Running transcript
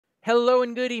Hello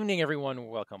and good evening, everyone.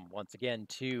 Welcome once again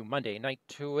to Monday Night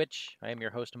Twitch. I am your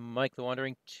host, Mike the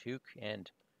Wandering Took, and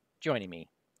joining me,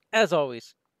 as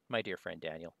always, my dear friend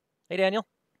Daniel. Hey, Daniel.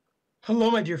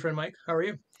 Hello, my dear friend Mike. How are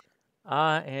you?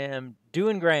 I am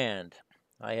doing grand.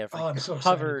 I have Oh, I'm so excited.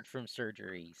 recovered from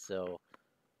surgery, so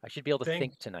I should be able to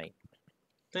think tonight.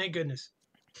 Thank goodness.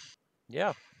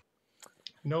 Yeah.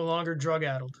 No longer drug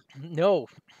addled. No,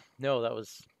 that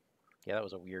was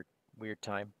a weird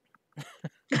time.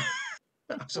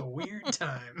 That was a weird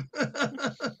time.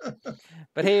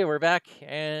 But hey, we're back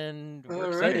and we're All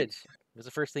excited. right. It was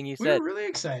the first thing you We said. were really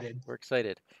excited. We're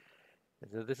excited.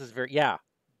 This is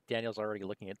Daniel's already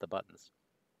looking at the buttons.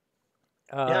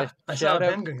 Yeah, I saw a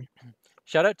penguin.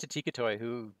 Shout out to Tikatoy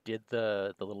who did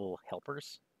the little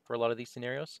helpers for a lot of these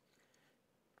scenarios.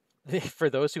 For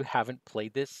those who haven't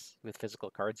played this with physical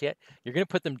cards yet, you're gonna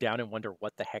put them down and wonder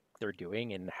what the heck they're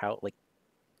doing and how, like,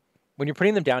 when you're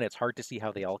putting them down, it's hard to see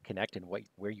how they all connect and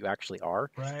where you actually are.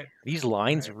 Right. These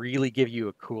lines really give you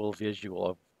a cool visual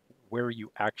of where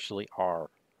you actually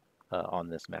are on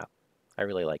this map. I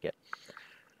really like it.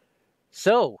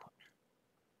 So,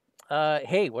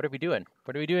 hey, what are we doing?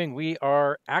 We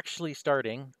are actually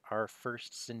starting our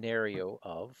first scenario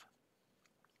of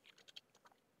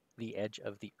The Edge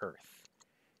of the Earth.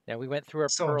 Now, we went through our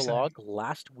prologue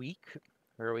last week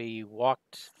where we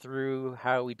walked through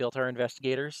how we built our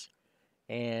investigators,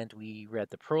 and we read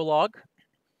the prologue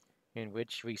in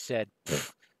which we said,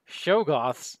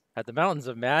 Shoggoths at the Mountains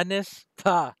of Madness?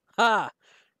 Ha! Ha!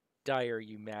 Dyer,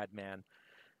 you madman.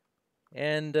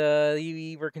 And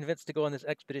we were convinced to go on this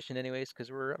expedition anyways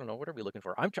because I don't know, what are we looking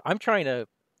for? I'm trying to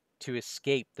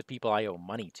escape the people I owe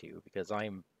money to because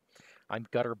I'm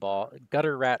gutter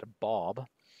rat Bob.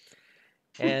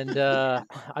 And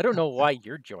I don't know why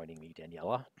you're joining me,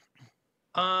 Daniela.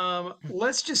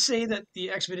 Let's just say that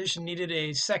the expedition needed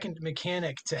a second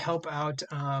mechanic to help out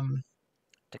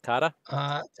Takada?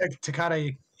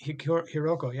 Takada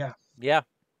Hiroko, yeah. Yeah.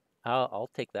 I'll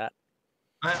take that.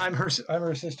 I'm her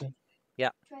assistant. Yeah.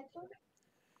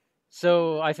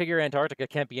 So I figure Antarctica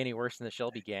can't be any worse than the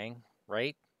Shelby gang,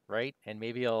 right? Right? And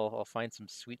maybe I'll find some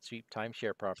sweet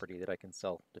timeshare property that I can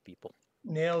sell to people.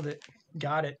 Nailed it.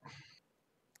 Got it.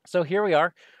 So here we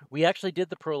are. We actually did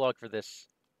the prologue for this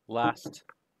last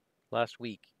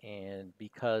week, and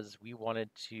because we wanted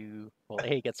to, well,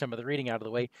 A, get some of the reading out of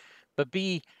the way, but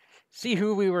B, see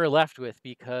who we were left with,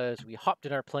 because we hopped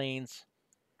in our planes,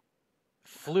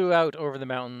 flew out over the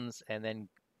mountains, and then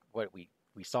we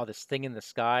saw this thing in the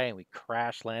sky, and we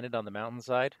crash landed on the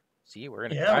mountainside. See, we're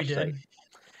in a crash site.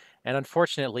 And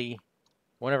unfortunately,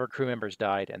 one of our crew members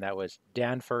died, and that was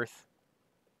Danforth,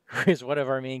 who is one of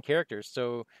our main characters.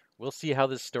 So we'll see how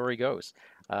this story goes.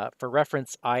 For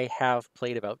reference, I have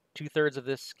played about 2/3 of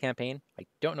this campaign. I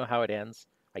don't know how it ends.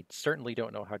 I certainly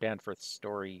don't know how Danforth's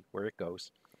story, where it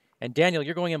goes. And Daniel,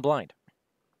 you're going in blind.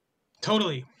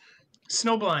 Totally.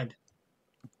 Snowblind.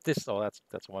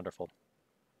 That's wonderful.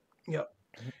 Yep.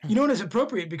 You know what is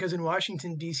appropriate because in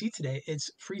Washington, D.C. today, it's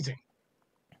freezing.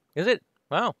 Is it?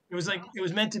 Wow. It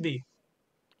was meant to be.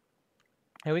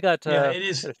 Hey, we got it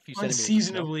is a few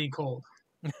unseasonably cold.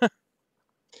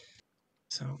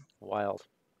 So wild.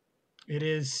 It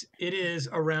is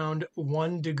around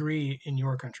 1 degree in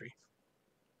your country.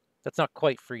 That's not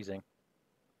quite freezing.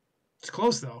 It's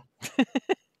close though.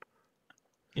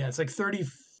 Yeah, it's like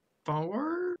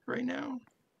 34 right now.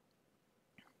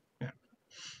 Yeah.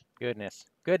 Goodness.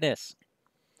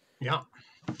 Yeah.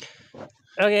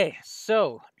 Okay,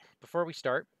 so before we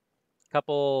start,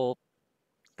 couple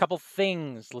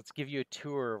things. Let's give you a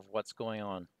tour of what's going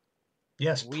on.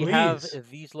 Yes, we have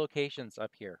these locations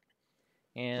up here,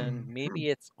 and maybe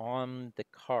it's on the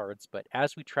cards, but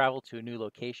as we travel to a new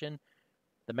location,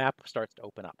 the map starts to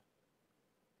open up.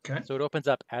 Okay. So it opens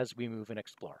up as we move and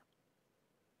explore.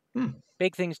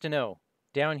 Big things to know.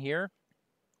 Down here,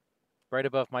 right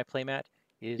above my playmat,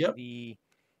 is the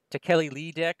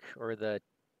Tekeli deck, or the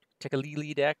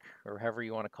Tekalili deck, or however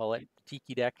you want to call it,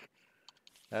 Tiki deck.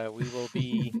 We will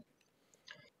be...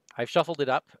 I've shuffled it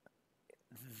up.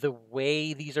 The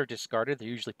way these are discarded, they're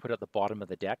usually put at the bottom of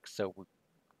the deck, so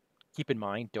keep in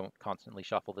mind, don't constantly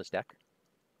shuffle this deck.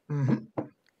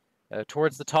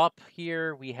 Towards the top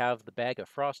here, we have the bag of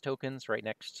frost tokens right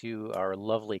next to our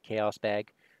lovely chaos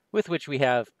bag, with which we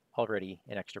have already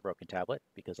an extra broken tablet,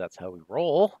 because that's how we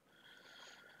roll.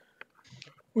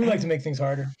 We like to make things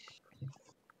harder.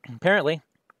 Apparently.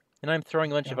 And I'm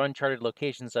throwing a bunch of uncharted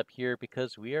locations up here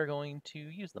because we are going to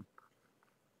use them.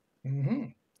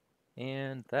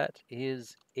 And that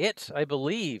is it, I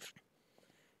believe.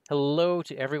 Hello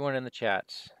to everyone in the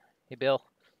chat. Hey, Bill.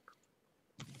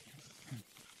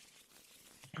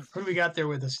 Who do we got there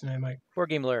with us tonight, Mike? Board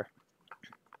Game Lair.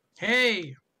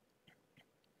 Hey.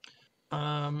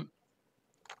 All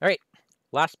right.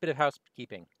 Last bit of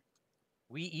housekeeping.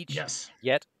 We each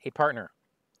get a partner.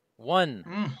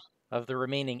 One of the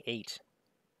remaining 8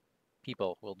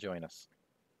 people will join us.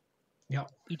 Yep.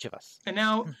 Each of us. And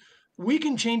now we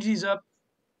can change these up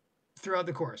throughout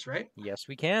the course, right? Yes,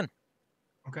 we can.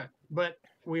 Okay. But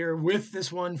we're with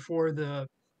this one for the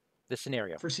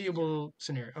scenario. Foreseeable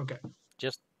scenario. Okay.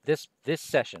 Just this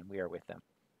session we are with them.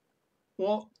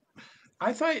 Well,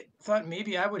 I thought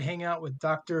maybe I would hang out with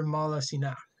Dr. Mala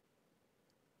Sinha.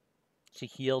 To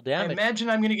heal damage. I imagine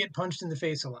I'm going to get punched in the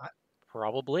face a lot.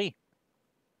 Probably.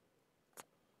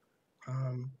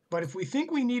 But if we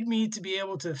think we need me to be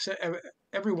able to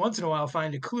every once in a while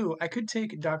find a clue, I could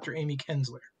take Dr. Amy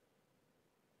Kensler.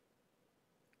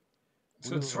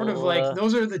 So it's sort of like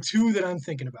those are the 2 that I'm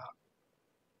thinking about.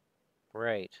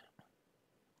 Right.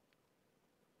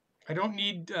 I don't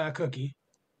need Cookie.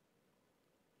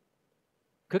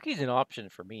 Cookie's an option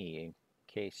for me in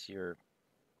case you're...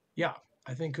 Yeah,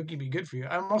 I think Cookie would be good for you.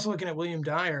 I'm also looking at William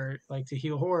Dyer, like to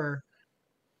heal horror.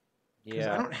 Because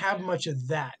I don't have much of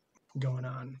that going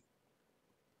on.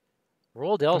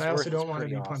 Roald Ellsworth but I also don't want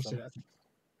to be punched to death.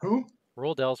 Who?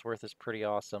 Roald Ellsworth is pretty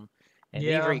awesome. And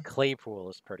Avery Claypool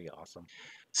is pretty awesome.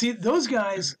 See, those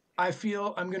guys, I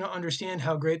feel I'm going to understand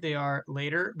how great they are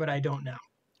later, but I don't now.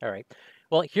 All right.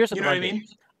 Well, here's what I mean.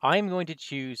 I'm going to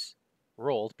choose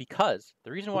Roald because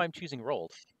the reason why I'm choosing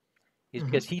Roald is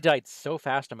because he died so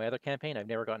fast on my other campaign, I've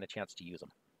never gotten a chance to use him.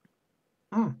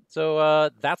 So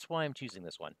that's why I'm choosing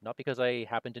this one. Not because I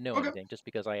happen to know anything, just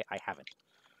because I haven't.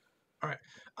 All right.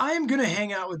 I am going to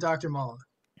hang out with Dr. Mala.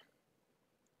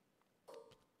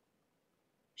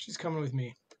 She's coming with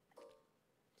me.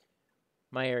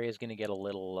 My area is going to get a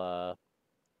little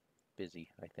busy,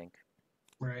 I think.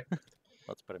 Right.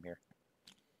 Let's put him here.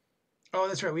 Oh,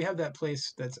 that's right. We have that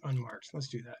place that's unmarked. Let's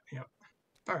do that. Yep.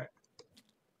 All right.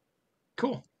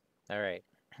 Cool. All right.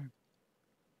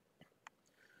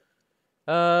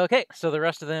 Okay, so the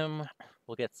rest of them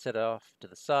will get set off to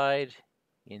the side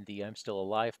in the I'm Still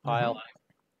Alive pile.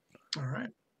 All right.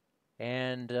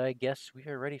 And I guess we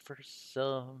are ready for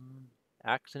some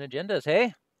acts and agendas,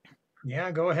 hey?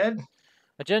 Yeah, go ahead.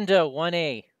 Agenda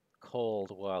 1A,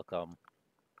 Cold Welcome.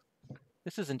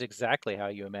 This isn't exactly how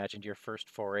you imagined your first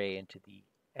foray into the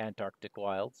Antarctic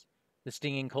wilds. The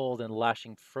stinging cold and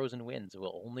lashing frozen winds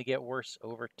will only get worse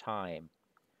over time.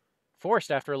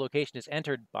 Forced after a location is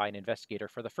entered by an investigator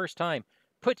for the first time,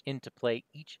 put into play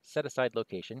each set-aside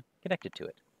location connected to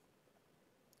it.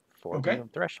 4-room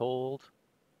threshold.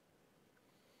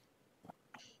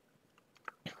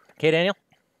 Okay, Daniel?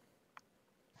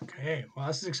 Okay, well,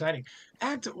 this is exciting.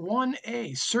 Act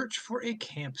 1A, search for a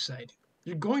campsite.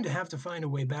 You're going to have to find a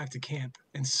way back to camp,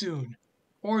 and soon.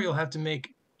 Or you'll have to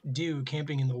make do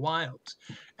camping in the wilds.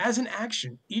 As an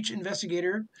action, each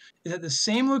investigator is at the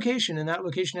same location, and that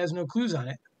location has no clues on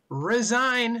it.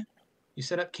 Resign! You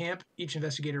set up camp, each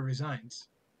investigator resigns.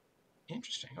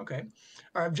 Interesting, okay.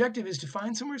 Our objective is to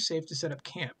find somewhere safe to set up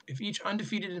camp. If each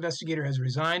undefeated investigator has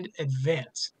resigned,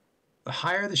 advance. The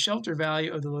higher the shelter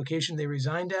value of the location they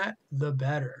resigned at, the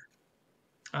better.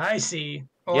 I see.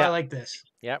 Oh, yeah. I like this.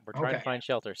 Yeah, we're trying to find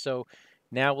shelter. So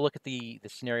now we'll look at the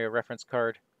scenario reference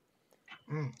card.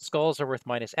 Skulls are worth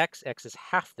 -X. X is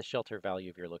half the shelter value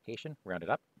of your location. Round it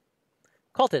up.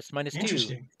 Cultists,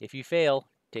 -2. If you fail,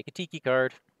 take a tiki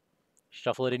card,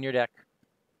 shuffle it in your deck,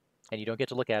 and you don't get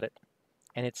to look at it.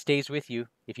 And it stays with you.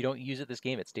 If you don't use it this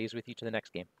game, it stays with you to the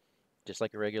next game, just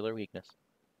like a regular weakness.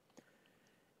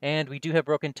 And we do have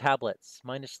broken tablets.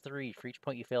 -3 for each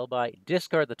point you fail by.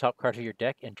 Discard the top card of your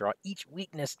deck and draw each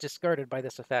weakness discarded by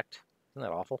this effect. Isn't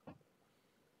that awful?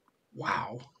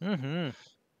 Wow. Mm-hmm.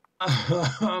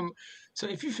 So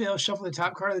if you fail, shuffle the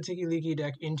top card of the Tiki Leaky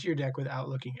deck into your deck without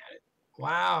looking at it.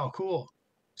 Wow, cool.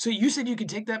 So you said you could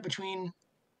take that between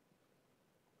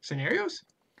scenarios?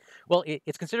 Well,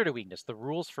 it's considered a weakness. The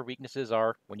rules for weaknesses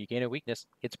are when you gain a weakness,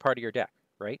 it's part of your deck,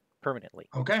 right? Permanently.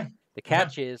 Okay. The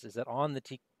catch is that on the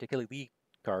Tiki Leaky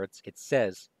cards, it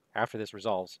says, after this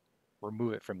resolves,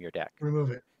 remove it from your deck.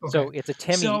 Remove it. Okay. So it's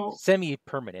a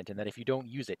semi-permanent in that if you don't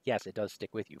use it, yes, it does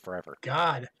stick with you forever.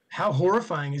 God, how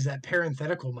horrifying is that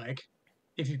parenthetical, Mike?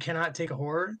 If you cannot take a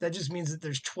horror, that just means that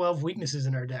there's 12 weaknesses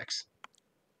in our decks.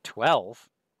 12?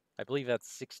 I believe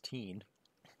that's 16.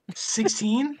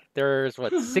 16? There's,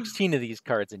 16 of these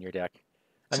cards in your deck.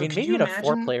 I mean, maybe in a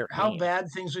 4-player game. How bad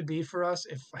things would be for us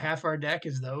if half our deck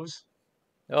is those?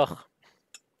 Oh,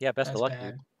 yeah, best of luck,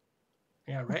 dude.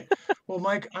 Yeah, right? Well,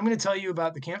 Mike, I'm going to tell you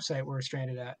about the campsite we're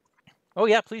stranded at. Oh,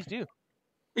 yeah, please do.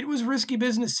 It was risky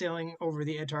business sailing over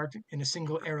the Antarctic in a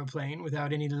single aeroplane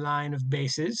without any line of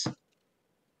bases.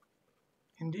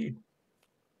 Indeed.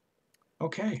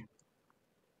 Okay.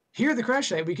 Here at the crash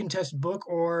site, we can test book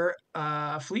or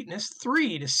fleetness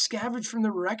 3 to scavenge from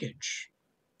the wreckage.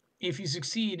 If you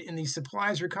succeed in the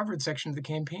supplies recovered section of the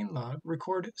campaign log,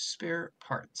 record spare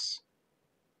parts.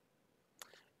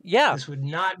 Yeah. This would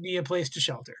not be a place to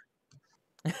shelter.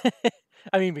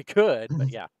 I mean, we could,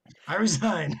 but yeah. I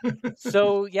resign.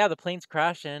 So, yeah, the planes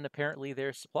crash, and apparently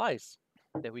there's supplies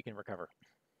that we can recover.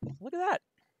 Look at that.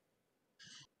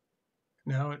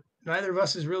 No, neither of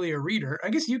us is really a reader. I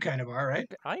guess you kind of are, right?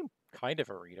 I'm kind of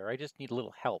a reader. I just need a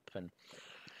little help. And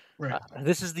Right.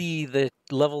 this is the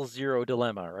level 0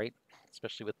 dilemma, right?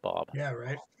 Especially with Bob. Yeah,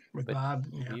 right. With But Bob.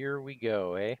 Yeah. here we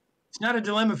go, eh? It's not a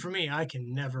dilemma for me. I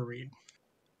can never read.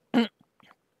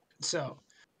 So,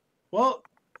 well,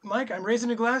 Mike, I'm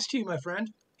raising a glass to you, my friend.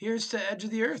 Here's to Edge of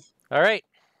the Earth. All right.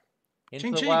 Into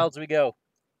Ching, the ching. wilds we go.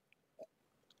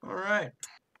 All right.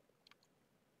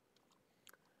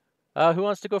 Who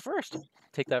wants to go first?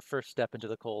 Take that first step into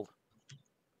the cold.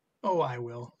 Oh, I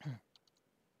will.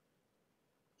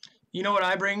 You know what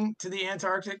I bring to the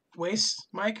Antarctic wastes,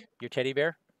 Mike? Your teddy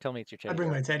bear? Tell me it's your teddy bear. I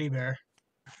bring my teddy bear.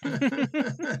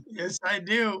 Yes, I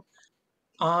do.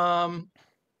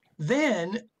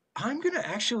 Then I'm going to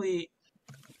actually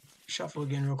shuffle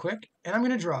again real quick, and I'm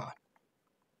going to draw.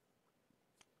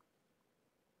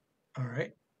 All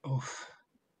right. Oh,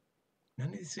 none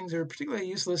of these things are particularly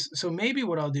useless. So maybe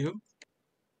what I'll do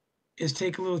is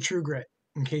take a little True Grit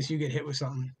in case you get hit with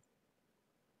something.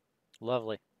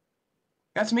 Lovely.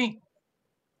 That's me.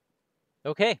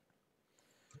 Okay.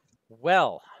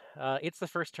 Well, it's the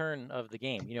first turn of the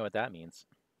game. You know what that means.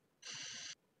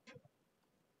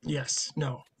 Yes.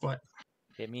 No. What?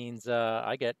 It means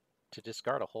I get to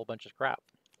discard a whole bunch of crap.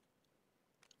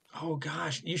 Oh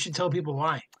gosh, you should tell people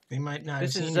why. They might not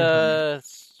This have seen is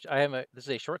your plan. this is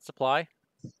a short supply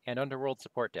and underworld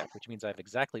support deck, which means I have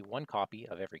exactly one copy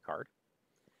of every card.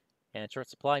 And short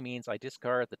supply means I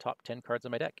discard the top 10 cards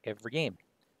on my deck every game.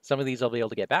 Some of these I'll be able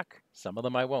to get back. Some of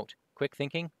them I won't. Quick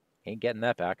thinking, ain't getting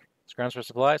that back. Scrounge for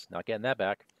supplies, not getting that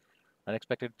back.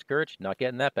 Unexpected Scourge, not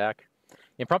getting that back.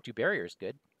 Impromptu Barrier is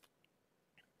good.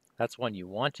 That's one you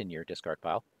want in your discard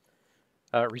pile.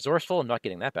 Resourceful, I'm not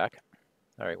getting that back.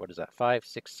 All right, what is that? 5,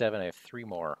 6, 7. I have 3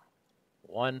 more.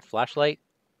 1, Flashlight.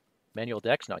 Manual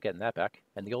Dex, not getting that back.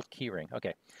 And the old Keyring.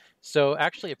 Okay, so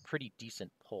actually a pretty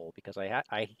decent pull because I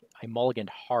mulliganed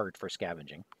hard for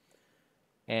scavenging.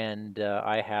 And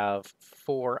I have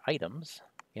 4 items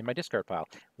in my discard pile.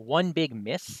 One big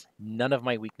miss, none of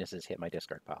my weaknesses hit my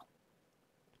discard pile.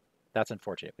 That's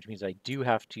unfortunate, which means I do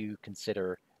have to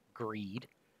consider greed.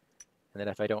 And then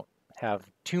if I don't have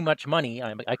too much money,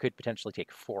 I could potentially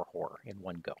take 4 horror in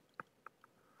one go.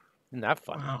 Isn't that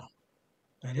fun? Wow,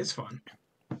 that is fun.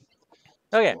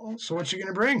 Okay. So what you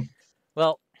gonna bring?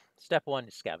 Well, step 1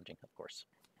 is scavenging, of course.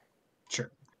 Sure.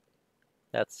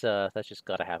 That's just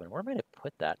gotta happen. Where might I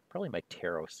put that? Probably my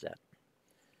tarot set.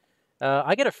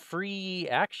 I get a free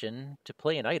action to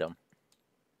play an item.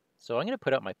 So I'm going to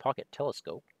put out my pocket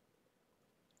telescope.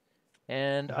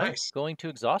 And nice. I'm going to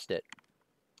exhaust it.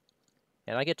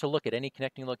 And I get to look at any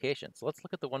connecting location. So let's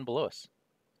look at the one below us.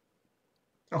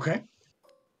 Okay.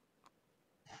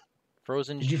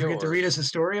 Frozen Did you forget to read us a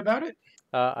story about it?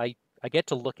 I get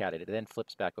to look at it. It then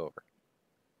flips back over.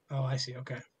 Oh, I see.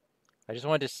 Okay. I just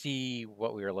wanted to see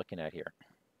what we were looking at here.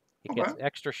 It gets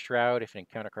extra shroud if an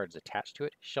encounter card is attached to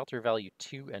it. Shelter value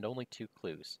 2 and only 2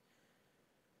 clues.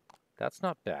 That's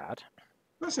not bad.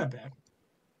 That's not bad.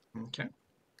 Okay.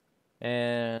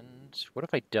 And what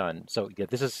have I done? So yeah,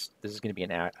 this is going to be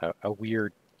a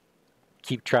weird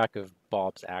keep track of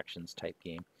Bob's actions type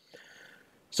game.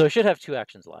 So I should have 2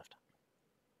 actions left.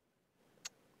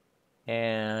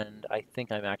 And I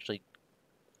think I'm actually...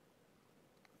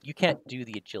 You can't do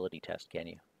the agility test, can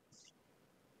you?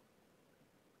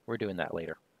 We're doing that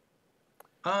later.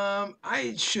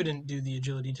 I shouldn't do the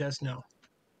agility test, no.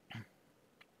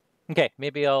 Okay,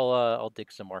 maybe I'll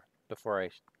dig some more before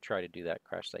I try to do that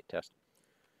crash site test.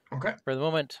 Okay. For the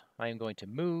moment, I am going to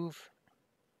move.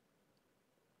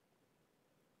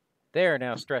 There,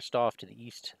 now stretched off to the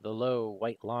east, the low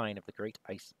white line of the Great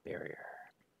Ice Barrier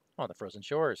on the frozen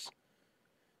shores.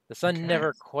 The sun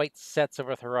never quite sets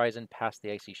over the horizon past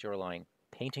the icy shoreline,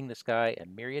 painting the sky a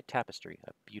myriad tapestry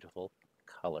of beautiful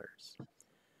colors.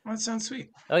 Well, that sounds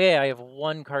sweet. Okay, I have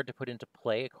 1 card to put into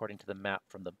play according to the map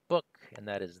from the book, and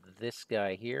that is this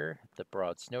guy here, the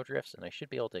broad snowdrifts, and I should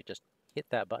be able to just hit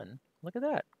that button. Look at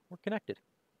that. We're connected.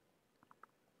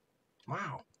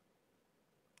 Wow.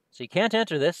 So you can't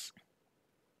enter this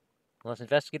unless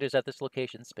investigators at this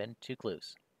location spend 2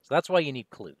 clues. So that's why you need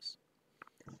clues.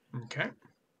 Okay.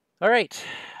 All right.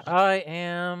 I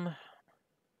am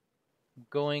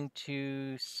going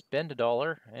to spend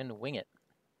 $1 and wing it.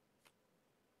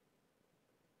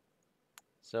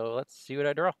 So let's see what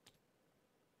I draw.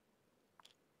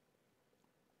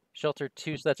 Shelter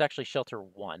 2, so that's actually shelter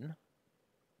 1.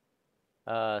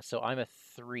 So I'm a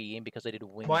 3, and because I did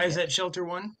wing Why it. is that shelter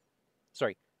 1?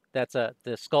 Sorry, that's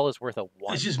the skull is worth a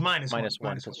 1. It's just minus 1. Minus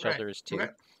 1, because shelter is 2.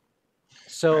 Okay.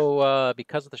 So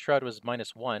because the shroud was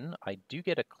minus 1, I do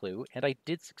get a clue, and I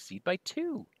did succeed by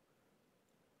 2.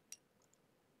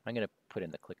 I'm going to put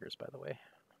in the clickers, by the way.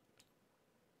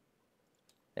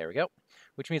 There we go.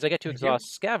 Which means I get to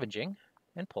exhaust scavenging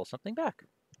and pull something back.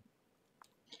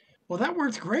 Well, that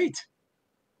worked great.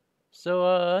 So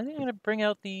I think I'm going to bring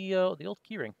out the old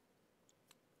keyring.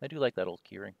 I do like that old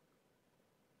keyring.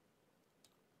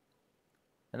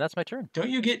 And that's my turn. Don't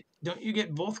you get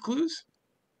both clues?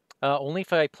 Only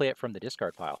if I play it from the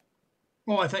discard pile.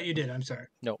 Oh, I thought you did. I'm sorry.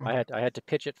 No, Okay. I had to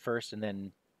pitch it first, and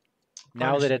then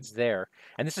now that it's there,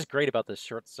 and this is great about the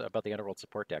shorts about the Underworld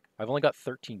support deck. I've only got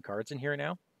 13 cards in here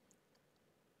now,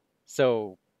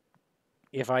 so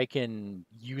if I can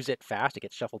use it fast, it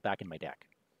gets shuffled back in my deck.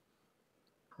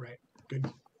 Right.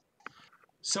 Good.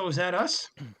 So is that us?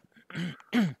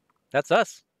 That's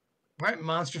us. All right.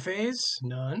 Monster phase.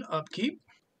 None. Upkeep.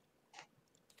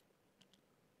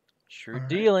 Shrewd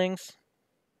dealings.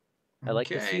 I like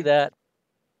to see that.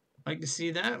 Like to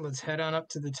see that. Let's head on up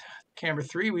to the camera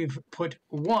 3. We've put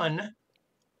 1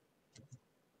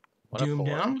 Doom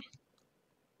down.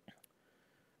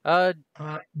 Do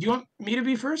you want me to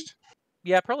be first?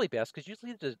 Yeah, probably best, because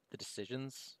usually the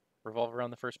decisions revolve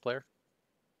around the first player.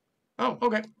 Oh,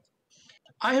 okay.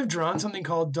 I have drawn something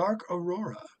called Dark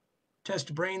Aurora.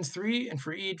 Test brains 3, and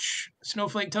for each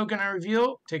snowflake token I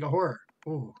reveal, take a horror.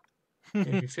 Ooh.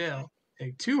 If you fail,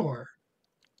 take 2 horror.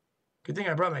 Good thing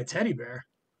I brought my teddy bear.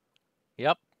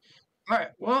 Yep. All right.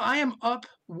 Well, I am up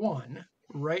 1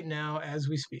 right now as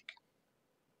we speak.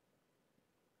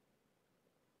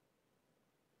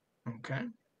 Okay.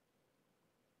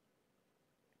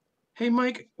 Hey,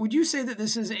 Mike, would you say that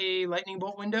this is a lightning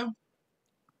bolt window?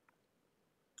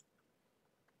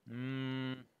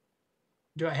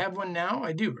 Do I have one now?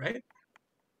 I do, right?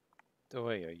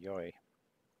 Oy, oy, oy.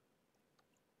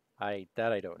 I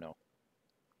don't know.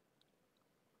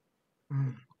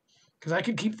 Because I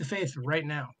could keep the faith right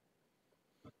now.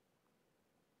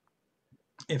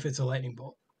 If it's a lightning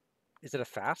bolt. Is it a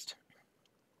fast?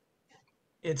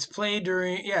 It's played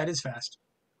during... Yeah, it is fast.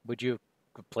 Would you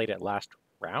have played it last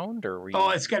round, or were you...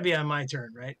 Oh, it's got to be on my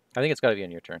turn, right? I think it's got to be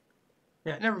on your turn.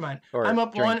 Yeah, never mind. Or I'm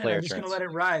up 1, and I'm just turns. going to let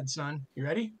it ride, son. You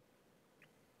ready?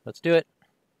 Let's do it.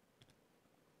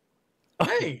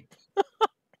 Hey!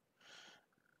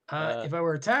 If I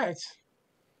were attacked...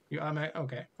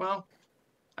 okay, well,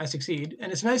 I succeed.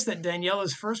 And it's nice that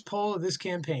Daniela's first poll of this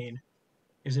campaign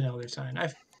is an Elder Sign. I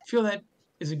feel that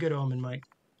is a good omen, Mike.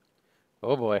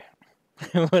 Oh, boy.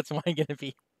 What's mine going to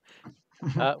be?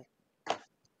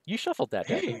 You shuffled that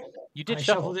deck. Hey, you did I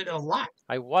shuffle. Shuffled it a lot.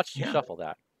 I watched you shuffle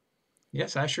that.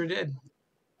 Yes, I sure did.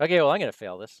 Okay, well, I'm going to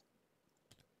fail this.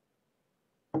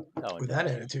 Oh, with that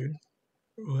attitude.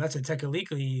 Ooh, that's a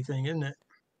Tekaleekly thing, isn't it?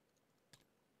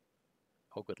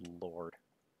 Oh, good Lord.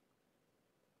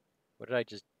 What did I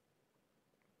just...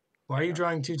 Why are you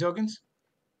drawing 2 tokens?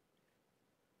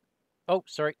 Oh,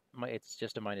 sorry. It's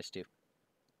just a -2.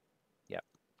 Yep.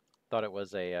 Thought it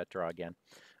was a draw again.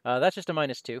 That's just a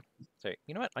 -2. Sorry.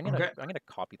 You know what? I'm gonna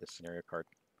copy the scenario card.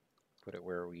 Put it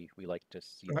where we like to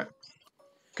see it.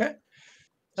 Okay.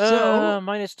 So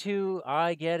 -2.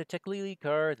 I get a Tekaleekly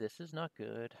card. This is not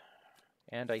good.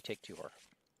 And I take 2 horror.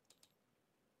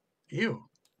 Ew.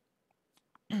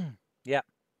 Yeah.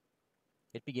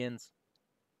 It begins.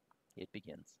 It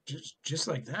begins. Just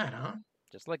like that, huh?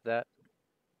 Just like that.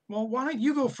 Well, why don't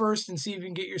you go first and see if you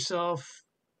can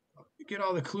get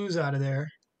all the clues out of there.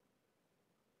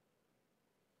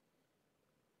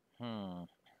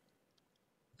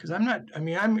 Because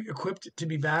I'm equipped to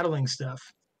be battling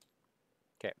stuff.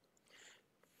 Okay.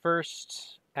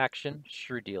 First action,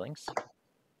 Shrewd Dealings.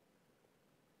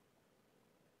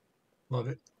 Love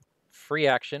it. Free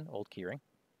action, Old Keyring.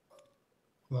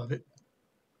 Love it.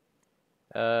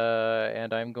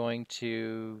 And I'm going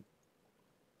to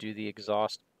do the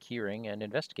exhaust keyring and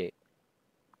investigate.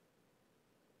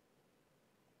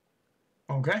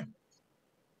 Okay.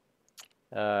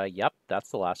 Yep, that's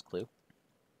the last clue.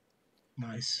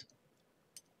 Nice.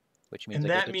 Which means I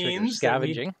get to trigger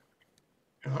scavenging.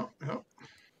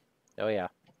 Oh yeah.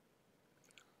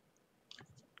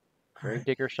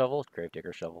 Gravedigger shovel,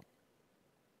 gravedigger shovel.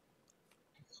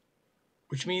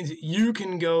 Which means you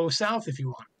can go south if you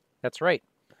want. That's right.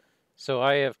 So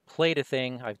I have played a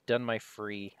thing. I've done my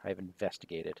free. I've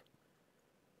investigated.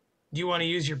 Do you want to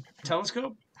use your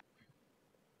telescope?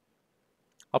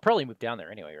 I'll probably move down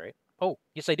there anyway, right? Oh,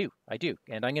 yes, I do. I do.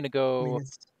 And I'm gonna I mean, go.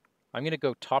 I'm gonna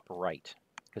go top right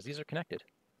because these are connected.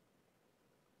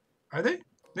 are they?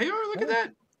 They are. Look at Yeah.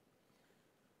 that.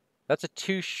 That's a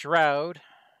 2 shroud.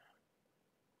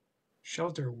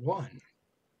 Shelter 1.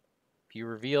 If you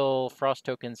reveal frost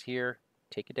tokens here,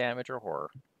 take a damage or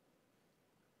horror.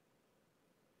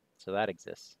 So that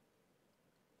exists.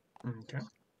 Okay.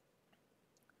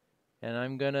 And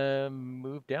I'm gonna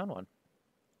move down one.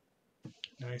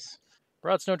 Nice.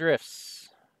 Broad snow drifts.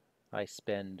 I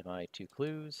spend my 2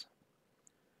 clues.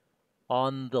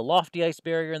 On the lofty ice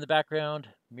barrier in the background,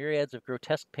 myriads of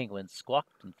grotesque penguins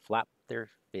squawked and flapped their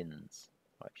fins.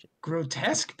 Oh,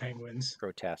 Grotesque penguins.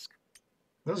 grotesque.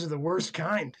 Those are the worst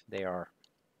kind. They are.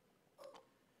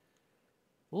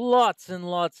 Lots and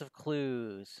lots of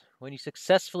clues. When you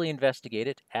successfully investigate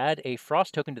it, add a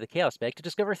frost token to the chaos bag to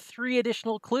discover 3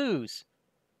 additional clues.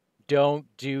 Don't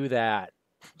do that.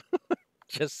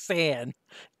 Just saying.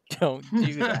 Don't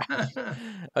do that.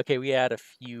 Okay, we add a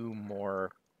few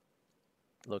more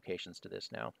locations to this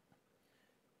now.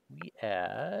 We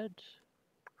add,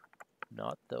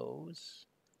 not those,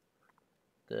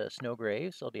 the snow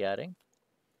graves I'll be adding.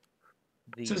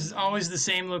 So it's always the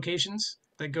same locations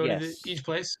that go to each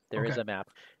place? There is a map.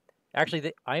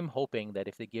 Actually, I'm hoping that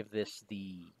if they give this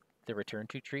the return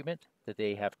to treatment, that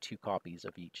they have 2 copies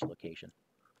of each location.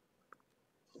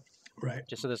 Right.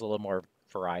 Just so there's a little more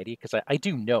variety, because I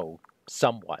do know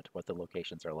somewhat what the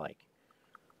locations are like.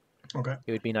 Okay.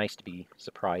 It would be nice to be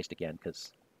surprised again,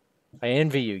 because I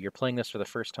envy you. You're playing this for the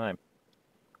first time.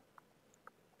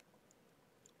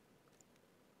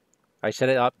 I set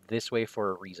it up this way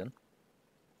for a reason.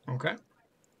 Okay.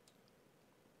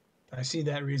 I see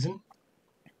that reason.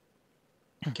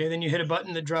 Okay, then you hit a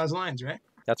button that draws lines, right?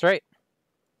 That's right.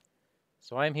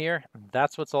 So I'm here.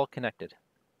 That's what's all connected.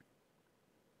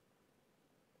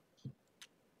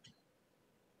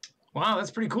 Wow,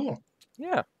 that's pretty cool.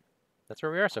 Yeah, that's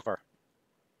where we are so far.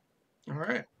 All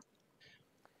right.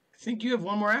 I think you have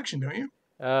one more action, don't you?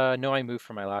 No, I moved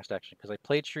from my last action because I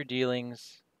played Shrewd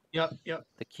Dealings. Yep.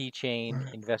 The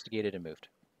keychain, investigated, and moved.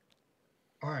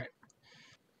 All right.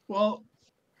 Well,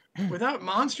 without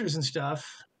monsters and stuff,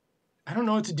 I don't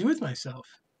know what to do with myself.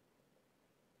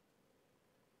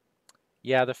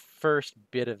 Yeah, the first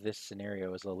bit of this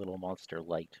scenario is a little monster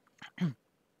light.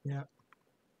 Yeah.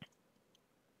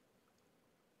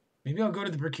 Maybe I'll go to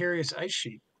the precarious ice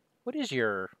sheet. What is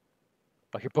your...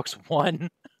 Oh, your book's 1.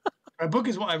 My book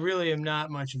is one. I really am not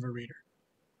much of a reader.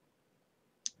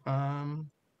 All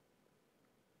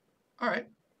right.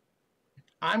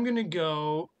 I'm going to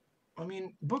go... I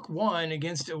mean, book 1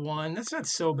 against a 1, that's not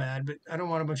so bad, but I don't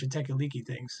want a bunch of techie-leaky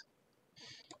things.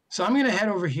 So I'm going to head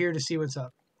over here to see what's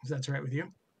up, if that's all right with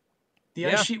you. The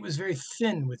ice sheet was very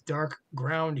thin with dark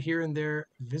ground here and there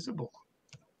visible.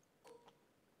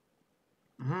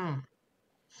 When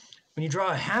you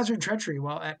draw a hazard treachery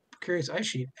while at precarious ice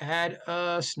sheet, add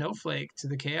a snowflake to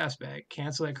the chaos bag,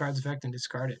 cancel that card's effect, and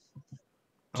discard it.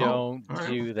 Don't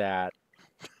do that.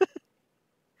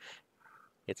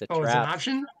 It's a trap. Oh, it's an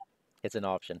option? It's an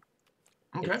option.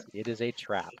 Okay. It is a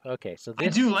trap. Okay, so this... I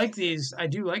do like these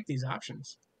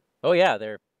options. Oh yeah,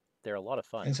 they're a lot of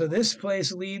fun. And so this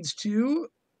place leads to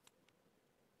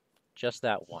just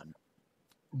that one.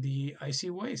 The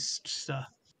icy waste stuff.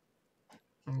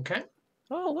 Okay.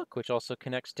 Oh, look, which also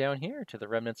connects down here to the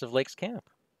remnants of Lake's Camp.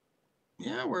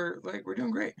 Yeah, we're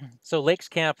doing great. So Lake's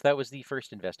Camp, that was the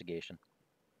first investigation.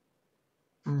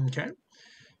 Okay.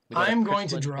 I'm going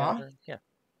to draw. Yeah.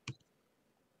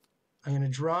 I'm going to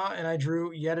draw, and I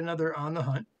drew yet another on the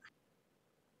hunt.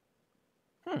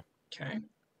 Okay.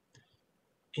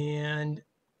 And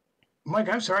Mike,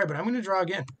 I'm sorry, but I'm going to draw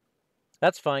again.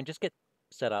 That's fine. Just get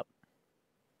set up.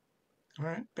 All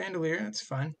right. Bandolier, that's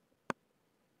fine.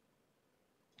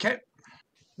 Okay.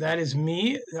 That is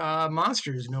me.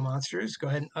 Monsters. No monsters. Go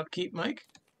ahead and upkeep, Mike.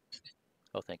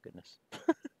 Oh, thank goodness.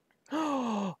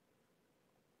 I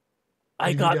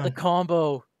got the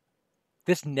combo.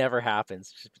 This never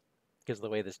happens because of the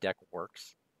way this deck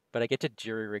works. But I get to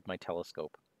jury-rig my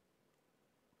telescope.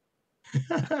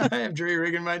 I have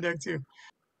jury-rig in my deck, too.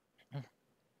 I can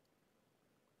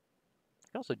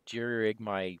also jury-rig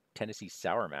my Tennessee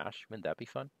Sour Mash. Wouldn't that be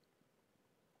fun?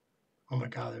 Oh my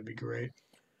god, that'd be great.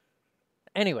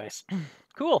 Anyways,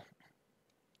 cool.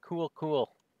 Cool.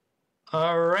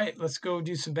 All right, let's go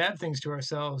do some bad things to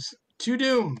ourselves. To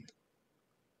Doom.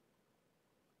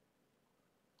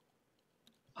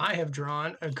 I have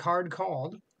drawn a card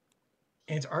called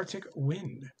Antarctic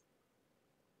Wind.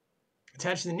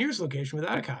 attached to the nearest location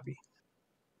without a copy.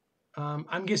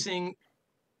 I'm guessing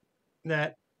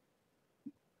that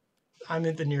I'm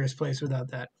at the nearest place without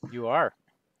that. You are.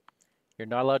 You're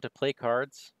not allowed to play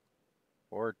cards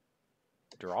or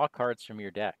draw cards from your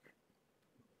deck.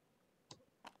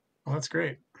 Well, that's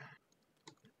great.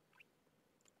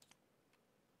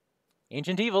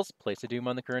 Ancient Evils, place of doom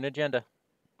on the current agenda.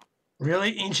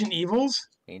 Really? Ancient Evils?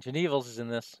 Ancient Evils is in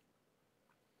this.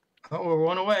 Oh, we're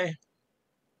one away.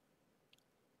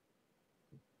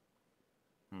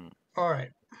 All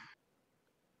right.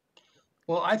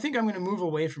 Well, I think I'm going to move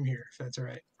away from here, if that's all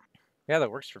right. Yeah, that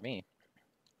works for me.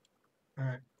 All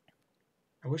right.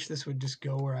 I wish this would just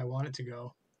go where I want it to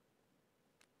go,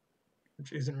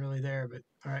 which isn't really there, but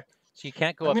all right. So you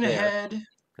can't go I'm up going to there. head.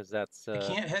 Because that's... I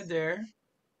can't head there.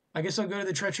 I guess I'll go to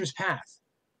the treacherous path.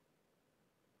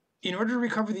 In order to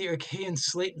recover the Archaean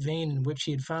slate vein in which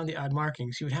he had found the odd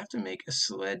markings, he would have to make a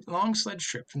long sledge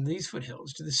trip from these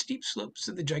foothills to the steep slopes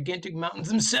of the gigantic mountains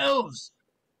themselves.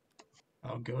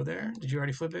 I'll go there. Did you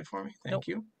already flip it for me? Thank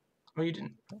you. Oh, you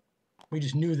didn't. We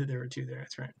just knew that there were two there.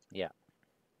 That's right. Yeah.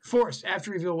 Forced,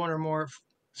 after reveal one or more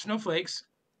snowflakes,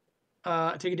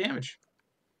 take a damage.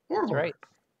 Or That's right.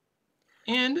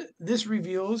 And this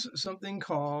reveals something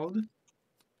called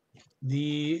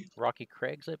the Rocky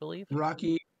Craigs, I believe.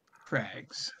 Rocky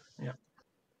Crags. Yep.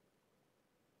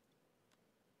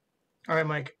 All right,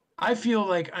 Mike. I feel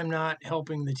like I'm not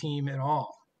helping the team at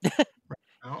all. Right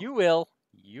now. You will.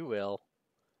 You will.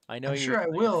 I know I'm sure I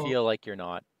will. You feel like you're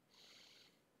not.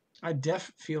 I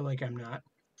feel like I'm not.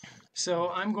 So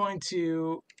I'm going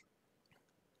to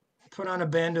put on a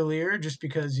bandolier just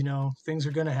because, you know, things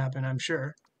are going to happen, I'm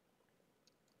sure.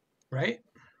 Right?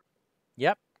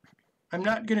 Yep. I'm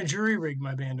not going to jury rig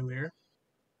my bandolier.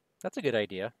 That's a good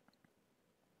idea.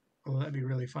 Well, that'd be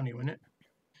really funny, wouldn't it?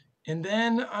 And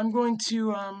then I'm going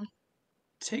to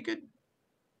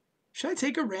should I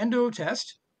take a rando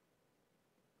test?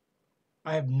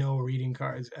 I have no reading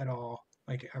cards at all,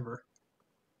 like ever.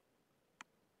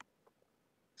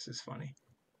 This is funny.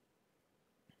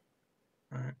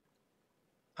 All right.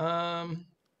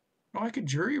 Oh, I could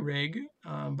jury rig,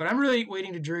 but I'm really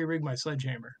waiting to jury rig my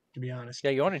sledgehammer, to be honest. Yeah,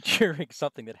 you want to jury rig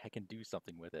something that I can do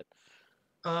something with it.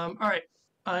 All right.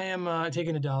 I am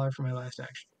taking $1 for my last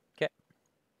action.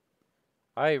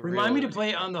 Okay. Remind me to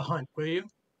play on the hunt, will you?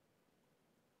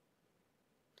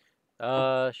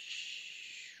 I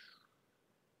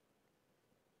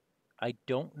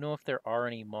don't know if there are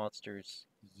any monsters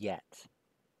yet.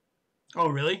 Oh,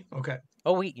 really? Okay.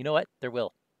 Oh, wait, you know what? There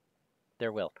will.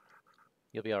 There will.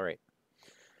 You'll be all right.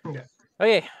 Okay.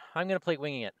 Okay, I'm going to play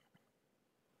Winging It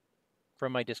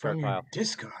from my discard From pile. your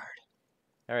discard.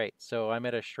 All right, so I'm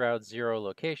at a Shroud 0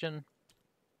 location.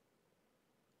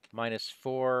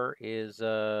 -4 is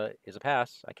a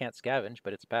pass. I can't scavenge,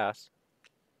 but it's a pass.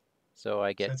 So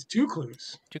I get... So that's 2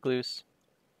 clues. 2 clues.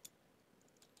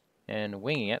 And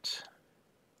Winging It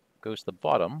goes to the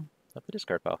bottom of the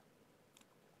discard pile.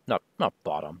 Not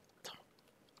bottom.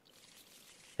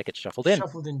 It gets shuffled in.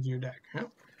 Shuffled into your deck.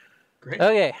 Yep. Great.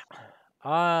 Okay.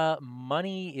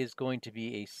 Money is going to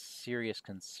be a serious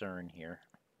concern here.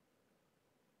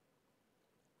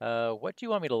 What do you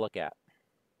want me to look at?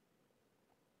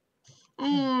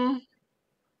 How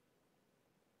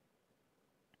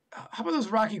about those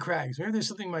Rocky Crags? Maybe there's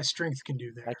something my strength can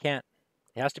do there. I can't.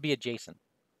 It has to be adjacent.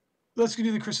 Let's go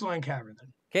do the Crystalline Cavern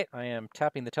then. Okay, I am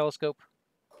tapping the telescope.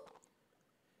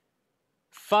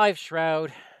 5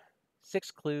 Shroud,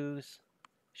 6 clues,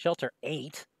 shelter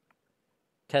 8.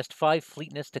 Test 5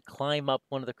 fleetness to climb up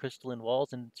one of the crystalline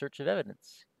walls in search of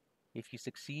evidence. If you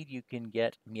succeed, you can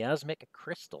get miasmic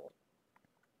crystal.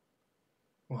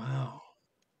 Wow.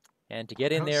 And to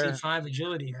get in there, I don't see 5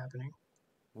 agility happening.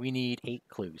 We need 8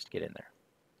 clues to get in there.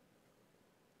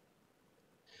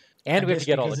 And we have to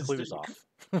get all the clues off.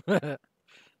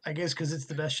 I guess because it's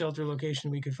the best shelter location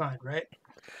we could find, right?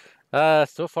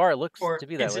 So far it looks to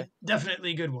be that it's way. It's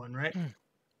definitely a good one, right?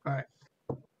 All right.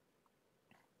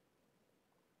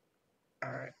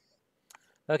 All right.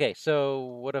 Okay, so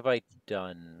what have I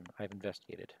done? I've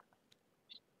investigated.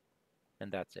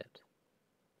 And that's it.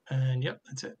 And yep,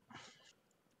 that's it.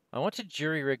 I want to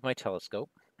jury rig my telescope.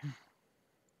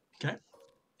 Okay.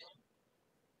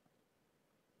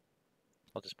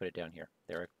 I'll just put it down here.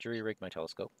 There, I've jury rigged my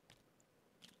telescope.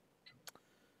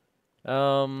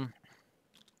 I'm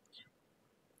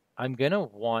gonna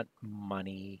want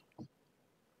money.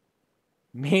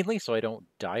 Mainly so I don't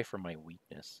die from my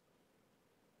weakness.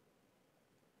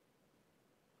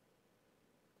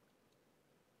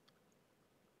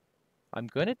 I'm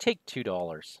gonna take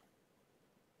 $2.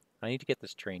 I need to get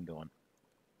this train going.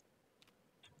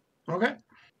 Okay.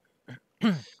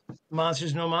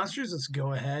 Monsters, no monsters. Let's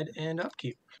go ahead and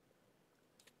upkeep.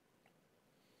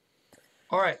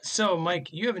 All right. So, Mike,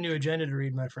 you have a new agenda to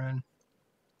read, my friend.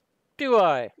 Do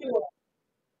I?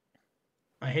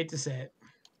 I hate to say it.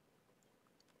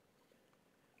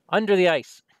 Under the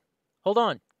ice. Hold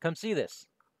on. Come see this.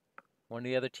 One of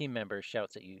the other team members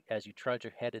shouts at you as you trudge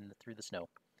ahead through the snow.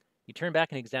 You turn back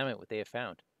and examine what they have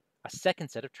found. A second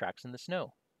set of tracks in the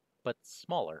snow, but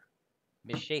smaller,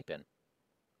 misshapen,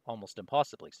 almost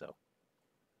impossibly so.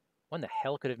 When the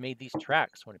hell could have made these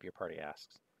tracks? One of your party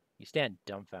asks. You stand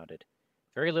dumbfounded.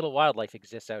 Very little wildlife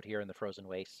exists out here in the frozen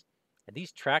wastes, and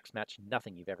these tracks match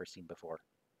nothing you've ever seen before.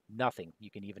 Nothing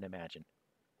you can even imagine.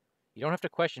 You don't have to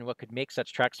question what could make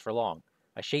such tracks for long.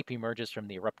 A shape emerges from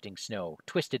the erupting snow,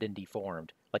 twisted and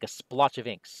deformed, like a splotch of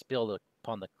ink spilled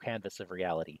upon the canvas of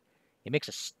reality. It makes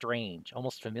a strange,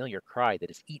 almost familiar cry that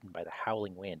is eaten by the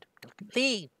howling wind.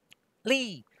 Leave!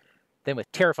 Leave! Then with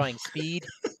terrifying speed,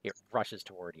 it rushes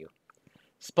toward you.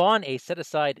 Spawn a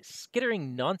set-aside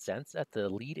skittering nonsense at the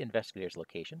lead investigator's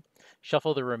location.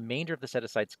 Shuffle the remainder of the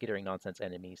set-aside skittering nonsense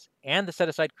enemies and the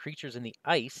set-aside creatures in the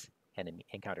ice enemy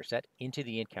encounter set into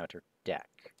the encounter deck.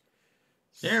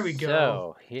 There we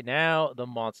go. So now the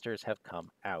monsters have come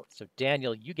out. So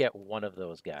Daniel, you get one of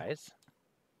those guys.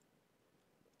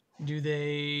 Do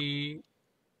they...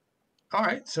 All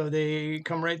right, so they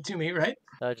come right to me, right?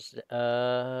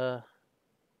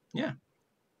 Yeah.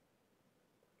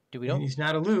 Do we And don't? he's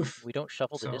not aloof. We don't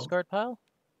shuffle the so- discard pile?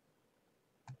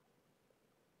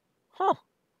 Huh.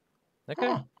 Okay.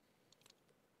 Huh.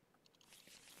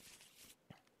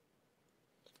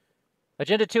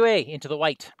 Agenda 2A, into the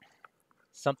white.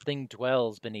 Something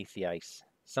dwells beneath the ice.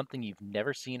 Something you've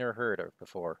never seen or heard of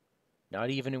before. Not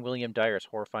even in William Dyer's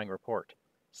horrifying report.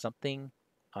 Something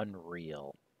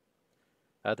unreal.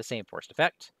 The same forced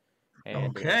effect. And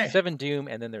Okay. 7 doom,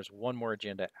 and then there's one more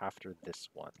agenda after this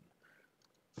one.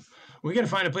 We got to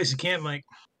find a place to camp, Mike.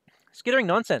 Skittering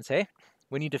nonsense, hey?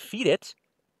 When you defeat it,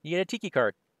 you get a tiki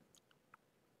card.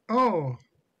 Oh,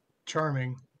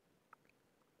 charming.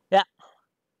 Yeah.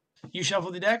 You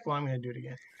shuffle the deck? Well, I'm going to do it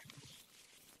again.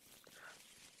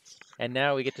 And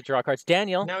now we get to draw cards.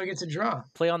 Daniel, Now we get to draw.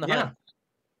 play on the hunt.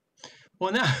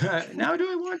 Well, now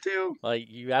do I want to? Well,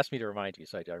 you asked me to remind you,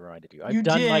 so I reminded you. I've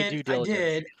done my due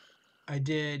diligence. I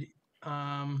did.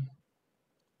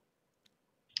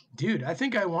 Dude, I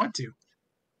think I want to.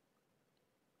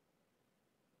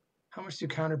 How much do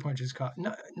counterpunches cost?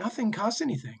 No, nothing costs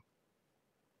anything.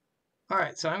 All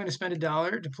right, so I'm going to spend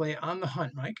 $1 to play on the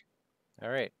hunt, Mike. All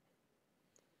right.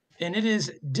 And it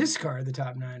is discard the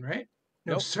top 9, right?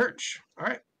 No, Nope. Search. All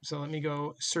right, so let me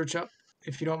go search up,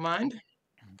 if you don't mind.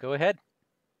 Go ahead.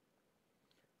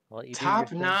 I'll let you do your Top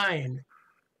thing. 9.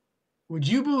 Would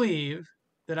you believe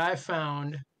that I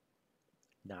found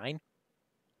 9?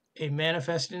 a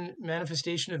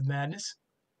manifestation of madness?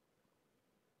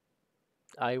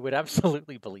 I would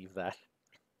absolutely believe that.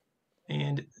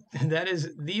 And that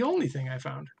is the only thing I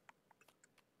found.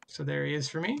 So there he is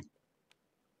for me.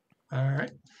 All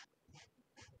right.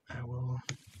 I will...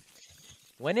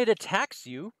 When it attacks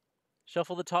you,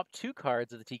 shuffle the top 2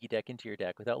 cards of the Tiki deck into your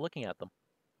deck without looking at them.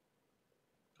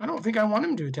 I don't think I want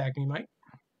him to attack me, Mike.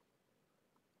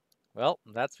 Well,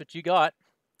 that's what you got.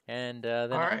 And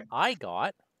then All right. I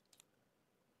got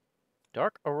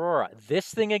Dark Aurora. This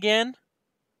thing again?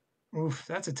 Oof,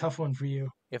 that's a tough one for you.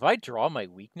 If I draw my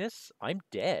weakness, I'm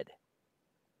dead.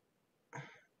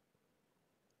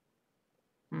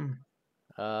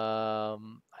 I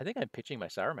think I'm pitching my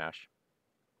Sour Mash.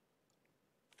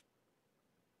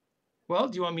 Well,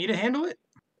 do you want me to handle it?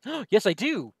 Yes, I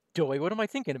do. Doy, what am I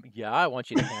thinking? Yeah, I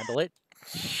want you to handle it.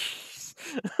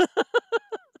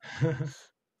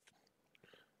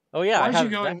 Oh yeah, I have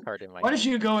that card in my hand. Why don't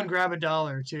you go and grab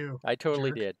 $1 too? I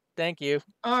totally did. Thank you.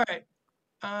 All right.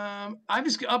 I'm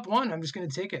just up 1. I'm just going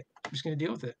to take it. I'm just going to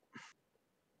deal with it.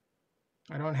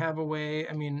 I don't have a way.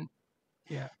 I mean,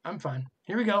 yeah, I'm fine.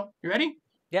 Here we go. You ready?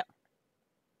 Yep.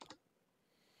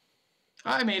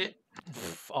 I made it.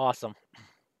 Awesome.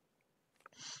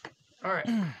 All right.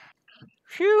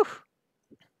 Phew.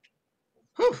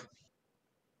 Whew.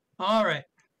 All right.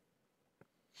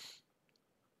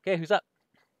 Okay, who's up?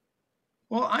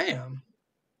 Well, I am.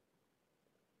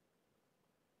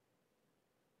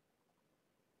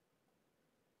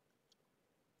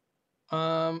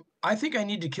 I think I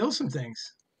need to kill some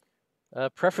things.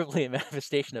 Preferably a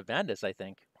manifestation of madness, I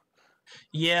think.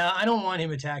 Yeah, I don't want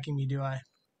him attacking me, do I?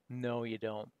 No, you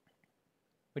don't.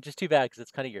 Which is too bad, because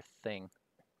it's kind of your thing.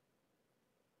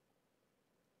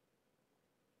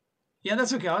 Yeah,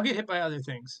 that's okay. I'll get hit by other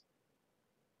things.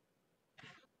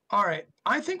 All right.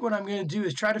 I think what I'm going to do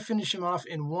is try to finish him off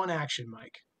in one action,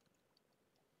 Mike.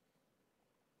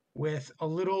 with a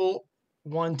little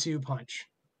 1-2 punch.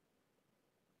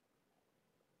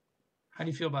 How do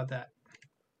you feel about that?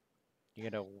 You're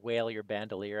gonna wail your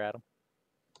bandolier at him?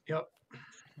 Yep.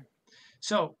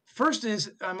 So first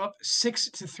is I'm up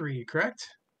 6-3,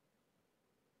 correct?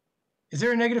 Is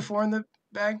there a -4 in the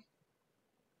bag?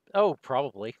 Oh,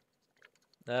 probably.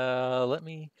 Let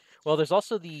me. Well, there's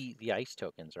also the ice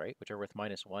tokens, right, which are worth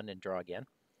 -1 and draw again.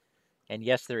 And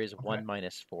yes, there is Okay. 1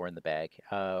 -4 in the bag.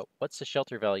 What's the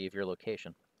shelter value of your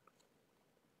location?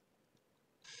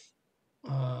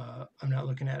 I'm not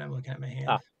looking at it. I'm looking at my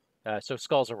hand. So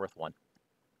skulls are worth 1.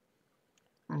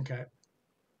 Okay.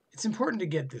 It's important to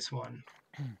get this one.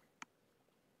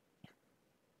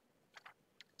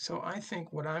 So I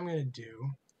think what I'm going to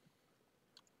do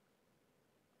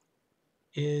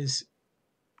is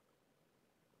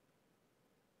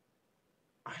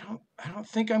I don't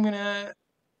think I'm going to.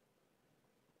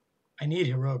 I need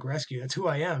heroic rescue. That's who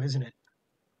I am, isn't it?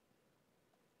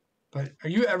 But are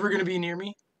you ever going to be near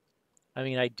me? I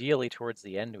mean, ideally towards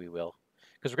the end we will,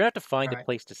 because we're gonna have to find a Right.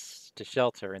 place to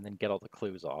shelter and then get all the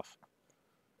clues off.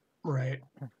 Right.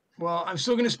 Well, I'm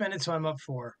still going to spend it, so I'm up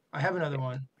 4. I have another Okay.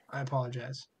 one. I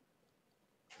apologize.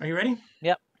 Are you ready?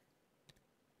 Yep.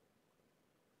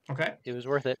 Okay. It was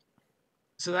worth it.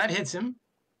 So that hits him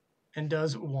and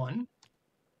does 1.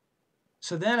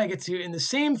 So then I get to, in the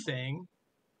same thing,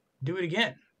 do it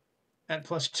again at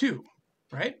 +2,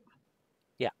 right?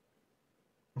 Yeah.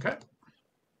 Okay.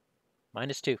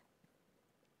 -2.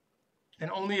 And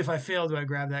only if I fail do I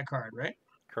grab that card, right?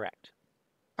 Correct.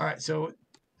 All right, so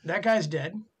that guy's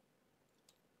dead.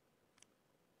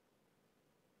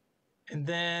 And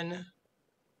then,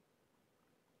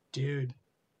 dude,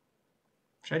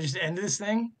 should I just end this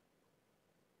thing?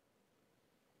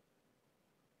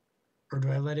 Or do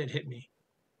I let it hit me?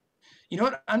 You know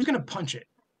what? I'm just going to punch it.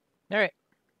 All right.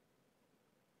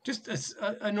 Just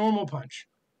a normal punch.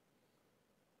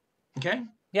 Okay?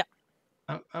 Yeah.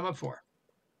 I'm up 4.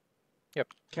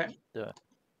 Yep. Okay.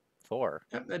 4.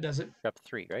 Yep, that does it. You're up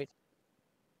 3, right?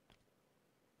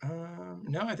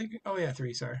 No, I think. Oh, yeah,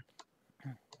 3, sorry.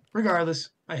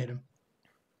 Regardless, I hit him.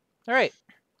 All right.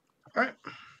 All right.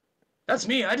 That's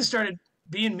me. I just started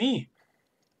being me.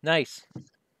 Nice.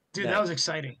 Dude, Nice. that was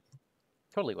exciting.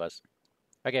 Totally was.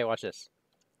 Okay, watch this.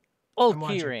 Old I'm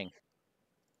watching. keyring.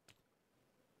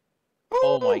 Ooh!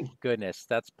 Oh my goodness,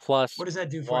 that's plus What does that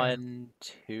do for 1,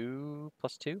 2,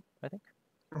 +2, I think.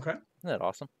 you? Okay. Isn't that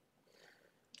awesome?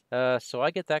 So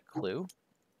I get that clue.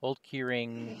 Old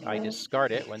keyring, I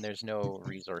discard it when there's no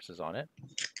resources on it.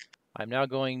 I'm now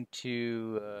going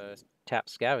to tap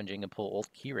scavenging and pull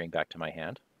old keyring back to my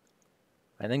hand.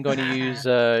 I'm then going to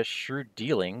use shrewd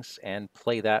dealings and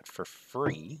play that for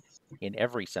free in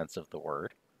every sense of the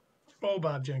word. Oh,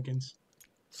 Bob Jenkins.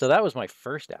 So that was my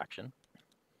first action.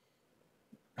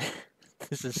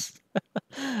 This is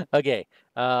okay.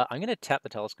 I'm going to tap the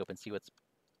telescope and see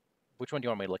which one do you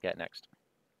want me to look at next?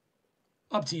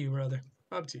 Up to you, brother.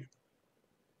 Up to you.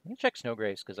 I'm going to check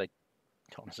Snowgraves because I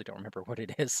honestly don't remember what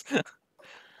it is.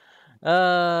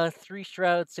 3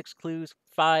 shrouds, 6 clues,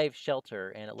 5 shelter,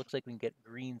 and it looks like we can get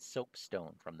green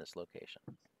soapstone from this location.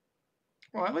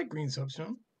 Well, I like green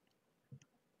soapstone.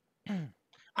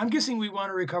 I'm guessing we want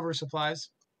to recover supplies.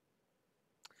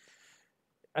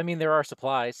 I mean, there are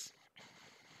supplies,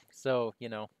 so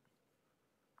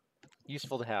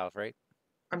useful to have, right?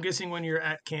 I'm guessing when you're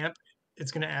at camp,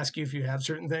 it's going to ask you if you have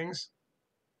certain things.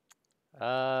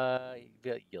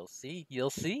 You'll see. You'll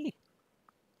see.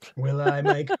 Will I,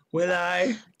 Mike? Will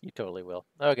I? You totally will.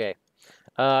 Okay.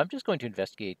 I'm just going to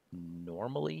investigate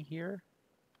normally here.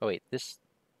 Oh wait, this.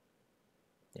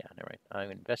 Yeah, never mind.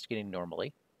 I'm investigating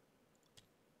normally.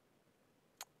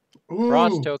 Ooh.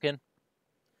 Frost token.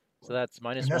 So that's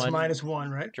 -1. And that's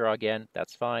 -1, right? Draw again.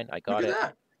 That's fine. I got Look it.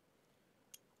 at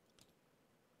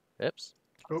that. Oops.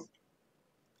 Oh.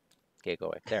 Okay, go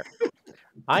away. There.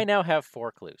 I now have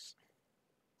 4 clues.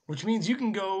 Which means you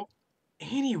can go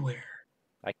anywhere.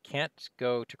 I can't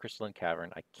go to Crystalline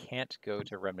Cavern. I can't go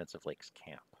to Remnants of Lakes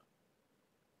Camp.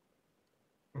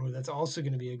 Oh, that's also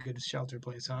going to be a good shelter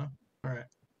place, huh? All right.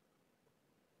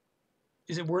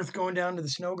 Is it worth going down to the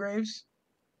snow graves?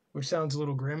 Which sounds a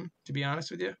little grim, to be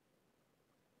honest with you.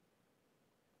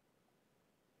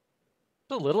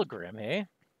 It's a little grim, eh?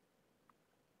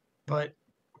 But,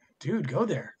 dude, go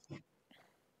there.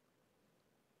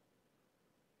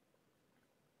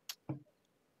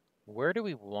 Where do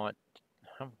we want...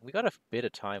 We got a bit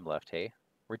of time left, hey?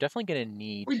 We're definitely going to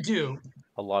need We do.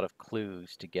 a lot of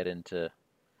clues to get into...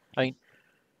 I mean,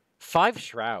 5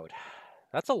 Shroud.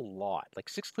 That's a lot. Like,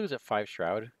 6 clues at 5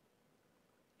 Shroud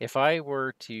If I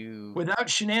were to... Without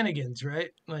shenanigans,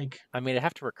 right? Like, I mean, I'd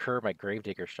have to recur my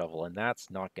Gravedigger shovel, and that's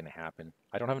not going to happen.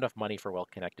 I don't have enough money for Well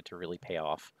Connected to really pay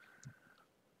off.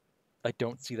 I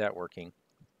don't see that working.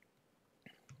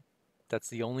 That's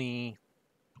the only...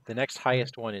 The next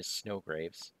highest one is Snow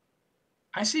Graves.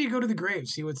 I say you go to the grave,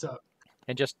 see what's up.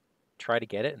 And just try to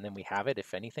get it, and then we have it,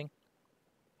 if anything.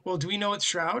 Well, do we know it's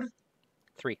Shroud?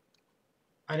 3.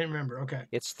 I didn't remember. Okay.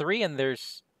 It's 3, and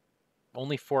there's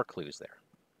only 4 clues there.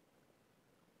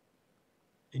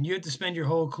 And you have to spend your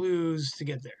whole clues to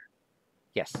get there.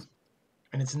 Yes.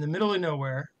 And it's in the middle of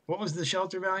nowhere. What was the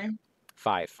shelter value?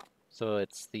 5. So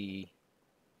it's the...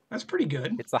 That's pretty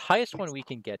good. It's the highest one we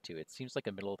can get to. It seems like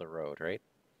a middle of the road, right?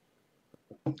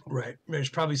 Right. There's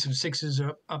probably some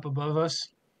 6s up above us.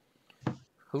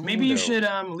 Who Maybe you knows? should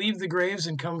leave the graves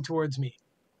and come towards me.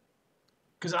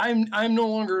 Because I'm no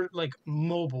longer like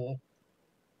mobile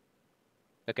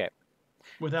Okay.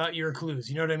 without your clues.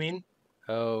 You know what I mean?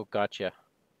 Oh, gotcha.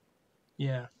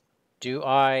 Yeah. Do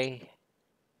I...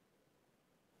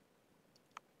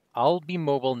 I'll be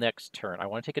mobile next turn. I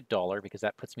want to take $1 because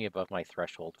that puts me above my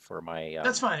threshold for my...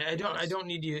 That's fine. I don't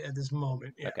need you at this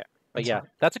moment. Yeah. Okay. But That's yeah, fine.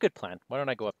 that's a good plan. Why don't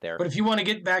I go up there? But if you want to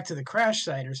get back to the crash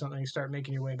site or something, start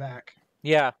making your way back.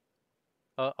 Yeah.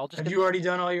 I'll just... Have you already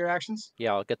done all your actions?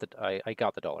 Yeah, I'll get the... I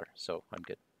got the $1, so I'm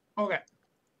good. Okay.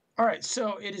 All right.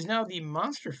 So it is now the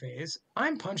monster phase.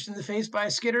 I'm punched in the face by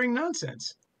skittering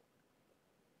nonsense.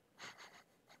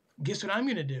 Guess what I'm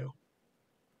going to do?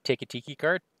 Take a tiki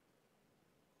card.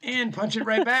 And punch it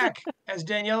right back as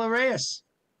Daniela Reyes.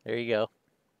 There you go.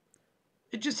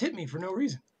 It just hit me for no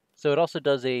reason. So it also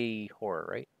does a horror,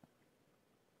 right?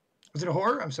 Was it a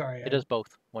horror? I'm sorry. It does both.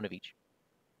 One of each.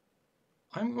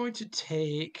 I'm going to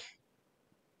take...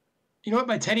 You know what?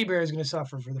 My teddy bear is going to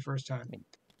suffer for the first time. I mean,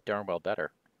 darn well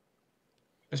better.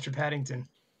 Mr. Paddington.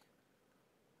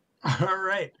 All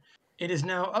right. It is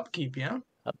now upkeep, yeah?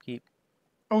 Upkeep.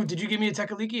 Oh, did you give me a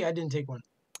Tekaliki? I didn't take one.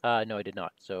 No, I did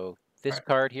not. So this Right.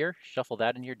 card here, shuffle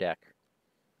that in your deck.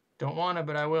 Don't want to,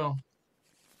 but I will.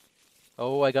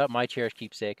 Oh, I got my cherished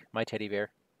keepsake, my teddy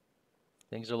bear.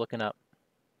 Things are looking up.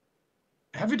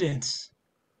 Evidence.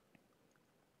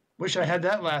 Wish I had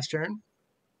that last turn,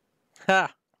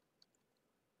 Ha!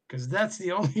 because that's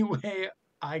the only way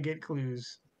I get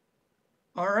clues.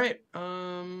 All right.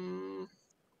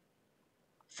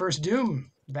 First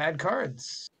Doom. Bad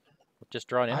cards. Just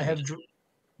draw an enemy.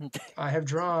 I have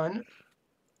drawn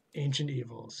Ancient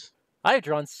Evils. I have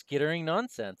drawn skittering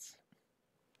nonsense.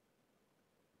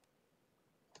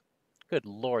 Good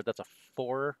lord, that's a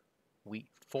 4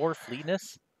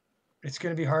 fleetness. It's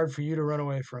going to be hard for you to run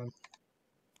away from.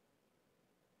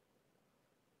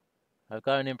 I've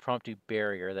got an impromptu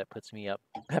barrier that puts me up.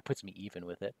 That puts me even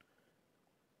with it.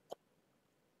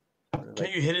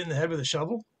 Can't you hit it in the head with a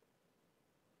shovel?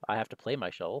 I have to play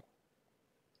my shovel.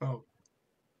 Oh.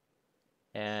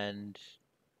 And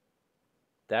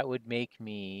that would make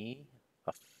me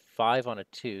a 5 on a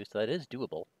 2, so that is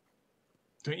doable.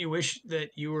 Don't you wish that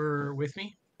you were with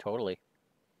me? Totally.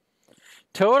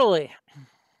 Totally.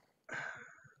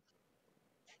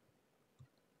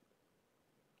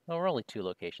 Well, we're only 2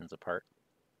 locations apart.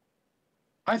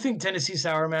 I think Tennessee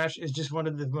Sour Mash is just one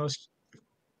of the most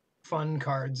fun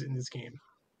cards in this game.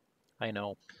 I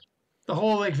know. The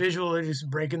whole like visual of just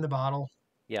breaking the bottle.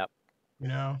 Yep. You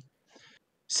know?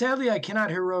 Sadly, I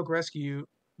cannot heroic rescue you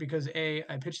because A,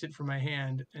 I pitched it from my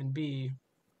hand, and B,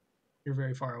 you're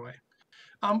very far away.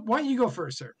 Why don't you go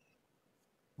first, sir?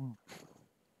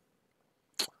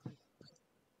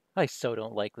 I so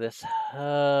don't like this.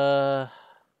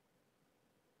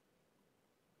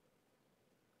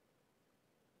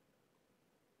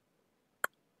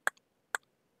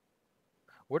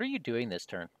 What are you doing this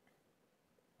turn?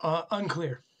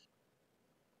 Unclear.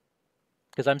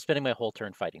 Because I'm spending my whole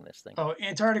turn fighting this thing. Oh,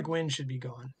 Antarctic Wind should be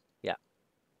gone. Yeah.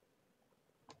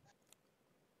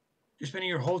 You're spending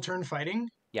your whole turn fighting?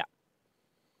 Yeah.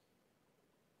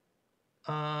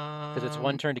 Because it's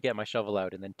 1 turn to get my shovel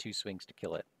out and then 2 swings to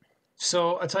kill it.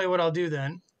 So I'll tell you what I'll do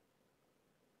then.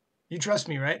 You trust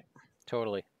me, right?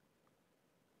 Totally.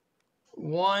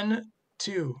 1,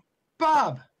 2.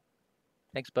 Bob!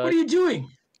 Thanks, bud. What are you doing?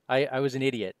 I was an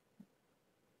idiot.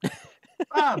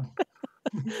 Bob!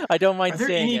 I don't mind Are there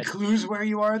saying any it. clues where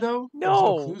you are, though? No, There's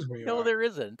no clues where you no, are. there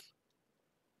isn't.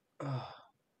 Ugh.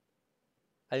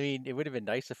 I mean, it would have been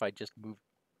nice if I just moved.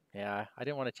 Yeah, I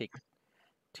didn't want to take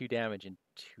 2 damage and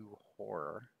 2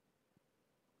 horror.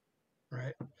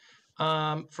 Right.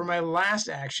 For my last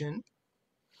action,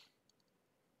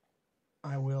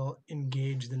 I will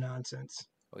engage the nonsense.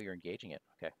 Oh, you're engaging it.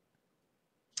 Okay,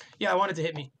 Yeah, I want it to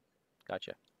hit me.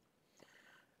 gotcha.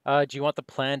 Do you want the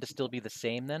plan to still be the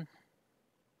same then?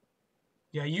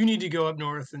 Yeah, you need to go up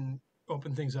north and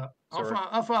open things up. So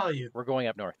I'll follow you. we're going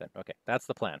up north then. Okay, that's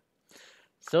the plan.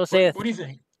 So What do you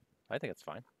think? I think it's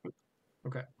fine.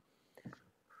 Okay.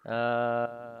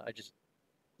 I just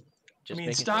I mean,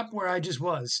 making stop sure. where I just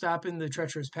was. Stop in the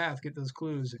treacherous path. Get those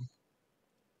clues.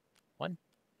 1,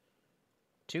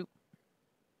 2.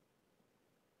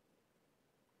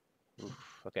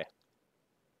 Oof, okay.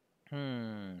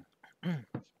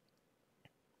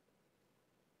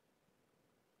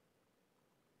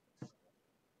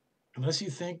 Unless you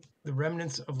think the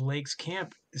remnants of Lake's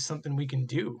camp is something we can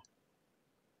do.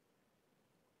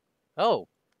 Oh,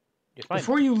 it's fine.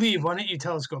 Before you leave, why don't you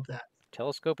telescope that?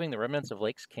 Telescoping the remnants of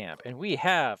Lake's camp. And we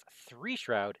have 3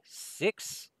 shroud,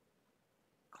 6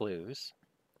 clues,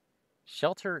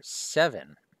 shelter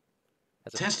 7.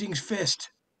 Testing's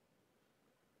fist.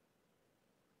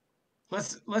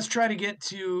 Let's try to get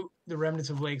to the remnants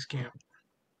of Lake's camp.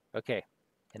 Okay.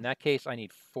 In that case, I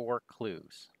need 4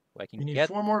 clues. You need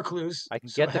 4 more clues. I can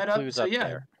so get the head clues up. up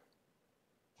there.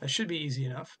 That should be easy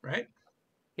enough, right?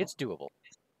 It's doable.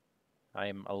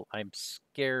 I'm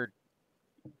scared.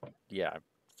 Yeah, I'm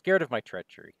scared of my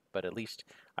treachery, but at least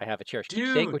I have a cherished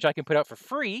keepsake, which I can put out for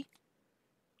free.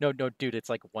 No, dude, it's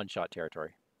like one-shot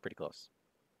territory. Pretty close.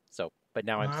 So, but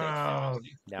now I'm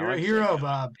safe. You're a hero,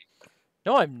 Bob.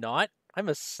 No, I'm not. I'm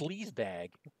a sleazebag.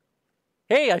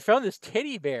 Hey, I found this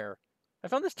teddy bear. I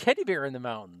found this teddy bear in the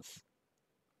mountains.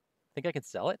 Think I can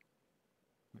sell it?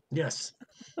 Yes.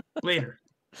 Later.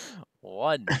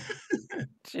 1,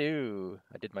 2.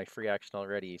 I did my free action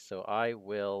already, so I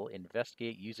will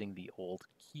investigate using the old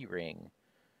keyring.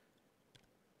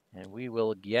 And we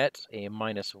will get a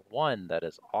 -1. That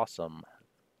is awesome.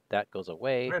 That goes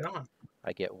away. Right on.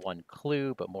 I get 1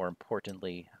 clue, but more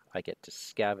importantly, I get to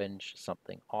scavenge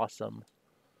something awesome.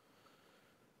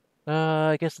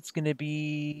 I guess it's going to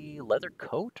be leather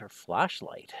coat or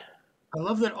flashlight. I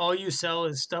love that all you sell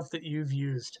is stuff that you've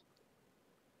used.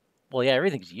 Well, yeah,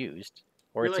 everything's used.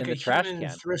 Or You're it's like in the trash human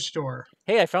can. thrift store.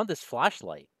 Hey, I found this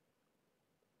flashlight.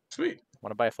 Sweet.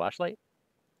 Want to buy a flashlight?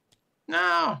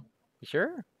 No. You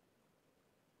sure?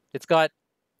 It's got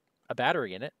a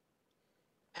battery in it.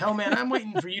 Hell, man, I'm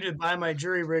waiting for you to buy my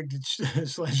jury-rigged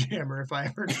sledgehammer if I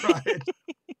ever try it.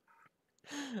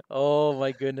 Oh,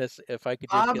 my goodness. If I could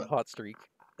just get hot streak.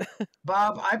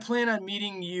 Bob, I plan on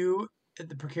meeting you at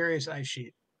the precarious ice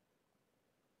sheet.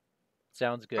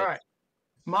 Sounds good. All right.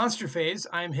 Monster phase,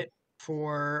 I'm hit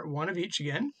for 1 of each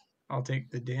again. I'll take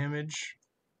the damage.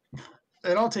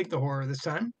 And I'll take the horror this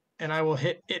time. And I will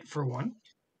hit it for 1.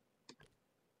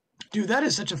 Dude, that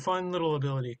is such a fun little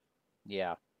ability.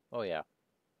 Yeah. Oh, yeah.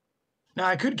 Now,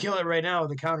 I could kill it right now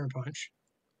with a counter punch.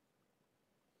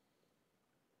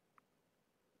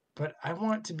 But I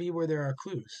want to be where there are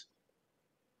clues.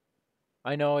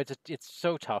 I know, it's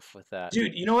so tough with that.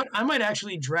 Dude, you know what? I might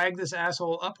actually drag this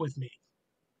asshole up with me.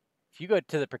 If you go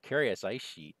to the precarious ice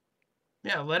sheet.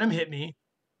 Yeah, let him hit me.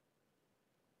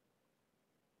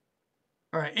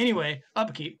 All right, anyway,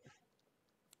 upkeep.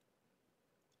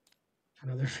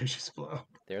 Another vicious blow.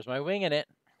 There's my wing in it.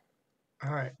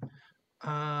 All right.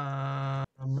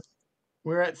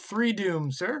 We're at 3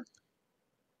 doom, sir.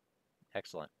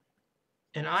 Excellent.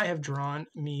 And I have drawn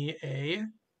me a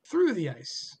through the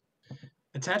ice.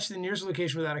 Attach to the nearest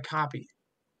location without a copy.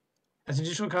 As an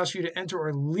additional cost for you to enter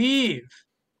or leave.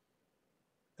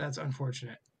 That's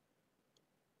unfortunate.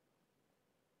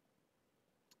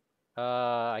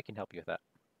 I can help you with that.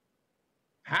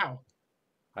 How?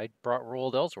 I brought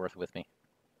Roald Ellsworth with me.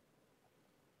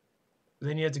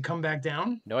 Then you have to come back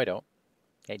down? No, I don't.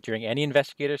 Okay, during any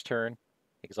investigator's turn,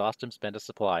 exhaust him, spend a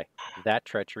supply. That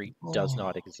treachery does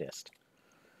not exist.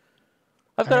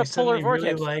 I've got a polar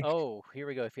vortex. Really Oh, here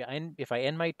we go. If I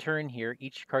end my turn here,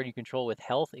 each card you control with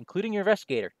health, including your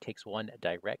investigator, takes 1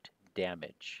 direct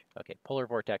damage. Okay, polar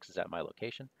vortex is at my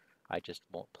location. I just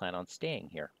won't plan on staying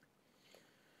here.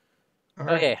 All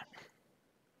right. Okay.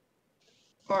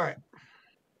 All right.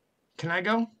 Can I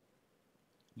go?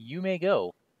 You may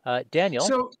go.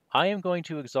 Daniel, I am going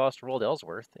to exhaust Roald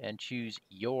Ellsworth and choose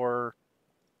your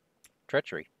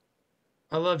treachery.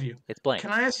 I love you. It's blank.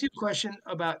 Can I ask you a question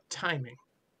about timing?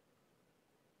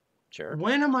 Sure.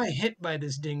 When am I hit by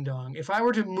this ding-dong? If I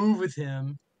were to move with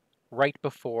him... Right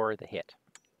before the hit.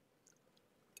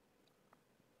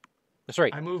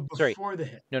 Sorry. I move before the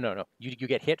hit. No. You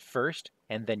get hit first,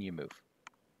 and then you move.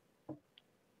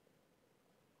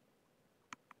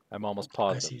 I'm almost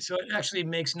positive. I see. So it actually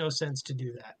makes no sense to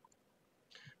do that.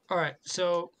 All right.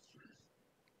 So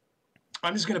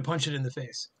I'm just going to punch it in the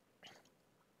face.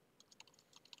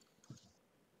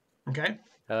 Okay?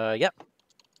 Yep.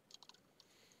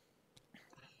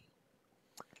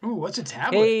 Ooh, what's a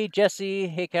tablet? Hey, Jesse.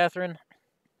 Hey, Catherine.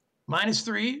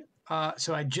 -3.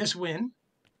 So I just win.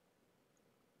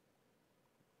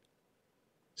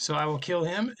 So I will kill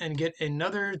him and get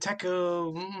another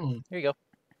Techo. Here you go.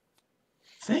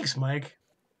 Thanks, Mike.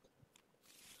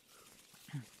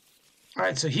 All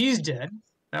right, so he's dead.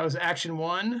 That was action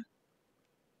 1,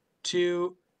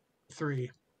 2, 3.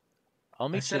 I'll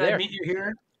meet I you said there. I'd meet you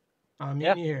here. I'm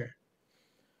meeting you here.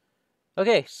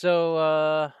 Okay,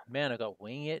 so, man, I got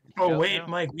Wing It. Oh, wait, now.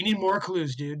 Mike, we need more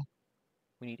clues, dude.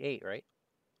 We need 8, right?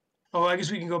 Oh, I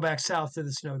guess we can go back south to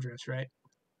the snowdrifts, right?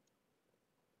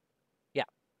 Yeah.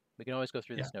 We can always go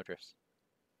through the Yeah. snowdrifts.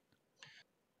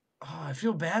 Oh, I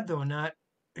feel bad, though, not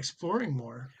exploring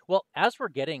more. Well, as we're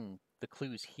getting the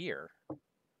clues here,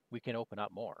 we can open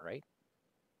up more, right?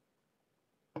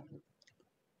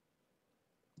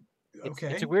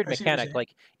 Okay. It's a weird I see what you're mechanic. saying.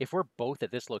 Like, if we're both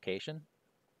at this location,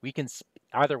 we can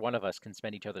either one of us can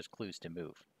spend each other's clues to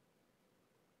move.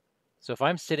 So if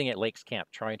I'm sitting at Lake's camp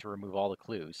trying to remove all the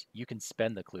clues, you can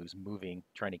spend the clues moving,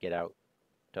 trying to get out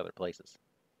to other places.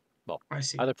 Well, I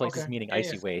see. other places Okay. meaning Yeah,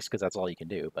 icy waste, because that's all you can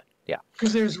do. But yeah.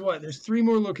 Because there's what? There's 3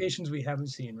 more locations we haven't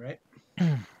seen, right?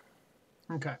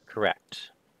 Okay.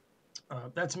 Correct.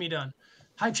 That's me done.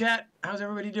 Hi, chat. How's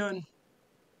everybody doing?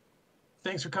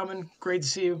 Thanks for coming. Great to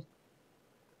see you.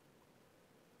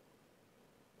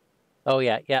 Oh,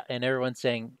 yeah. And everyone's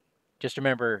saying, just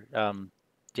remember,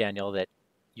 Daniel, that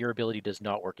your ability does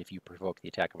not work if you provoke the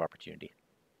attack of opportunity.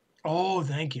 Oh,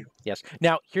 thank you. Yes.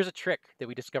 Now, here's a trick that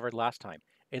we discovered last time.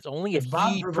 It's only if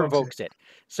Bob he provokes provokes it.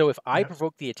 So if I Yep.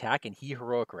 provoke the attack and he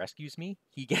heroic rescues me,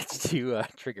 he gets to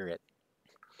trigger it.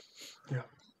 Yeah.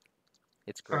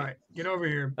 It's great. All right. Get over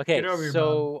here. Okay, Get over here, Bob.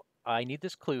 so I need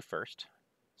this clue first.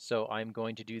 So I'm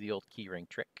going to do the old keyring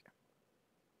trick.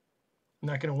 I'm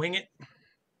not going to wing it.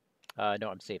 No,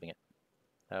 I'm saving it.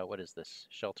 What is this?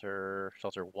 Shelter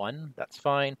 1. That's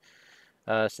fine.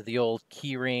 So the old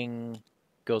keyring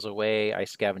goes away. I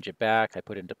scavenge it back. I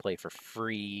put it into play for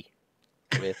free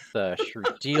with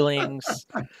shrewd dealings.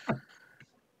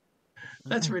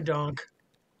 That's redonk.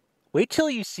 Wait till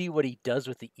you see what he does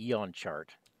with the Eon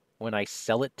chart when I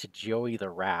sell it to Joey the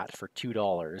Rat for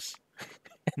 $2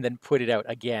 and then put it out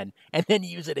again and then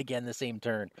use it again the same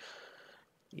turn.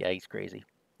 Yeah, he's crazy.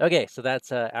 Okay, so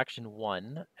that's action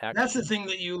 1. That's the thing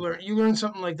that you learn. You learned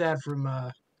something like that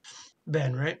from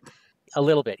Ben, right? A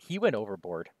little bit. He went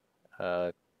overboard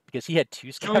because he had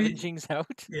 2 scavengings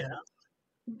out. Yeah.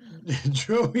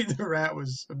 Joey the Rat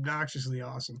was obnoxiously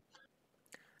awesome.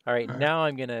 All right, now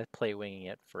I'm going to play Winging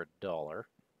It for $1.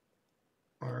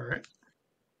 All right.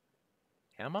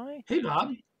 Am I? Hey,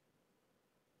 Bob.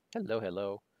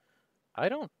 Hello. I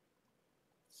don't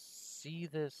see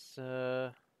this.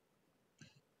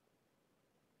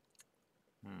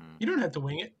 You don't have to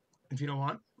wing it if you don't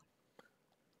want.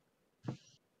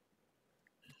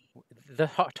 The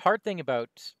hard thing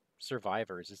about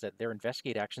survivors is that their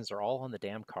investigate actions are all on the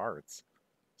damn cards.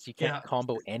 So you can't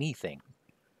combo anything.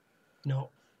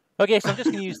 No. Okay, so I'm just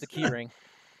going to use the keyring.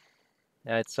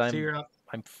 I'm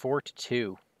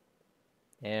 4-2.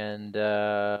 And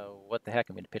what the heck?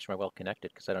 I'm going to pitch my well connected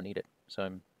because I don't need it. So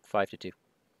I'm 5-2.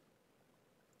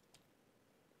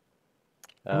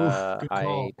 Oof,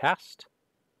 I passed.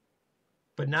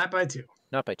 But not by 2.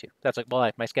 Not by 2. That's like,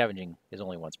 well, my scavenging is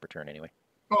only once per turn anyway.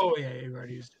 Oh, yeah, you've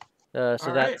already used it.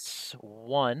 So that's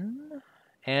 1.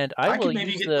 And I will could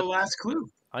maybe use get the last clue.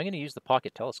 I'm going to use the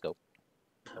pocket telescope.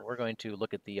 And we're going to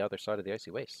look at the other side of the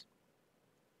icy waste.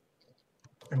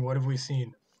 And what have we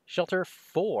seen? Shelter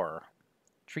 4.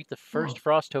 Treat the first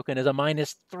frost token as a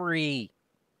 -3.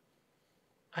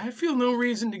 I feel no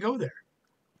reason to go there.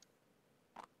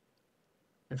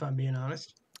 If I'm being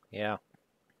honest. Yeah.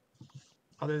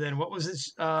 Other than, what was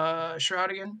this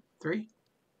shroud again? 3?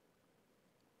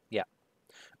 Yeah.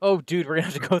 Oh, dude, we're going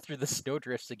to have to go through the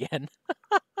snowdrifts again.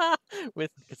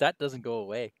 Because that doesn't go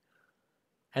away.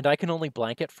 And I can only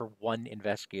blanket for 1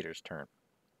 investigator's turn.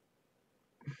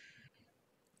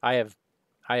 I have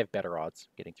better odds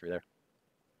getting through there.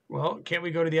 Well, can't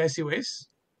we go to the icy wastes?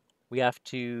 We have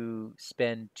to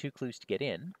spend 2 clues to get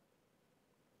in.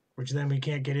 Which then we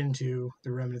can't get into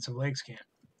the remnants of lakes camp.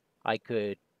 I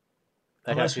could.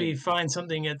 Unless we find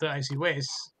something at the icy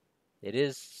wastes. It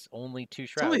is only 2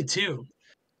 shrouds. It's only 2.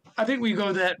 I think we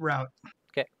go that route.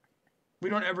 Okay. We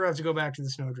don't ever have to go back to the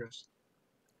snowdrifts.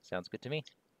 Sounds good to me.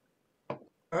 All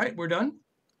right, we're done?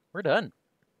 We're done.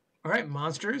 All right,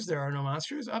 monsters. There are no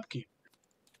monsters. Upkeep.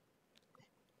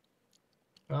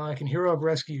 Well, I can heroic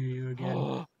rescue you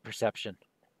again. Perception.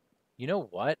 You know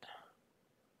what?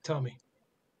 Tell me.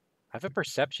 I have a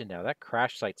perception now. That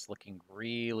crash site's looking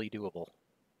really doable.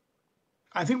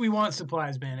 I think we want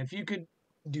supplies, man. If you could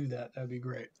do that, that'd be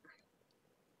great.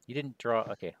 You didn't draw.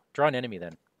 Okay, draw an enemy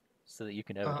then, so that you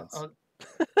can evidence. I'll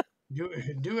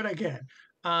do what I can.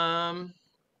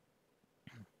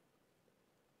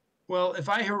 Well, if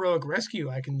I heroic rescue,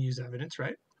 I can use evidence,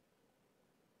 right?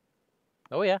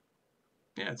 Oh yeah.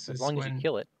 Yeah, As long as you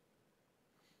kill it.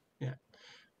 Yeah.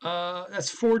 That's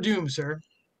 4 doom, sir.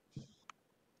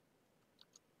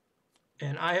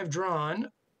 And I have drawn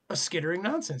a skittering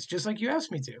nonsense, just like you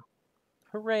asked me to.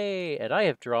 Hooray! And I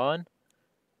have drawn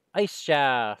Ice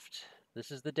Shaft.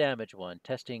 This is the damage one.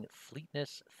 Testing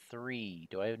Fleetness 3.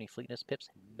 Do I have any Fleetness pips?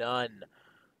 None.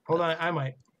 Hold on, I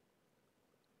might.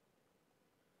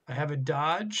 I have a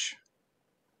dodge,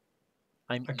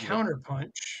 a counter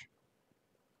punch.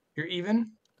 You're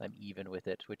even? I'm even with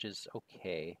it, which is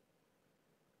okay.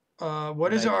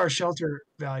 What is our shelter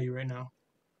value right now?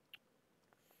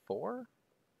 4?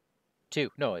 2.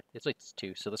 No, it's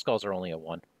 2, so the skulls are only a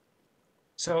 1.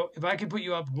 So if I could put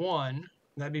you up 1,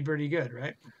 that'd be pretty good,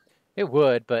 right? It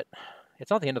would, but it's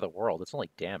not the end of the world. It's only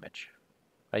damage.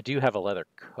 I do have a leather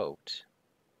coat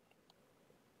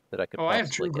that I could possibly I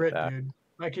have true get grit, back. dude.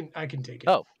 I can take it.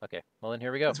 Oh, okay. Well, then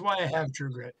here we go. That's why I have true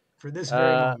grit for this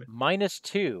very moment.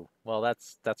 -2. Well,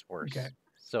 that's worse. Okay.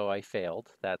 So I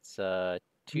failed. That's 2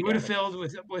 You would have failed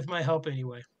with my help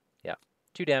anyway. Yeah.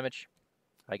 2 damage.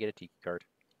 I get a tiki card.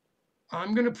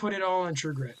 I'm going to put it all on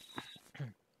true grit.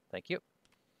 Thank you.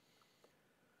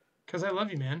 Because I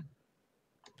love you, man.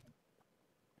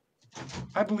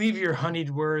 I believe your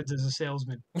honeyed words as a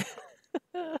salesman.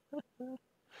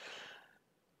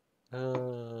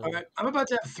 All right, I'm about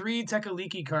to have 3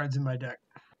 Tekaliki cards in my deck.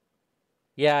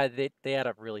 Yeah, they add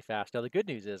up really fast. Now, the good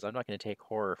news is I'm not going to take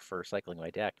horror for cycling my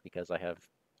deck because I have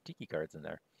tiki cards in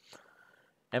there.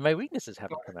 And my weaknesses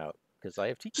haven't come out because I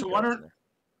have tiki cards in there.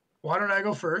 Why don't I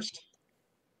go first?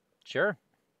 Sure.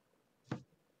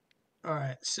 All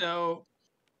right, so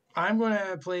I'm going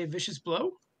to play Vicious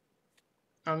Blow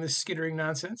on this skittering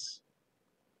nonsense.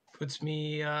 Puts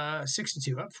me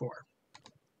 6-2, up 4.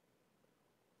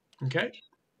 Okay.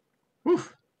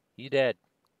 Woof. He's dead.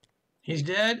 He's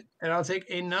dead, and I'll take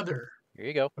another. Here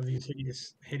you go. Of these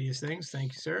hideous things.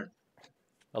 Thank you, sir.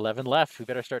 11 left. We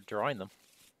better start drawing them.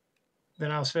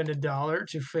 Then I'll spend $1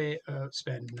 to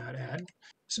spend, not add.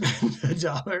 Spend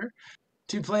 $1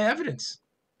 to play evidence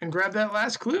and grab that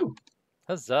last clue.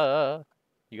 Huzzah!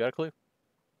 You got a clue?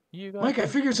 Mike, I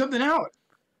figured something out.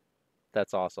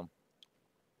 That's awesome.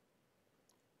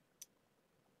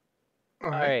 All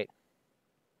right.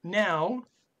 Now,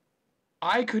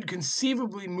 I could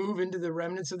conceivably move into the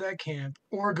remnants of that camp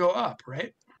or go up,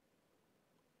 right?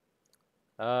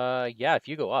 Yeah, if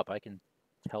you go up, I can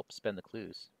help spend the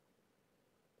clues.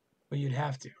 Well, you'd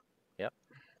have to. Yep.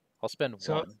 I'll spend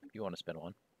 1 if you want to spend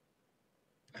 1.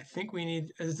 I think we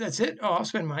need... That's it? Oh, I'll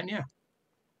spend mine, yeah.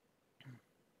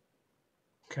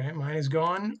 Okay, mine is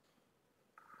gone.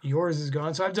 Yours is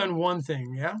gone. So I've done 1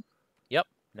 thing, yeah? Yep.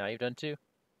 Now you've done 2.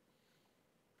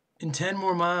 In 10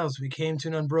 more miles, we came to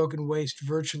an unbroken waste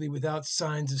virtually without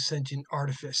signs of sentient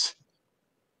artifice.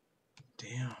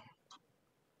 Damn.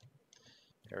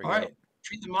 There we go. All right.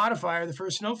 Treat the modifier, the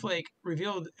first snowflake,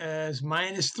 revealed as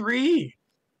 -3.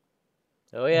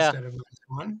 Oh, yeah. Instead of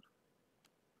 -1.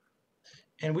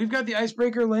 And we've got the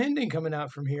icebreaker landing coming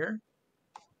out from here.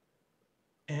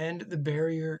 And the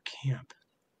barrier camp.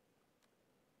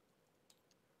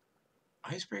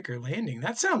 Icebreaker landing.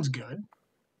 That sounds good.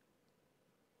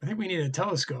 I think we need a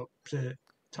telescope to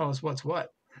tell us what's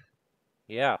what.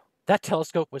 Yeah. That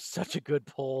telescope was such a good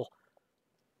pull.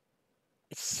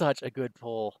 It's such a good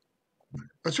pull.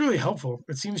 That's really helpful.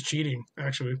 It seems cheating,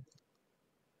 actually.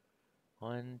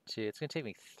 1, 2. It's going to take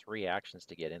me 3 actions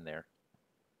to get in there.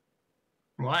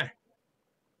 Why?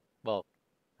 Well,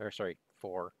 or sorry,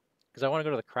 4. Because I want to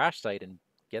go to the crash site and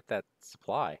get that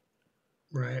supply.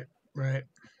 Right, right.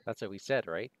 That's what we said,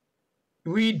 right?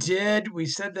 We did. We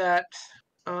said that.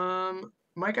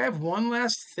 Mike, I have one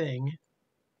last thing,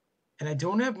 and I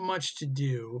don't have much to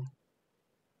do.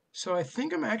 So I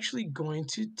think I'm actually going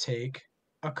to take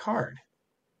a card.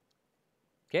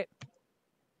 Okay.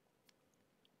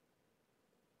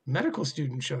 Medical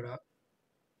student showed up.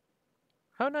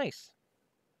 How nice.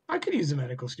 I could use a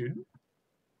medical student.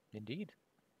 Indeed.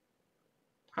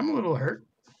 I'm a little hurt.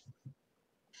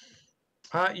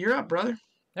 You're up, brother.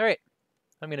 All right.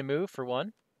 I'm going to move for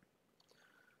 1.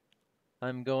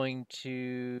 I'm going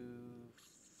to,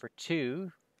 for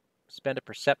 2, spend a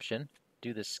perception,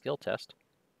 do this skill test.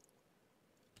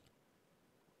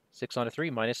 6 on a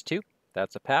 3, -2.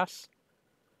 That's a pass.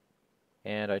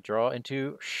 And I draw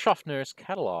into Schaffner's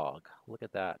catalog. Look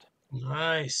at that.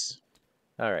 Nice.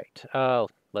 All right.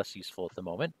 less useful at the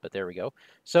moment, but there we go.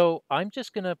 So I'm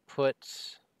just going to put...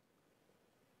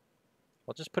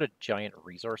 I'll just put a giant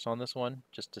resource on this one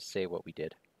just to say what we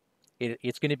did.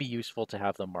 It's going to be useful to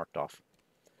have them marked off.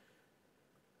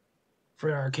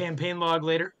 For our campaign log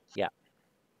later? Yeah.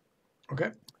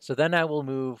 Okay. So then I will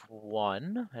move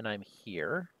 1, and I'm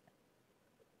here.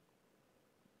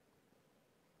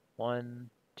 1,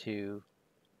 2.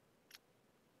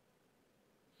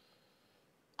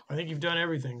 I think you've done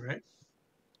everything, right?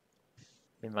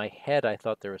 In my head, I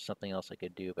thought there was something else I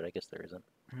could do, but I guess there isn't.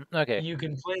 Okay. You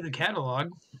can play the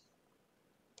catalog.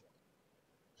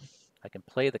 I can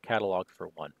play the catalog for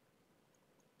 1.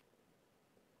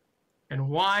 And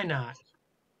why not?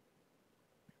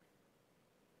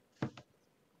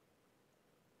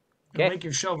 It'll make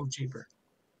your shovel cheaper.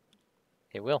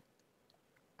 It will.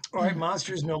 All right,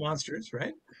 monsters, no monsters,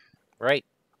 right? Right.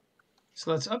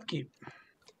 So let's upkeep.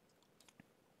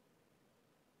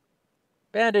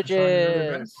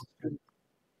 Bandages!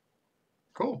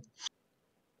 Cool.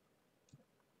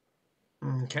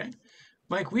 Okay.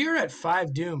 Mike, we are at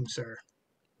 5 doom, sir.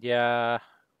 Yeah,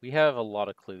 we have a lot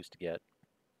of clues to get.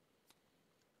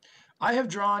 I have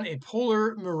drawn a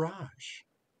polar mirage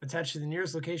attached to the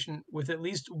nearest location with at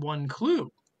least 1 clue.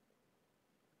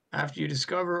 After you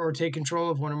discover or take control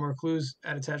of 1 or more clues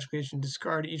at attached location,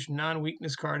 discard each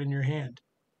non-weakness card in your hand.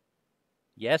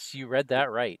 Yes, you read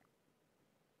that right.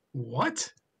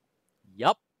 What?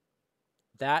 Yup.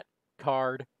 That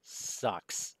card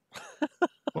sucks.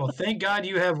 Well, thank God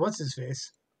you have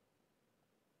what's-his-face.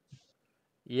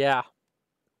 Yeah.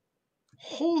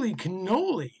 Holy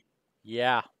cannoli.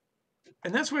 Yeah.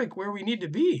 And that's like where we need to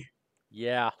be.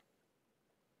 Yeah.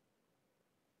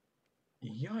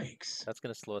 Yikes. That's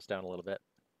going to slow us down a little bit.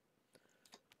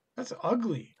 That's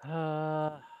ugly.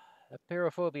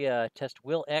 Apeirophobia. Test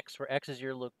will X, where X is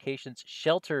your location's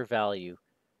shelter value.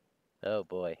 Oh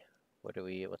boy.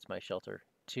 What's my shelter?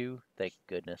 2? Thank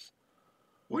goodness.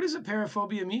 What does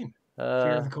apeirophobia mean?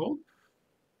 Fear of the cold?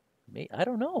 I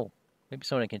don't know. Maybe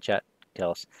someone can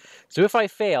tell us. So if I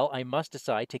fail, I must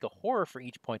decide, take a horror for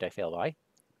each point I fail by,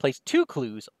 place 2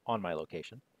 clues on my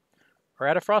location, or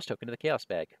add a frost token to the chaos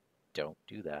bag. Don't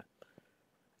do that.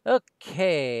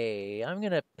 Okay, I'm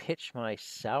going to pitch my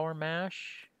sour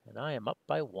mash, and I am up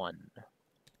by 1.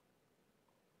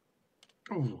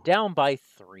 Ooh. Down by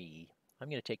 3. I'm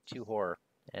going to take 2 horror,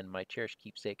 and my cherished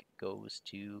keepsake goes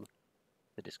to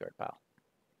the discard pile.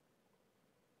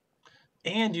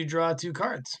 And you draw 2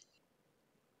 cards.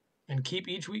 And keep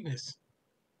each weakness.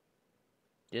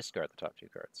 Discard the top 2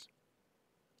 cards.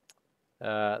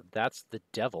 That's the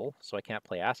devil, so I can't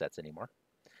play assets anymore.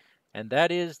 And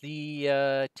that is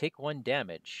the take 1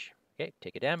 damage. Okay,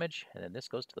 take a damage, and then this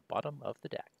goes to the bottom of the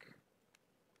deck.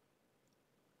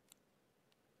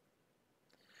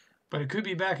 But it could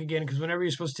be back again, because whenever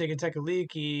you're supposed to take a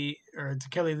Tekaliki or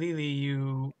Tekeli Lili,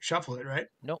 you shuffle it, right?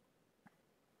 Nope.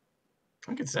 I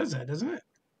think it says that, doesn't it?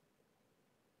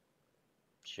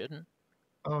 Shouldn't.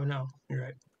 Oh, no. You're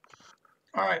right.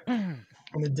 All right. And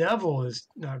the devil is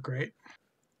not great.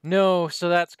 No, so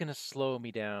that's going to slow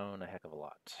me down a heck of a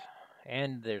lot.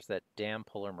 And there's that damn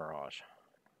polar mirage.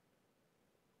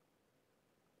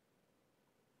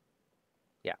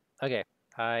 Yeah, okay.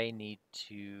 I need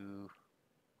to...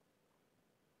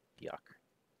 Yuck.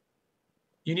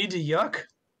 You need to yuck?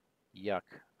 Yuck.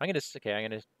 I'm gonna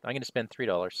spend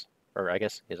 $3. Or I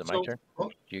guess, is it my turn?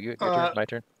 Your turn? My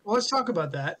turn? Well, let's talk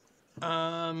about that.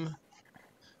 I'm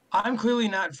clearly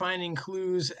not finding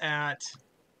clues at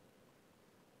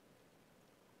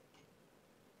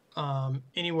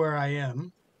anywhere I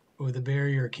am. With a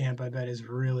barrier camp, I bet is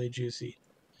really juicy.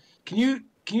 Can you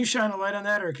shine a light on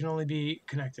that, or it can only be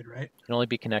connected, right? It can only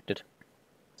be connected.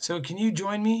 So can you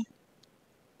join me?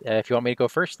 If you want me to go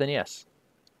first, then yes.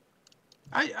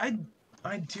 I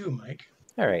do, Mike.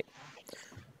 All right.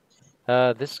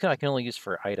 This I can only use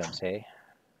for items, hey?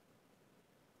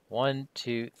 1,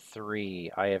 2,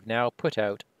 3. I have now put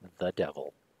out the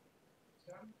devil.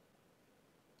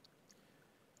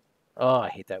 Oh, I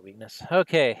hate that weakness.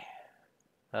 Okay.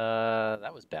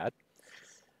 That was bad.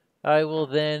 I will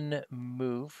then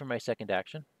move for my second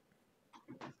action.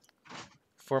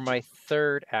 For my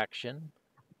third action,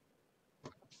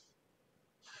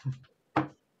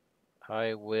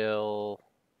 I will...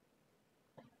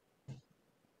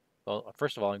 Well,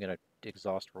 first of all, I'm going to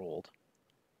exhaust Roald.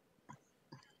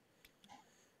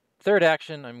 Third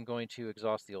action, I'm going to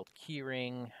exhaust the old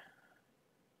keyring.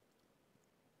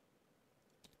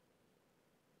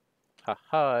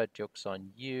 Haha, joke's on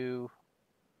you.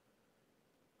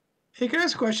 Hey, can I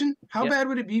ask a question? How Yep. bad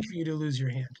would it be for you to lose your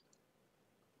hand?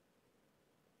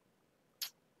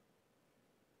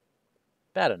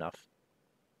 Bad enough.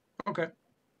 Okay.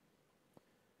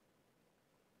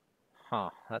 Huh,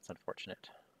 that's unfortunate.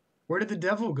 Where did the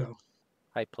devil go?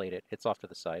 I played it. It's off to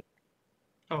the side.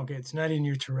 Okay, it's not in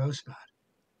your tarot spot.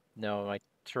 No, my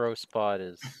tarot spot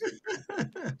is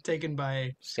Taken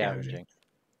by scavenging.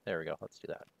 There we go. Let's do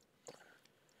that.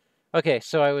 Okay,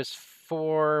 so I was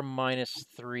 4 minus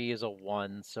 3 is a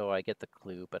 1, so I get the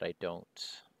clue, but I don't.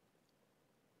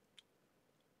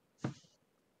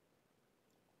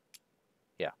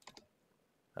 Yeah.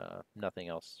 Nothing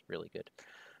else really good.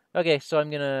 Okay, so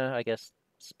I'm gonna, I guess,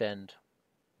 spend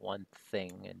 1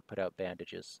 thing and put out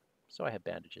bandages. So I have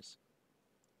bandages.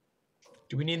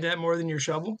 Do we need that more than your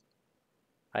shovel?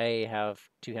 I have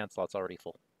 2 hand slots already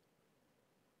full.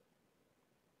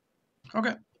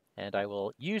 Okay. And I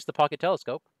will use the pocket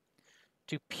telescope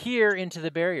to peer into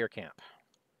the barrier camp.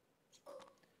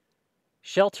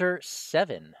 Shelter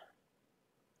 7.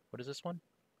 What is this one?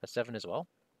 A 7 as well?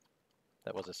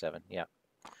 That was a 7, yeah.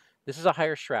 This is a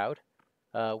higher shroud.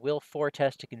 Will 4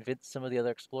 test to convince some of the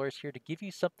other explorers here to give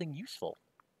you something useful.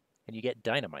 And you get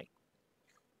dynamite.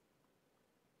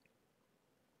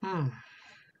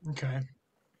 Okay.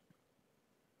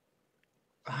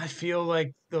 I feel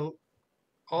like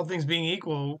all things being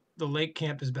equal, the lake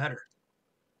camp is better.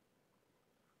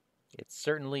 It's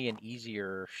certainly an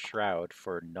easier shroud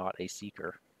for not a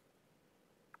seeker.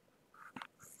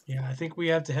 Yeah, I think we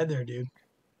have to head there, dude.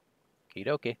 Okie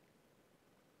dokie.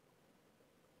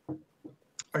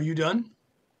 Are you done?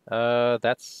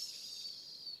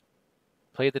 That's...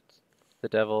 Play the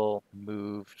devil,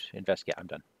 moved, investigate. I'm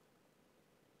done.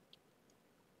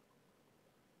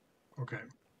 Okay.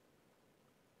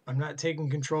 I'm not taking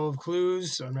control of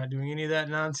clues, so I'm not doing any of that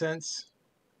nonsense.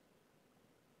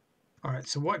 All right,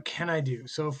 so what can I do?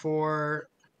 So for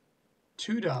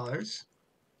 $2,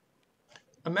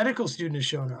 a medical student has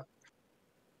shown up.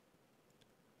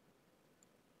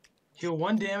 Heal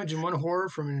 1 damage and 1 horror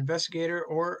from an investigator,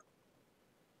 or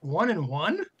 1 and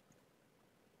 1?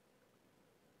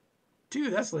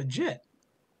 Dude, that's legit.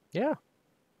 Yeah.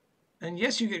 And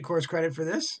yes, you get course credit for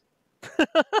this.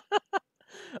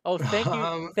 Oh,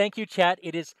 thank you, chat.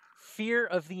 It is fear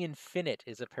of the infinite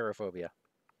is a paraphobia.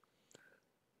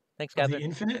 Thanks, Of Catherine. the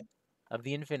infinite? Of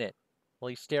the infinite. While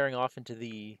he's staring off into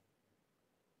the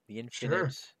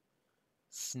infinite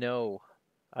snow,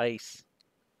 ice.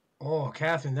 Oh,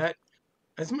 Catherine,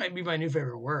 this might be my new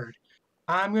favorite word.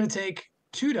 I'm going to take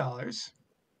 $2,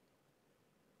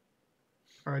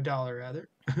 or $1 rather.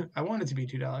 I want it to be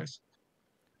 $2.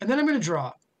 And then I'm going to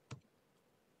draw.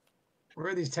 Where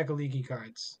are these Tekaliki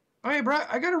cards? Oh, hey, bro,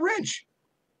 I got a wrench.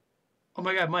 Oh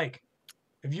my God, Mike,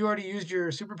 have you already used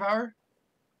your superpower?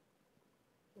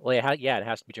 Well, yeah, it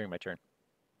has to be during my turn.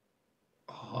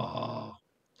 Oh. All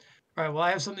right, well,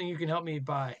 I have something you can help me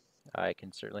buy. I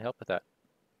can certainly help with that.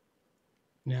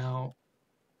 Now,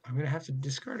 I'm going to have to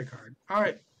discard a card. All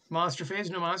right, monster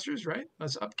phase, no monsters, right?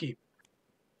 Let's upkeep.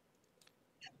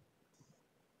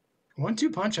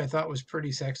 1-2 punch I thought was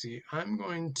pretty sexy. I'm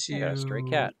going to... I got a stray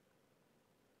cat.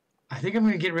 I think I'm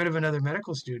going to get rid of another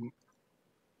medical student.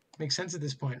 Makes sense at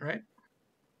this point, right?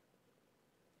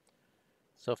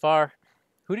 So far,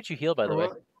 who did you heal, by the way?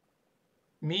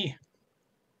 Me.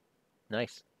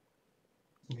 Nice.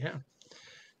 Yeah.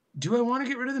 Do I want to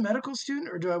get rid of the medical student,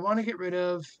 or do I want to get rid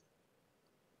of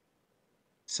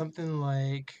something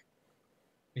like...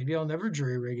 Maybe I'll never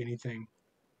jury rig anything.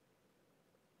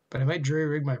 But I might jury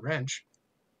rig my wrench.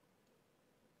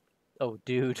 Oh,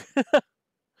 dude.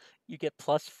 You get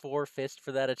 +4 fist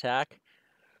for that attack?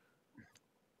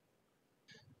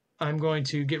 I'm going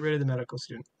to get rid of the medical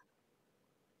student.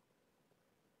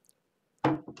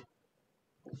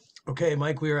 Okay,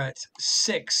 Mike, we are at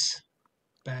 6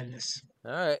 badness.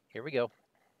 All right, here we go.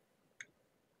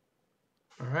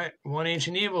 All right, 1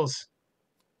 ancient evils.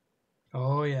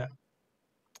 Oh, yeah.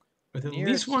 With at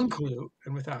least 1 clue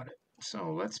and without it.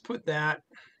 So let's put that...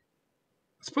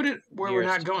 Let's put it where we're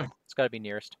not going. It's got to be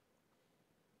nearest.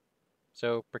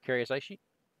 So, precarious ice sheet?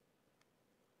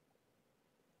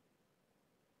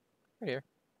 Right here.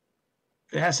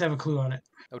 It has to have a clue on it.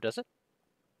 Oh, does it?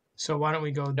 So why don't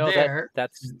we go no, there?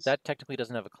 That technically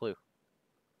doesn't have a clue.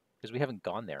 Because we haven't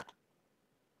gone there.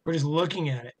 We're just looking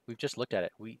at it. We've just looked at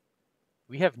it. We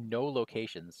have no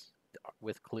locations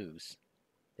with clues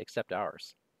except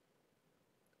ours.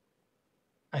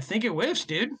 I think it whiffs,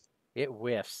 dude. It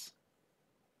whiffs.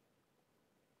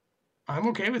 I'm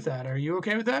okay with that. Are you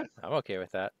okay with that? I'm okay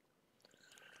with that.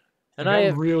 And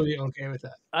I'm really okay with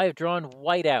that. I have drawn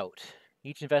white out.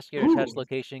 Each investigator attached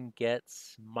location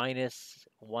gets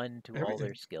 -1 to all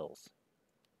their skills.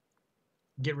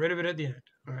 Get rid of it at the end.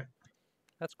 All right.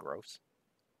 That's gross.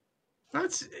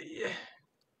 That's...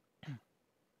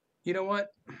 You know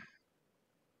what?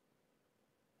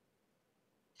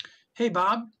 Hey,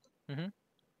 Bob, Mm-hmm.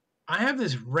 I have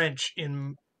this wrench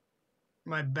in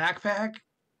my backpack,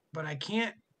 but I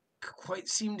can't quite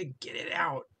seem to get it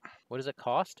out. What does it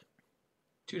cost?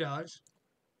 $2.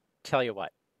 Tell you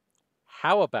what.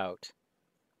 How about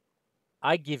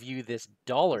I give you this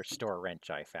dollar store wrench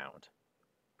I found?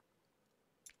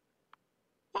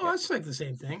 Oh, Here, that's like the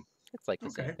same thing. it's like the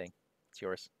same Okay. thing. It's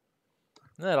yours.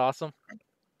 Isn't that awesome?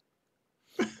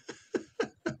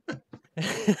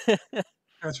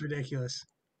 That's ridiculous.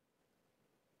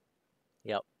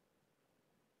 Yep.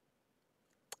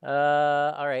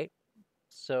 All right.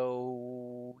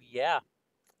 So yeah,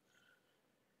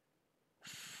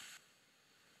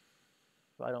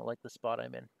 I don't like the spot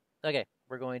I'm in. Okay,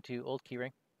 we're going to old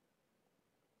keyring.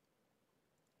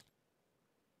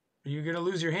 You're going to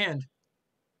lose your hand.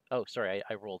 Oh, sorry,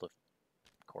 I rolled, of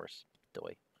course.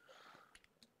 Doy.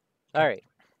 All Okay. right,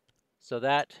 so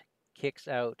that kicks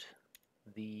out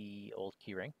the old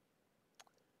keyring,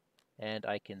 and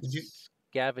I can Did you?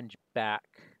 scavenge back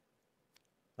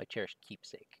my cherished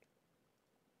keepsake.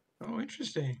 Oh,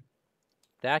 interesting.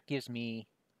 That gives me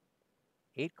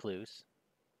 8 clues.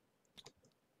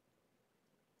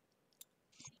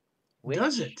 Which,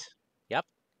 Does it? Yep.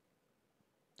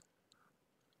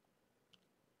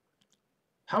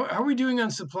 How are we doing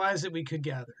on supplies that we could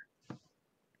gather?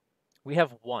 We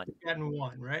have 1. We've gotten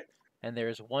one, right? And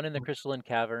there's 1 in the Crystalline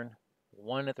Cavern,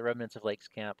 1 at the Remnants of Lakes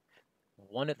Camp,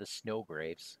 1 at the Snow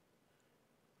Graves,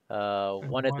 And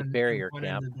 1 at the and Barrier one in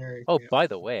Camp. the dairy Oh, camp. by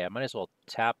the way, I might as well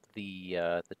tap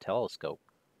the telescope.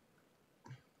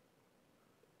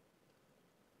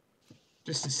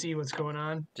 Just to see what's going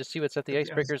on. Just see what's at the At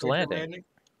Icebreaker's Icebreaker Landing.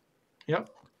 Yep.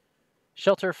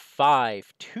 Shelter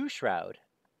 5, 2 Shroud.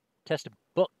 Test a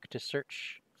book to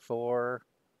search for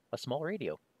a small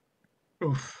radio.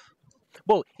 Oof.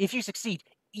 Well, if you succeed,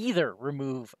 either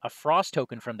remove a frost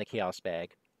token from the Chaos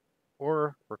Bag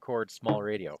or record small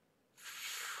radio.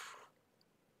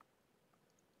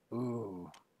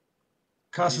 Ooh.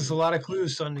 Cost us a lot of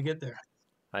clues, son, to get there.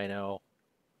 I know.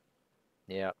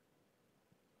 Yeah.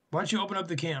 Why don't you open up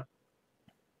the camp?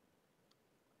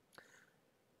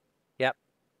 Yep.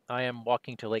 I am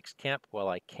walking to Lake's Camp while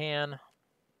I can.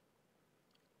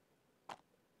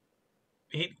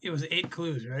 It was 8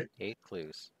 clues, right? 8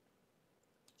 clues.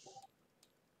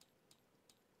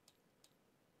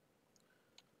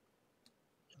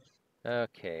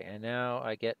 Okay, and now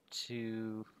I get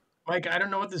to... Mike, I don't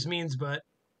know what this means, but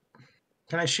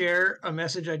can I share a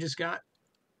message I just got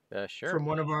sure. from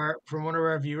one of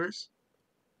our viewers?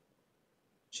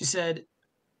 She said,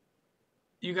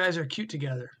 "You guys are cute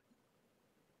together."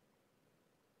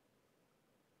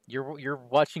 You're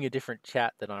watching a different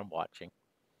chat than I'm watching.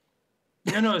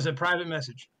 No, it's a private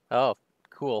message. Oh,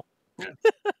 cool.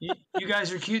 You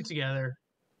guys are cute together.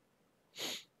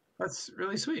 That's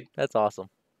really sweet. That's awesome.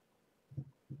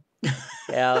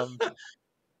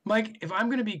 Mike, if I'm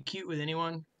gonna be cute with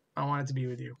anyone, I want it to be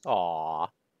with you. Aw.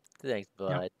 Thanks,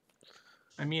 bud. Yep.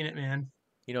 I mean it, man.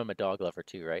 You know I'm a dog lover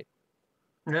too, right?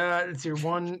 Yeah,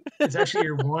 it's actually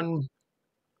your one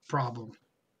problem.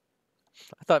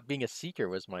 I thought being a seeker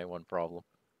was my one problem.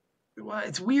 Well,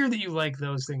 it's weird that you like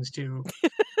those things too.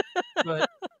 But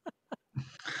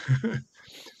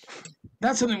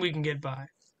that's something we can get by.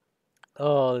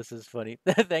 Oh, this is funny.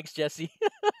 Thanks, Jesse.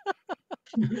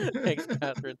 Thanks,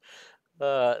 Catherine.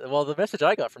 Well, the message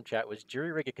I got from chat was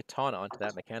jury rig a katana onto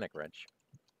that mechanic wrench.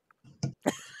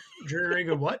 Jury rig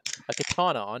a what? A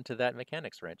katana onto that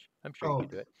mechanics wrench. I'm sure you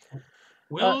can do it.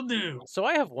 Will do. So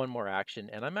I have one more action,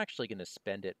 and I'm actually going to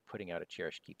spend it putting out a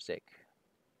cherished keepsake.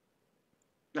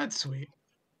 That's sweet.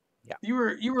 Yeah.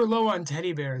 You were low on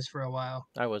teddy bears for a while.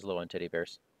 I was low on teddy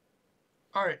bears.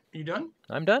 All right, you done?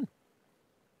 I'm done.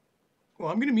 Well,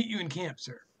 I'm going to meet you in camp,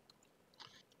 sir.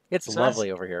 It's lovely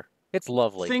over here. It's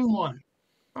lovely. Thing 1.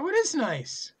 Oh, it is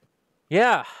nice.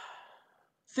 Yeah.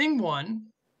 Thing 1.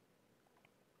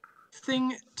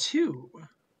 Thing 2,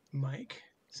 Mike,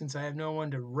 since I have no one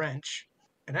to wrench,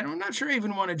 and I'm not sure I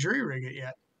even want to jury rig it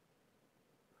yet.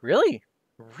 Really?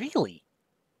 Really?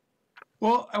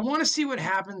 Well, I want to see what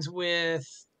happens with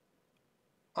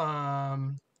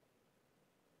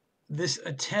this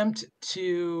attempt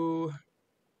to...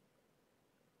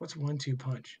 What's 1-2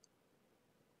 punch?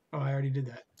 Oh, I already did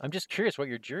that. I'm just curious what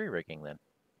you're jury rigging then.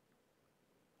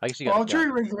 I guess you Well, got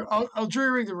I'll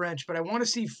jury rig the wrench, but I want to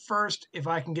see first if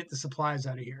I can get the supplies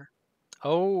out of here.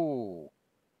 Oh.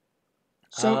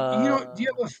 So, do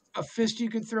you have a fist you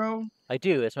could throw? I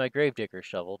do. It's my gravedigger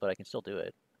shovel, but I can still do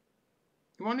it.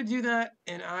 You want to do that,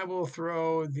 and I will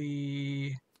throw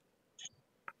the...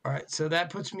 All right, so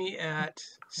that puts me at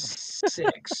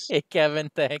 6. Hey, Kevin,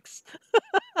 thanks.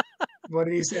 What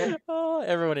did he say? Oh,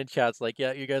 everyone in chat's like,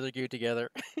 yeah, you guys are cute together.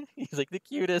 He's like the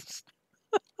cutest.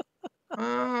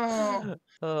 Oh.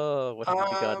 Oh, what have we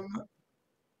begun?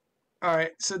 All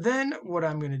right. So then what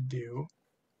I'm going to do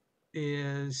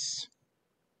is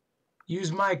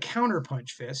use my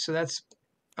counterpunch fist. So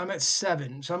I'm at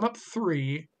 7. So I'm up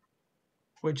 3,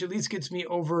 which at least gets me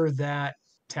over that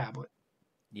tablet.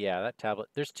 Yeah, that tablet.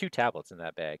 There's 2 tablets in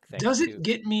that bag. Thanks Does to. it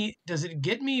get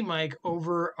me, Mike,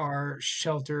 over our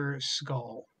shelter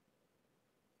skull?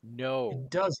 No. It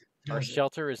doesn't, Our does it?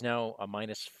 shelter is now a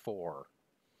 -4.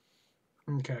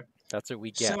 Okay. That's what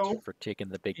we get So, for taking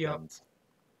the big yep, guns.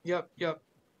 yep.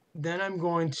 Then I'm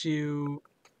going to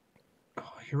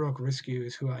Heroic Rescue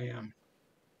is who I am.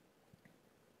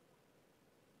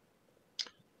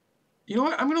 You know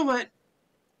what? I'm going to let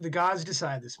the gods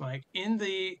decide this, Mike. In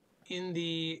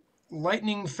the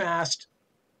lightning fast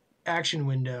action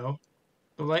window,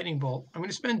 the lightning bolt, I'm going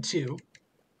to spend 2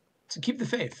 to keep the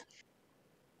faith.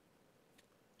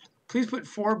 Please put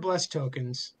 4 blessed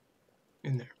tokens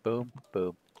in there. Boom,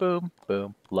 boom, boom,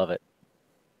 boom. Love it.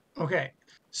 Okay,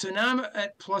 so now I'm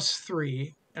at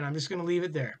 +3, and I'm just going to leave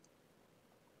it there.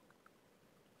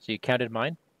 So you counted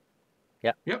mine?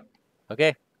 Yeah. Yep.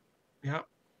 Okay. Yep.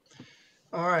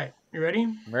 All right, you ready?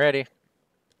 I'm ready.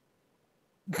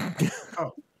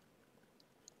 Oh.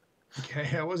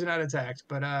 Okay, I wasn't out attacked,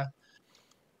 but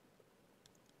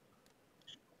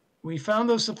we found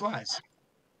those supplies.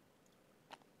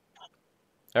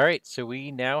 All right, so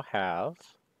we now have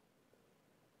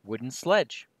wooden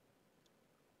sledge.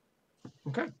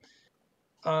 Okay.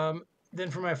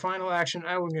 Then for my final action,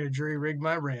 I was going to jury rig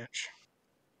my ranch.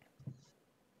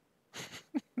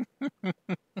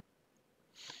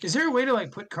 Is there a way to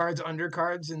like put cards under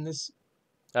cards in this?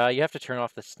 You have to turn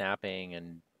off the snapping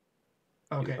and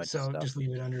do a Okay, bunch of so stuff. just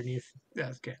leave it underneath. Yeah,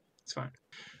 okay, it's fine.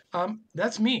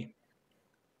 That's me.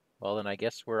 Well, then I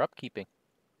guess we're upkeeping.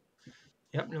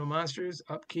 Yep, no monsters.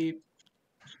 Upkeep.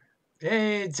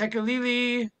 Hey,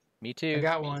 Tekalili. Me too. I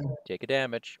got one. Take a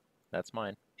damage. That's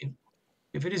mine.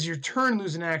 If it is your turn,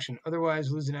 lose an action.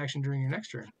 Otherwise, lose an action during your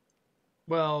next turn.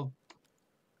 Well,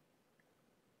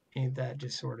 ain't that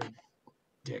just sort of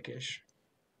dickish?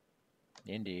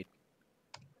 Indeed.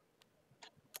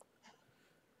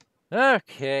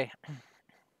 Okay.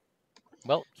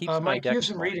 Well, keeps my Mike, deck you have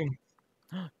some small. reading.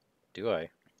 Do I?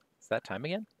 It's that time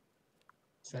again?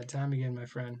 It's that time again, my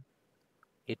friend.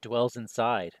 It dwells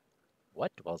inside.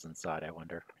 What dwells inside, I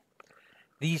wonder?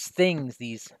 These things,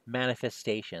 these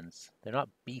manifestations, they're not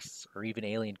beasts or even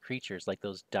alien creatures like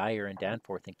those Dyer and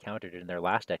Danforth encountered in their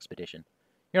last expedition.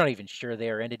 You're not even sure they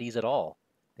are entities at all.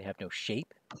 They have no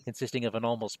shape, consisting of an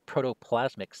almost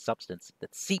protoplasmic substance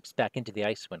that seeps back into the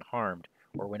ice when harmed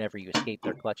or whenever you escape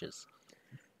their clutches.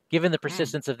 Given the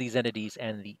persistence of these entities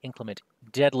and the inclement,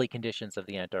 deadly conditions of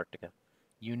the Antarctica,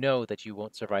 you know that you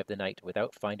won't survive the night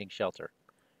without finding shelter.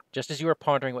 Just as you are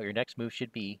pondering what your next move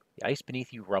should be, the ice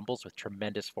beneath you rumbles with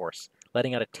tremendous force,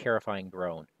 letting out a terrifying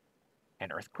groan.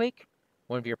 An earthquake?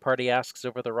 One of your party asks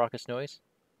over the raucous noise.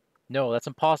 No, that's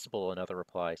impossible, another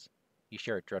replies. You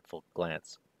share a dreadful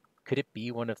glance. Could it be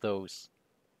one of those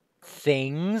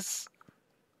things?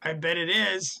 I bet it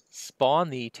is. Spawn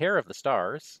the Terror of the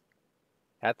Stars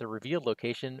at the revealed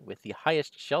location with the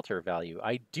highest shelter value.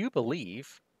 I do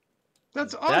believe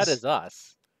That's that us. is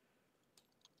us.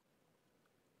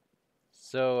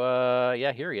 So,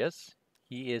 yeah, here he is.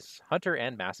 He is Hunter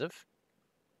and Massive,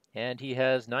 and he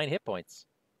has 9 hit points.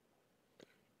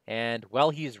 And while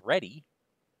he's ready,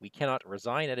 we cannot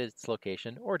resign at its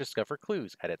location or discover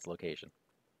clues at its location.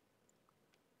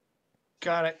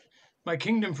 Got it. My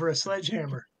kingdom for a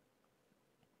sledgehammer.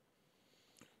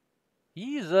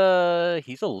 He's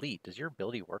elite. Does your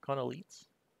ability work on elites?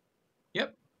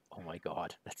 Yep. Oh my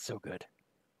god, that's so good.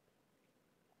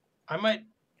 I might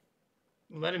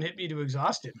let him hit me to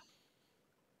exhaust him.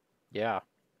 Yeah.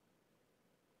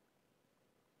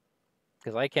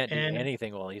 Because I can't do And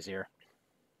anything while he's here.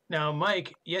 now,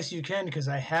 Mike, yes, you can, because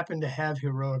I happen to have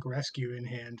heroic rescue in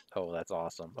hand. Oh, that's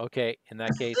awesome. Okay, in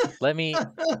that case, let me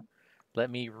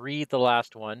read the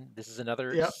last one. This is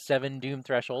another 7 doom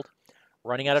threshold.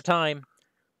 Running out of time.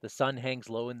 The sun hangs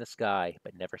low in the sky,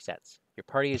 but never sets. Your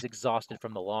party is exhausted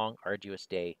from the long, arduous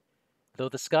day. Though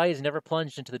the sky is never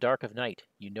plunged into the dark of night,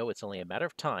 you know it's only a matter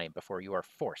of time before you are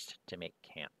forced to make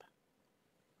camp.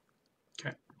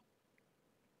 Okay.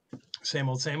 Same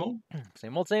old, same old.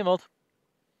 Same old, same old.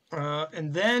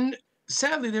 And then,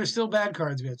 sadly, there's still bad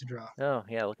cards we have to draw. Oh,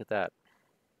 yeah, look at that.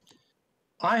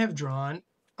 I have drawn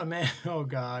a man. Oh,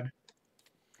 God.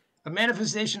 A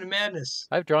manifestation of madness.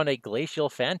 I've drawn a glacial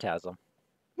phantasm.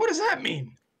 What does that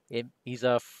mean? He's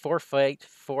a 4 fight,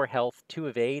 4 health, 2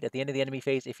 evade. At the end of the enemy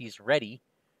phase, if he's ready,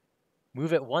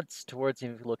 move it once towards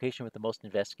the location with the most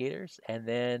investigators, and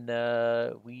then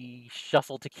we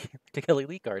shuffle to kill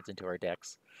elite guards into our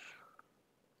decks.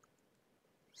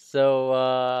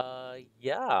 So,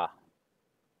 yeah.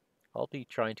 I'll be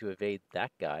trying to evade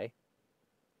that guy.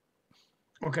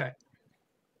 Okay.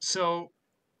 So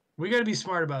we got to be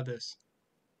smart about this.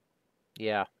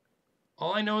 Yeah.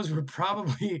 All I know is we're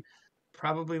probably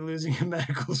losing a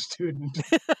medical student.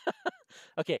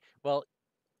 Okay, well,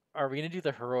 are we going to do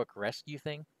the heroic rescue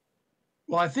thing?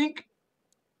 Well, I think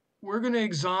we're going to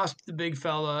exhaust the big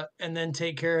fella and then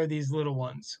take care of these little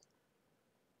ones.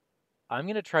 I'm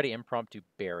going to try to impromptu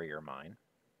barrier mine.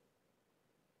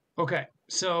 Okay,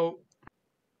 so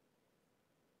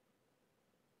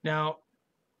now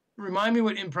remind me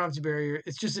what impromptu barrier.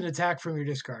 It's just an attack from your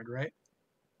discard, right?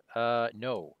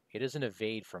 No, it is an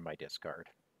evade from my discard.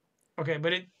 Okay,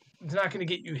 but it's not going to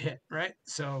get you hit, right?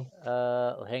 So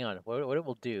hang on. What it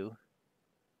will do?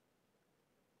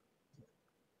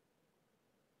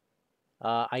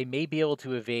 I may be able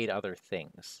to evade other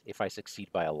things if I succeed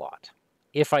by a lot.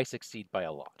 If I succeed by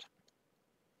a lot,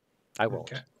 I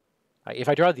won't. Okay. If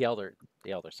I draw the elder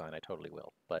sign, I totally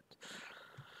will. But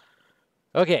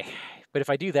okay, but if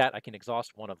I do that, I can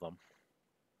exhaust one of them,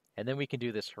 and then we can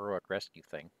do this heroic rescue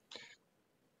thing.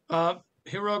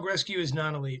 Heroic rescue is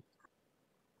non-elite.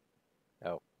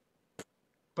 Oh.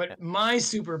 But my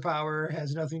superpower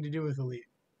has nothing to do with elite.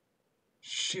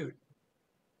 Shoot.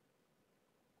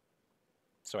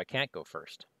 So I can't go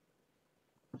first.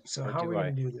 So how are we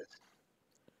going to do this?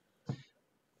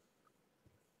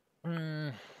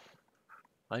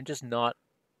 I'm just not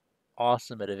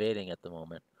awesome at evading at the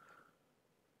moment.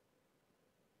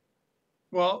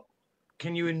 Well,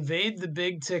 can you invade the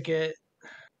big ticket?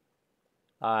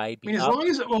 I mean, as long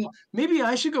as, well, maybe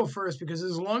I should go first because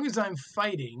as long as I'm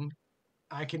fighting,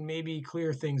 I can maybe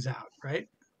clear things out, right?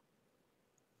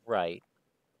 Right.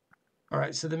 All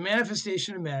right, so the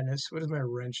manifestation of madness, what does my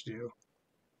wrench do?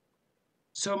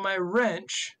 So my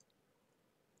wrench...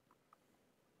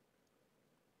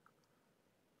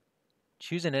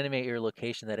 Choose an enemy at your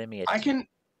location that enemy I can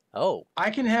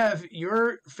have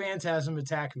your phantasm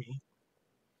attack me,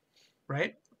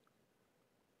 right?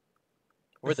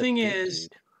 Or the thing is...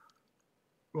 Dude.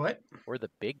 What? Or the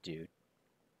big dude.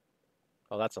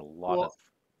 Oh, that's a lot of...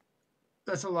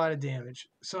 That's a lot of damage.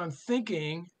 So I'm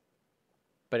thinking...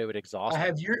 But it would exhaust I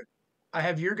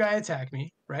have your guy attack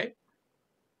me, right?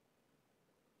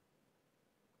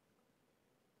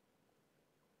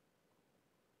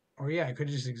 Or yeah, I could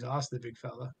just exhaust the big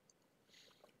fella.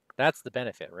 That's the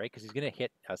benefit, right? Because he's going to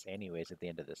hit us anyways at the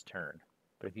end of this turn.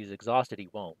 But if he's exhausted, he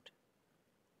won't.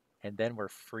 And then we're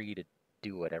free to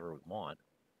do whatever we want.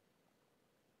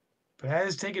 But that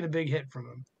is taking a big hit from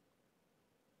him.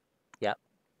 Yep.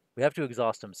 We have to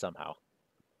exhaust him somehow.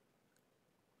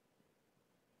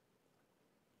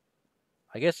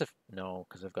 I guess no,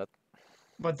 because I've got...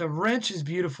 But the wrench is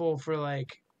beautiful for, like,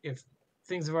 if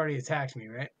things have already attacked me,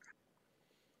 right?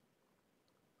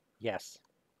 Yes.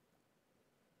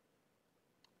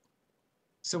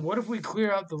 So what if we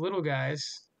clear out the little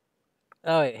guys?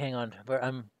 Oh, wait, hang on.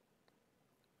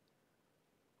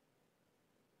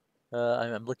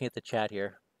 I'm looking at the chat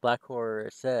here. Black Horror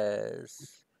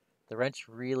says the wrench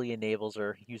really enables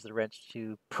her. Use the wrench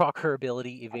to proc her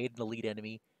ability, evade an elite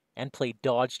enemy, and play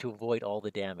dodge to avoid all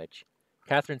the damage.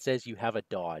 Catherine says you have a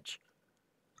dodge.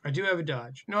 I do have a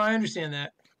dodge. No, I understand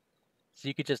that. So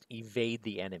you could just evade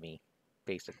the enemy,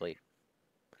 basically.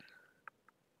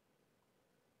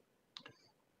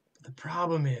 The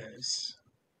problem is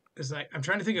like I'm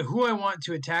trying to think of who I want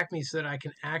to attack me so that I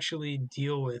can actually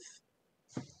deal with.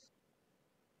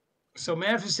 So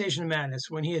manifestation of madness,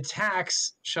 when he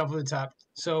attacks, shuffle the top.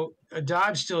 So a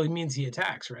dodge still means he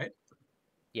attacks, right?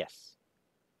 Yes.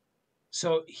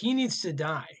 So he needs to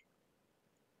die.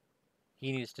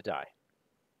 He needs to die.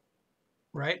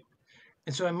 Right?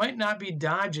 And so I might not be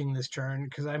dodging this turn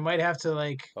because I might have to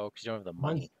like... Oh, because you don't have the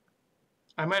money.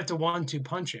 I might have to 1-2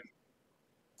 punch him.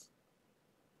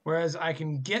 Whereas I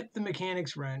can get the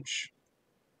mechanics wrench.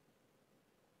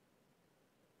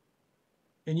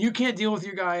 And you can't deal with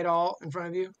your guy at all in front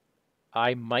of you?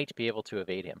 I might be able to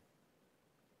evade him.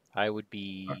 I would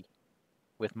be...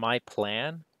 With my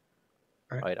plan...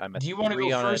 Right. I'm do you want to go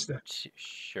first then?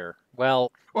 Sure.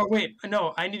 Well... Or wait,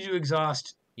 no, I need to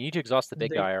exhaust... You need to exhaust the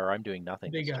big guy or I'm doing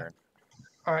nothing this turn.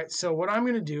 All right, so what I'm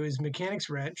going to do is mechanics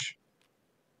wrench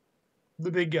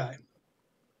the big guy.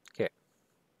 Okay.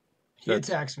 He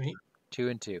attacks me. 2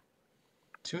 and 2.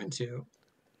 2 and 2.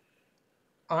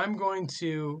 I'm going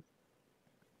to...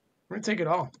 We're going to take it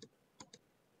all.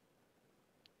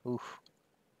 Oof.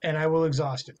 and I will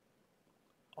exhaust it.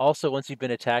 Also, once you've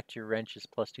been attacked, your wrench is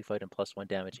 +2 fight and +1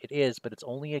 damage. It is, but it's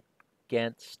only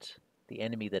against the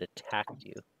enemy that attacked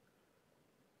you.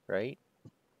 Right?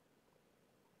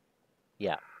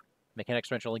 Yeah. Mechanics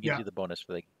wrench only gives you the bonus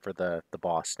for the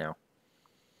boss now.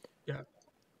 Yeah.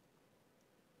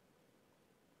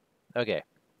 Okay.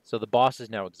 So the boss is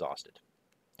now exhausted.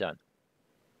 Done.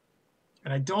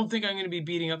 And I don't think I'm going to be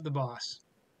beating up the boss.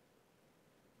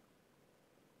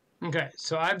 Okay,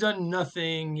 so I've done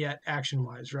nothing yet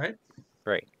action-wise, right?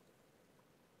 Right.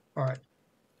 All right.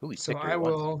 Ooh, he's So victory at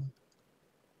once.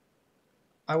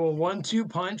 I will 1-2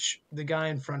 punch the guy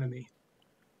in front of me.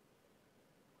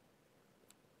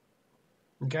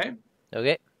 Okay?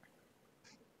 Okay.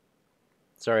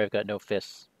 Sorry, I've got no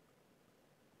fists.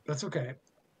 That's okay.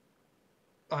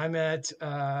 I'm at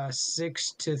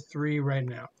 6-3 right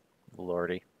now.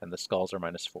 Lordy. And the skulls are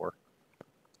 -4.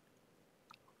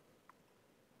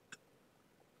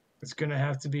 It's going to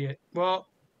have to be it. Well,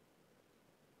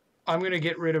 I'm going to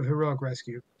get rid of Heroic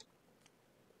Rescue.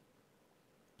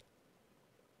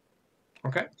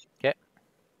 Okay? Okay.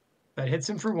 That hits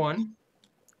him for 1.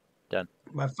 Done.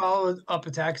 My follow-up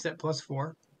attack's at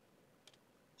 +4.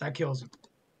 That kills him.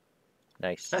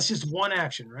 Nice. That's just one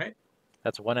action, right?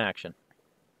 That's one action.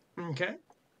 Okay.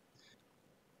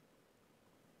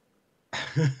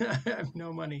 I have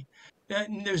no money.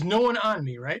 There's no one on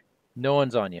me, right? No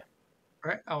one's on you. All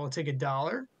right. I will take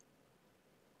 $1.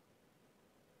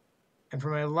 And for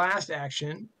my last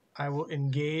action, I will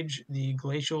engage the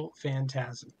Glacial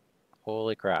Phantasm.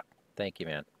 Holy crap. Thank you,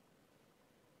 man.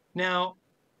 Now,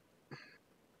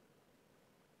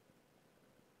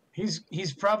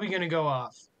 he's probably going to go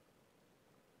off.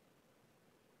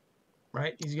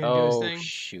 Right? He's going to do his thing. Oh,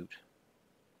 shoot.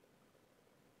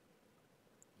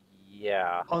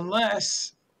 Yeah.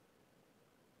 Unless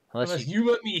you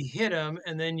let me hit him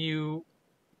and then you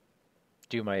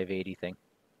do my evadey thing.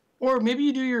 Or maybe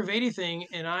you do your evadey thing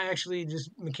and I actually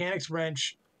just mechanics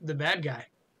wrench the bad guy.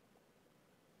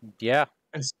 Yeah.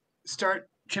 And start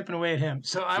chipping away at him.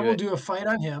 So I will do a fight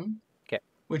on him. Okay.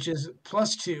 Which is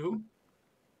 +2.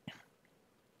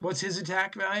 What's his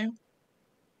attack value?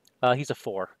 He's a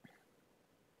 4.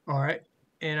 All right.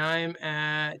 And I'm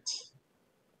at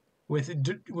with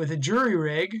a jury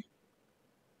rig.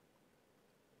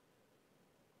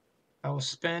 I will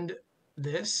spend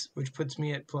this, which puts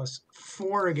me at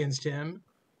 +4 against him.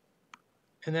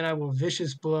 And then I will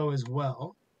vicious blow as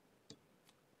well.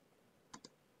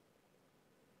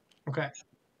 Okay.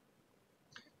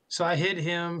 So I hit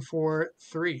him for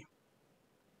 3,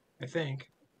 I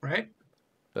think, right?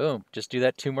 Boom. Just do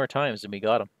that 2 more times and we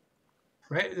got him.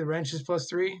 Right? The wrench is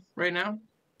 +3 right now?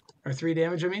 Or 3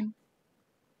 damage, I mean?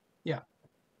 Yeah.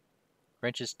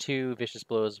 Wrench is 2, vicious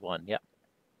blow is 1. Yep.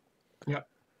 Yep.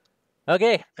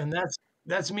 Okay. And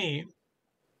that's me.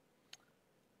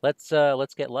 Let's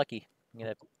get lucky. I'm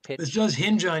gonna pitch. This does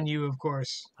hinge on you, of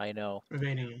course. I know.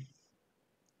 Evading.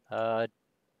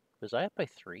 Was I up by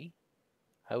 3?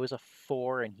 I was a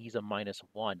 4 and he's a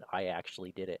 -1. I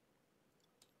actually did it.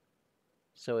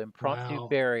 So impromptu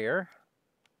barrier.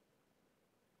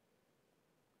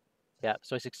 Yeah,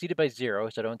 so I succeeded by 0,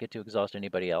 so I don't get to exhaust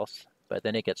anybody else. But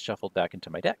then it gets shuffled back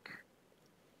into my deck.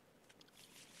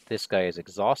 This guy is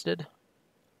exhausted.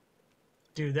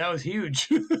 Dude, that was huge.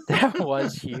 That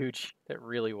was huge. That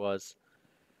really was.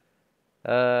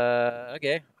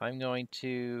 Okay, I'm going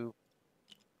to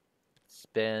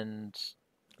spend...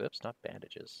 Oops, not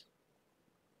bandages.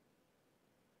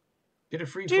 Get a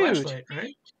free flashlight,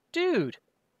 right? Dude!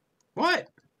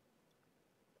 What?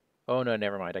 Oh, no,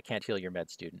 never mind. I can't heal your med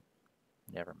student.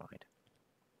 Never mind.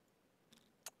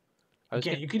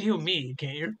 You could heal me,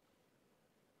 can't you?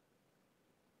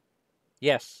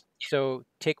 Yes. So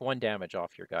take 1 damage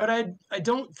off your guy. But I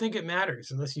don't think it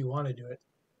matters unless you want to do it.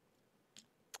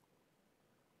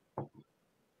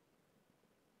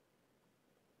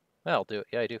 I'll do it.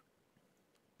 Yeah, I do.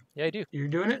 Yeah, I do. You're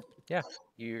doing it? Yeah.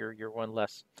 You're 1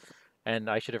 less. And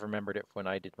I should have remembered it when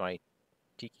I did my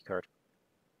Tiki card.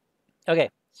 Okay,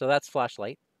 so that's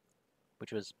flashlight,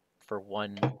 which was for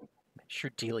 1.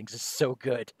 Sure, dealings is so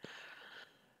good.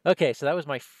 Okay, so that was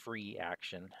my free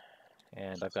action.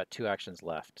 And I've got 2 actions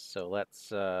left. So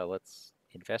let's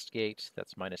investigate.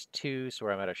 That's -2, so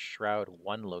I'm at a shroud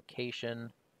 1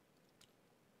 location.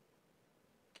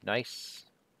 Nice.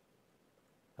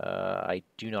 I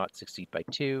do not succeed by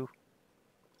 2.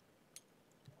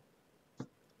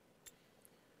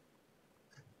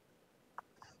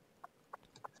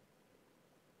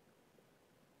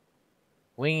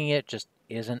 Winging it just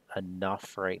isn't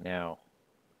enough right now.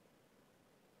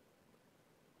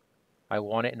 I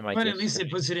want it in my But at least it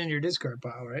puts it in your discard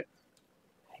pile, right?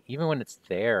 Even when it's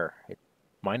there,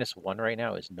 -1 right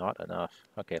now is not enough.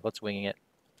 Okay, let's wing it.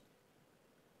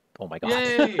 Oh my god.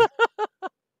 Yay!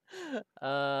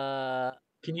 uh,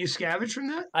 Can you scavenge from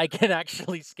that? I can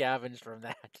actually scavenge from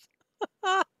that.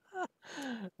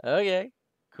 Okay,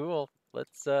 cool.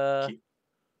 Let's Is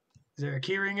there a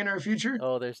keyring in our future?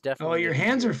 oh, there's Oh, definitely a your key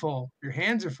hands are here. full. Your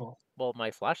hands are full. Well,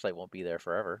 my flashlight won't be there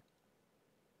forever.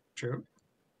 True.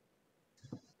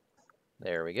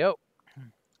 There we go.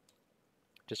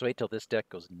 Just wait till this deck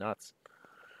goes nuts.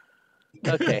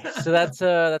 Okay, so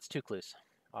that's 2 clues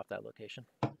off that location.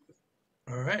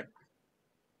 All right.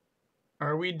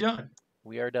 Are we done?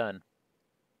 We are done.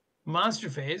 Monster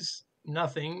phase,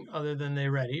 nothing other than they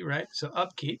ready, right? So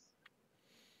upkeep.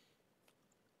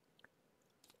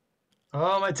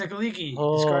 Oh, my Tekaliki. Discard a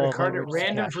Oh, my card at Rich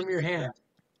random Cash. from your hand.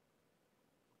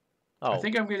 I Oh,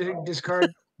 think I'm going to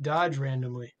discard dodge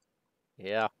randomly.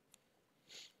 yeah.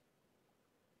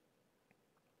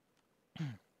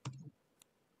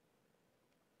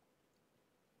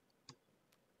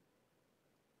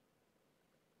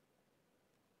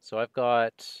 So I've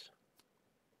got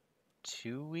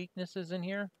 2 weaknesses in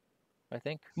here, I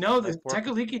think. No, My the board.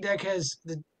 Tekaliki deck has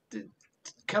the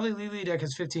Kelly Lily deck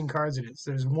has 15 cards in it.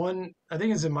 So there's one. I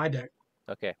think it's in my deck.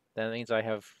 Okay, that means I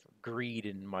have greed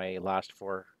in my last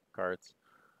 4 cards.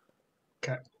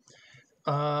 Okay.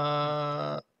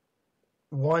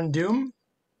 One Doom.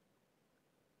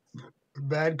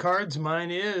 Bad cards.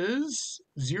 Mine is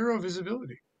 0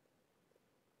 visibility.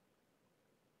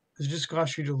 It just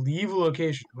costs you to leave a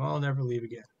location. Well, I'll never leave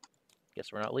again.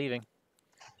 Guess we're not leaving.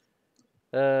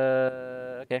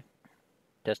 Okay.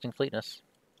 Testing fleetness.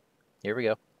 Here we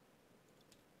go.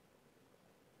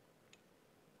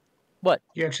 What?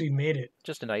 You actually made it.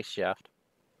 Just an ice shaft.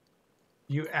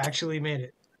 You actually made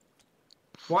it.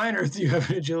 Why on earth do you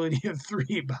have an agility of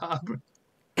 3, Bob?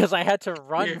 Because I had to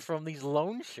run from these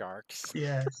loan sharks.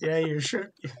 Yeah,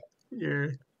 your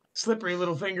slippery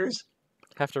little fingers.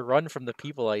 Have to run from the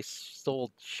people I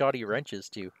sold shoddy wrenches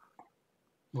to.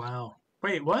 Wow.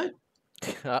 Wait, what?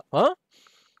 Huh?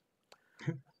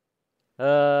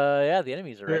 Yeah, the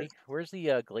enemies are ready. Where's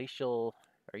the glacial?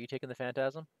 Are you taking the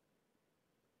phantasm?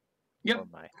 Yep. Or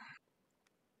my?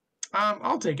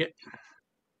 I'll take it.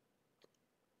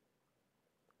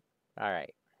 All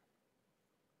right.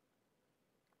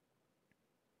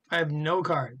 I have no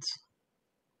cards.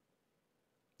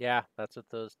 Yeah, that's what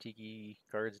those tiki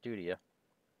cards do to you.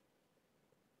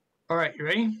 All right, you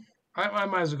ready? I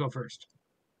might as well go first.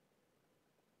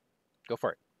 Go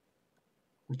for it.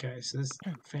 Okay, so this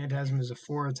phantasm is a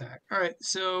 4 attack. All right,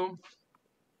 so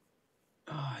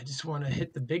I just want to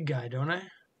hit the big guy, don't I?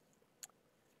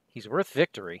 He's worth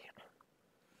victory.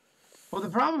 Well, the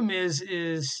problem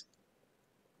is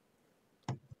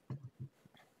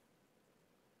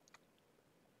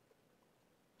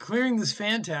clearing this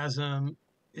phantasm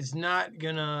is not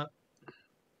gonna.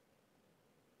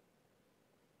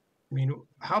 I mean,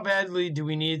 how badly do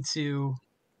we need to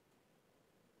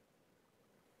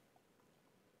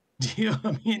deal?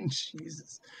 I mean,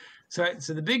 Jesus. So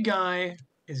the big guy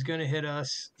is going to hit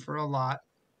us for a lot,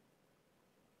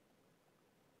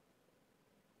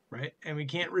 right? And we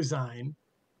can't resign.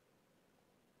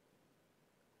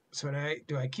 So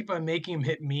do I keep on making him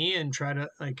hit me and try to,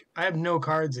 like, I have no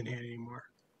cards in hand anymore.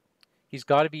 He's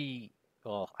got to be.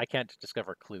 Well, I can't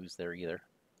discover clues there either.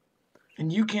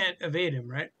 And you can't evade him,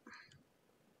 right?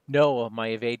 No, my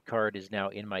evade card is now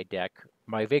in my deck.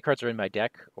 My evade cards are in my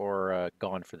deck or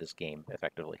gone for this game,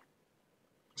 effectively.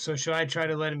 So should I try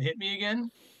to let him hit me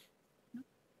again?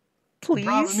 Please.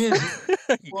 The problem is,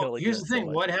 well, here's the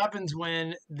thing. What happens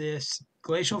when this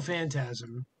glacial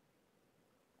phantasm,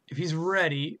 if he's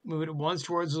ready, move it once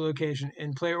towards the location,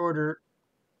 in player order,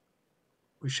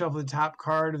 we shuffle the top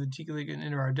card of the Tiki League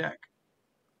into our deck.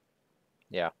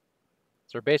 Yeah.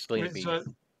 So we're basically going to be... So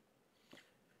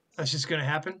that's just going to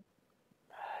happen?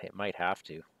 It might have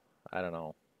to. I don't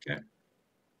know. Okay.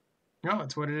 No,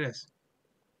 it's what it is.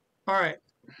 All right.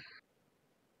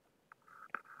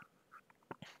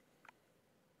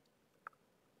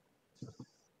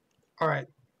 All right.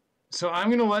 So I'm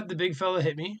going to let the big fella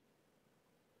hit me. I'm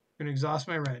going to exhaust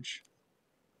my wrench.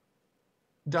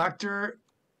 The doctor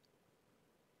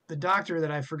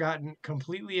that I've forgotten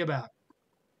completely about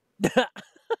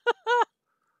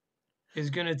is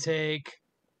going to take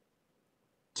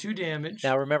 2 damage.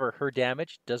 Now remember, her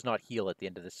damage does not heal at the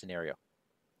end of this scenario.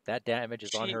 That damage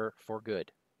is on her for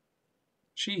good.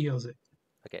 She heals it.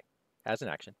 Okay. As an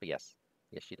action, but yes.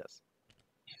 Yes, she does.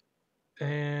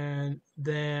 And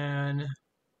then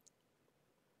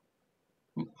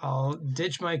I'll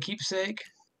ditch my keepsake.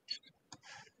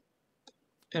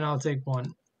 And I'll take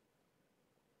 1.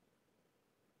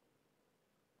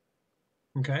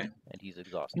 Okay. And he's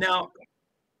exhausted. Now,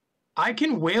 I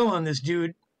can wail on this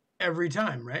dude every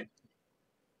time, right?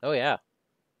 Oh, yeah.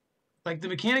 Like the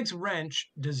mechanic's wrench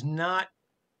does not,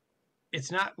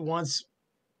 it's not once,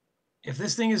 if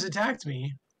this thing has attacked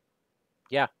me,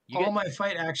 Yeah. all my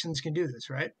fight actions can do this,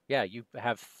 right? Yeah, you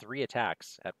have 3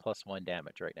 attacks at +1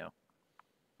 damage right now.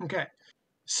 Okay.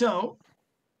 So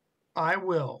I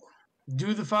will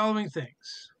do the following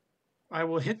things. I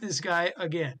will hit this guy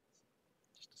again.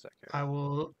 Just a second. I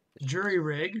will jury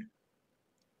rig.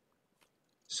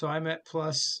 So I'm at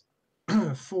 +4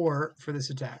 for this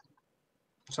attack.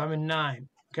 So I'm a 9.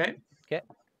 Okay. Okay.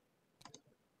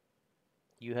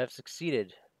 You have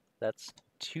succeeded. That's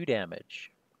 2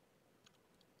 damage.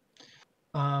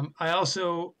 I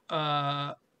also,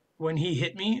 when he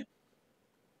hit me,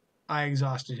 I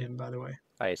exhausted him, by the way.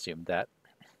 I assumed that.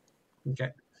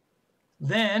 Okay.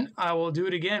 Then I will do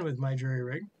it again with my jury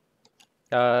rig.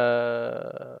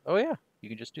 Oh yeah, you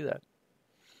can just do that.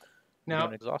 You Now,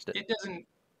 don't exhaust it. It doesn't,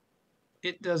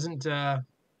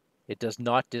 It does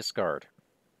not discard.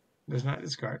 Does not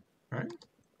discard. All right.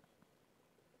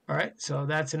 All right. So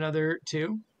that's another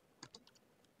 2.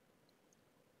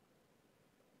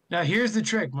 Now, here's the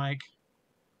trick, Mike.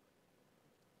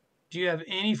 Do you have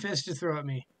any fists to throw at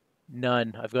me?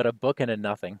 None. I've got a book and a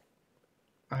nothing.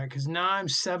 All right, because now I'm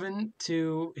 7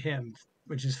 to him,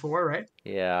 which is 4, right?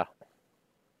 Yeah.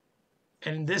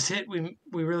 And this hit we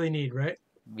really need, right?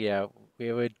 Yeah,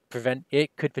 it would prevent.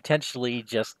 It could potentially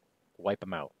just wipe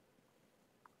him out.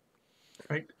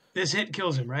 Right. This hit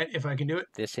kills him, right? If I can do it.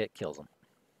 This hit kills him.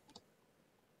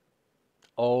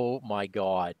 Oh my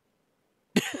god.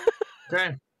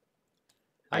 Okay.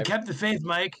 I kept the faith,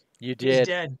 Mike. You did. He's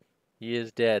dead. He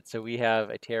is dead. So we have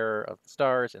a Terror of the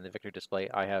Stars in the victory display.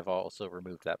 I have also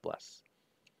removed that bless.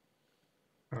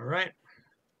 All right.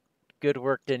 Good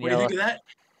work, Daniela. What do you think of that?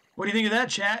 What do you think of that,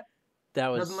 chat? That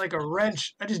was nothing like a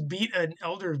wrench. I just beat an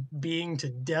elder being to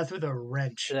death with a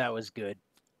wrench. That was good.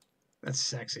 That's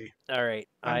sexy. All right.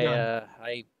 I'm done.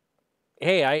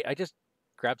 I just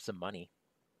grabbed some money.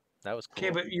 That was cool. Okay,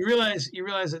 but you realize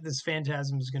that this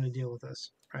phantasm is going to deal with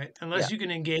us, right? Unless you can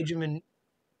engage him and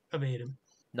evade him.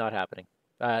 Not happening.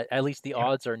 At least the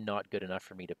odds are not good enough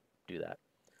for me to do that.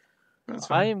 That's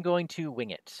fine. I am going to wing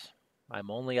it.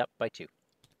 I'm only up by 2.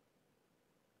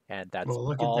 And that's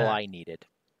all I needed.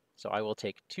 So I will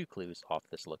take 2 clues off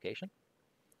this location.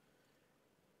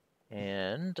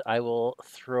 And I will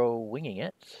throw winging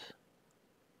it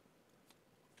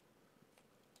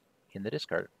in the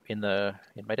discard, in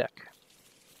my deck.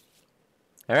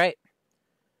 All right.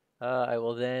 I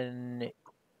will then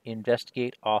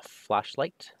investigate off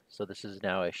flashlight. So this is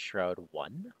now a Shroud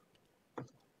 1.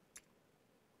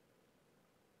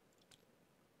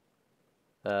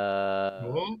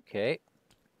 Okay.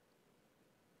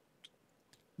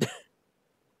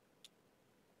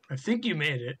 I think you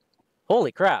made it.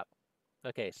 Holy crap.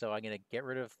 Okay, so I'm going to get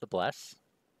rid of the bless.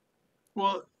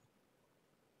 Well,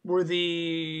 were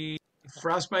the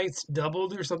frostbites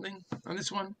doubled or something on this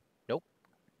one? Nope.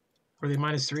 Were they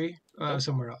 -3? Nope.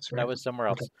 Somewhere else, right? That was somewhere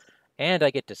else. Okay. And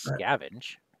I get to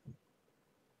scavenge.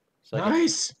 So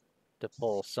nice! I get to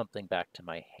pull something back to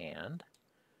my hand.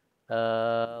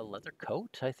 Leather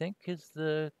coat, I think, is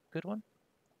the good one.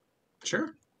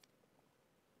 Sure.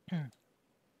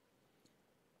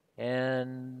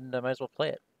 And I might as well play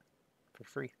it for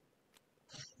free.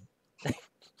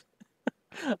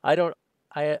 I don't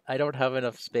have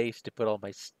enough space to put all my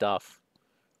stuff.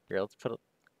 Here, let's put it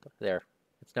there.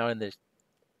 It's now in this.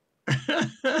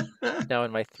 It's now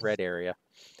in my thread area.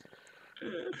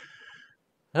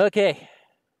 Okay.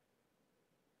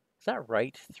 Is that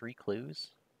right? 3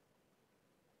 clues?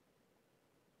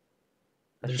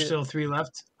 There's still 3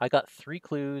 left. I got 3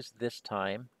 clues this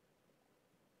time.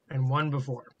 And 1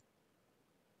 before.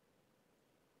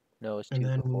 No, it's 2 and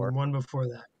then before. 1 before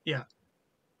that. Yeah.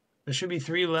 There should be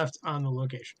 3 left on the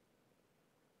location.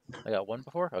 I got 1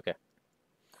 before? Okay.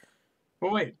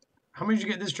 Well, wait. How many did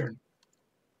you get this turn?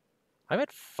 I'm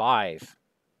at 5.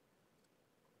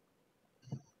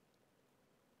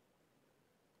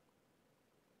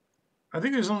 I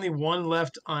think there's only 1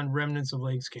 left on Remnants of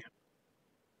Lakes Camp.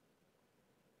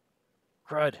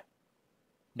 Crud.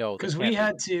 No, because we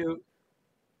had to.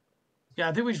 Yeah,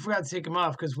 I think we forgot to take them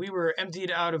off because we were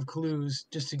emptied out of clues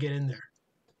just to get in there.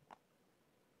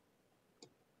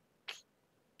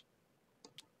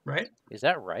 Right? Is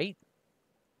that right?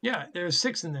 Yeah, there's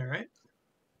 6 in there, right?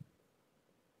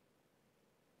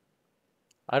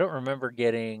 I don't remember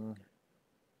getting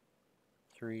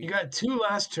 3. You got 2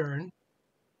 last turn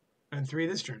and 3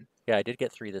 this turn. Yeah, I did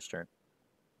get 3 this turn.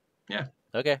 Yeah.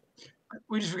 Okay.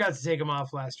 We just forgot to take them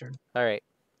off last turn. All right.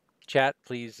 Chat,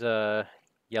 please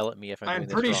yell at me if I'm I'm doing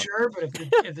this pretty wrong. sure, but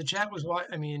if the chat was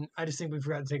I mean, I just think we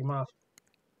forgot to take them off.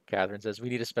 Catherine says, we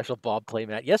need a special Bob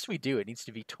playmat. Yes, we do. It needs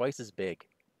to be twice as big.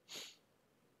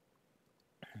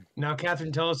 Now,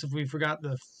 Catherine, tell us if we forgot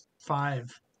the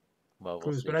 5 Well, we'll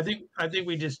clues. see. But I think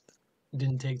we just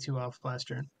didn't take 2 off last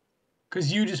turn.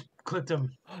 Because you just clicked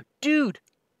them. Dude!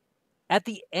 At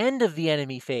the end of the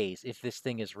enemy phase, if this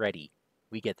thing is ready,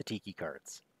 we get the Tiki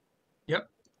cards. Yep.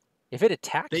 If it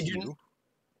attacks you...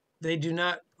 They do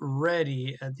not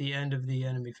ready at the end of the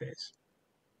enemy phase.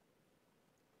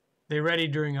 They ready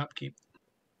during upkeep.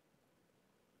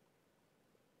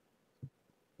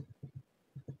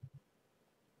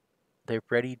 They're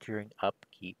ready during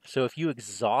upkeep. So if you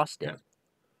exhaust it...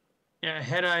 Yeah,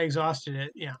 had I exhausted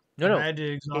it, yeah. No. I had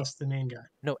to exhaust the main guy.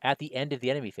 No, at the end of the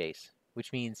enemy phase.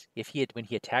 Which means if when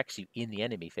he attacks you in the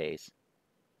enemy phase,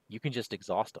 you can just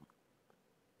exhaust him.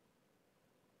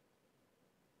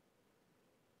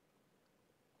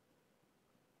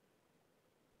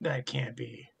 That can't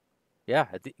be. Yeah,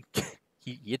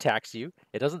 he attacks you.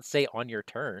 It doesn't say on your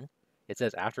turn. It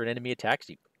says after an enemy attacks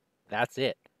you. That's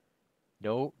it.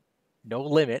 No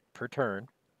limit per turn.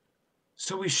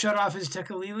 So we shut off his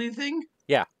Tekalili thing?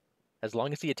 Yeah. As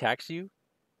long as he attacks you,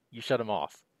 you shut him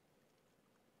off.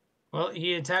 Well,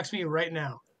 he attacks me right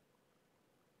now.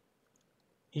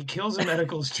 He kills a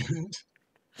medical student.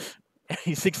 And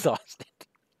he's exhausted.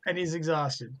 And he's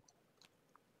exhausted.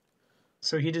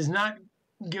 So he does not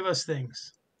give us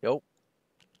things. Nope.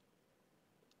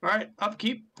 All right,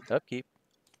 upkeep. Upkeep.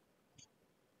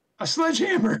 A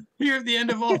sledgehammer here at the end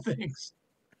of all things.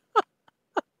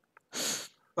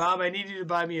 Bob, I need you to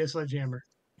buy me a sledgehammer.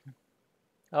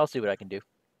 I'll see what I can do.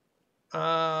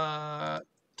 To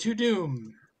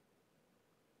Doom.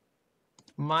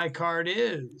 My card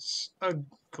is a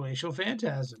Glacial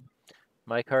Phantasm.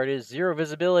 My card is 0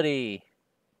 visibility.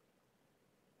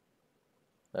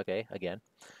 Okay, again.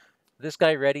 This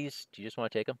guy readies. Do you just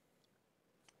want to take him?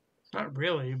 Not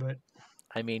really, but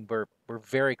I mean, we're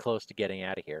very close to getting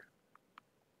out of here.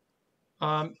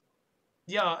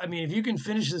 yeah, I mean, if you can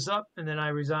finish this up and then I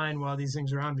resign while these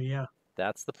things are on me, yeah.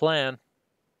 That's the plan.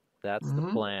 That's the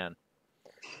plan.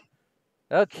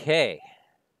 Okay.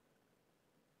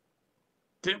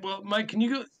 Mike, can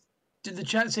you go? Did the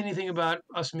chat say anything about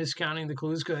us miscounting the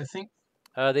clues? Because I think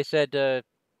they said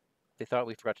they thought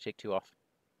we forgot to take 2 off.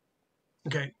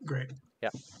 Okay, great.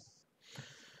 Yeah.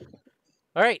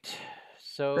 All right.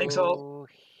 So thanks all.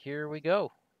 Here we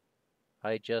go.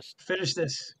 I just finish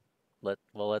this.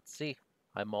 Let's see.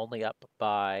 I'm only up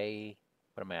by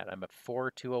what am I at? I'm at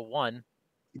 4 to a 1.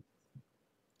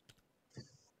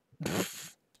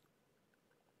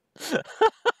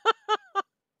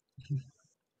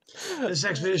 This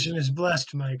expedition is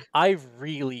blessed, Mike. I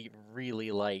really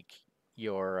like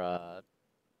your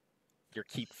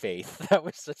Keep Faith. That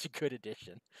was such a good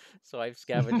addition. So I've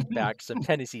scavenged back some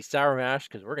Tennessee Sour Mash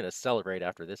because we're going to celebrate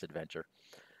after this adventure.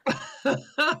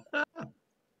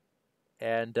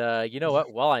 And you know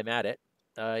what? While I'm at it,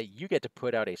 you get to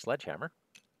put out a sledgehammer.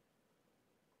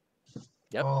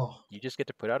 Yep. Oh. You just get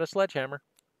to put out a sledgehammer.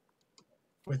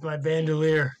 With my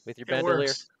bandolier. With your bandolier.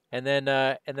 Works. And then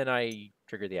I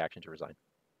trigger the action to resign.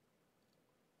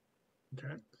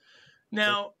 Okay.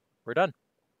 Now so we're done.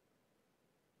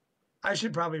 I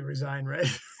should probably resign, right?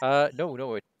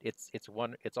 No,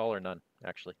 it's all or none,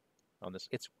 actually, on this.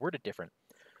 It's worded different.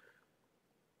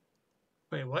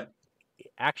 Wait, what?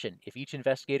 Action. If each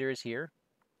investigator is here,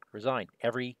 resign.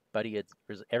 Everybody at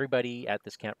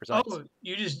this camp resigns. Oh,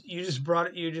 you just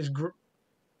brought it.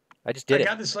 I just did it. I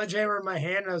got the sledgehammer in my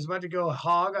hand, and I was about to go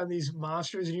hog on these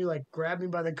monsters, and you like grabbed me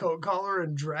by the coat collar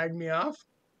and dragged me off.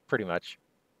 Pretty much.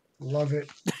 Love it.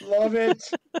 Love it.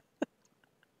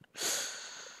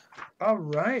 All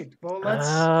right. Well,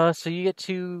 let's. So you get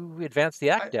to advance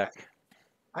the act deck.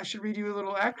 I should read you a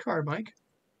little act card, Mike.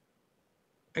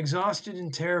 Exhausted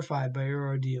and terrified by your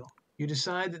ordeal, you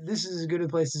decide that this is as good a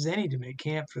place as any to make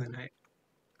camp for the night.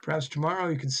 Perhaps tomorrow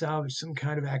you can salvage some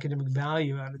kind of academic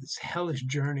value out of this hellish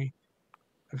journey.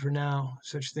 But for now,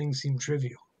 such things seem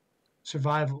trivial.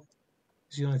 Survival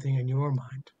is the only thing in your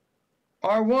mind.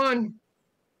 R1.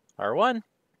 R1.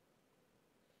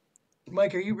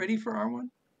 Mike, are you ready for R1?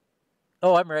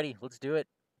 Oh, I'm ready. Let's do it.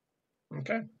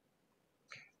 Okay.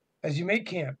 As you make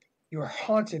camp, you are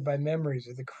haunted by memories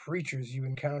of the creatures you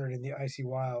encountered in the icy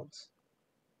wilds.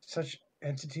 Such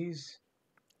entities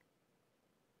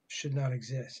should not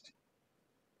exist.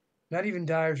 Not even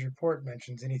Dyer's report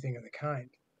mentions anything of the kind.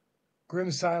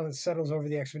 Grim silence settles over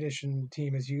the expedition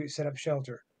team as you set up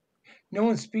shelter. No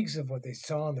one speaks of what they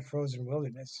saw in the frozen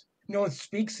wilderness. No one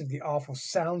speaks of the awful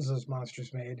sounds those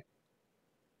monsters made.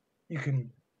 You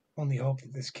can only hope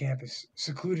that this camp is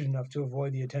secluded enough to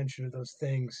avoid the attention of those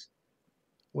things,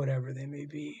 whatever they may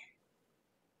be.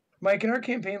 Mike, in our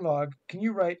campaign log, can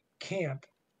you write camp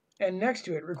and next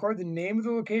to it record the name of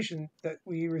the location that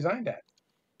we resigned at?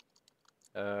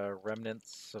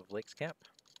 Remnants of Lakes Camp.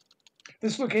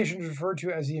 This location is referred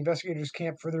to as the investigators'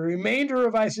 camp for the remainder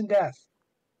of Ice and Death.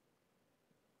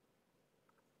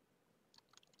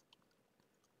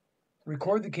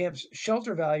 Record the camp's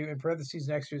shelter value in parentheses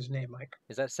next to his name, Mike.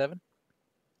 Is that 7?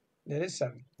 It is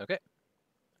 7. Okay.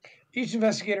 Each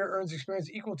investigator earns experience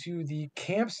equal to the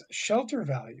camp's shelter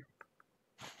value,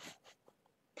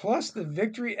 plus the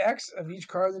victory X of each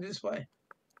card in the display.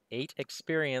 8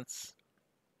 experience.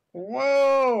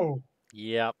 Whoa!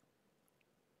 Yep.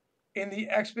 In the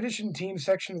expedition team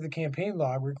section of the campaign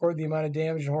log, record the amount of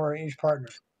damage and horror in each partner.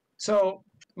 So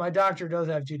my doctor does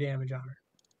have 2 damage on her.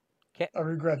 Okay. I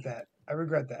regret that.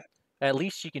 At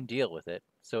least she can deal with it.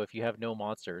 So if you have no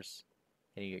monsters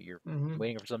and you're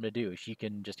waiting for something to do, she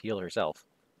can just heal herself.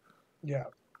 Yeah.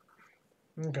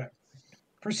 Okay.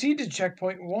 Proceed to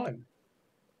checkpoint 1.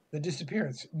 The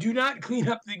disappearance. Do not clean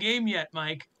up the game yet,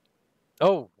 Mike.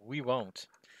 Oh, we won't.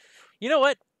 You know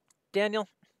what, Daniel?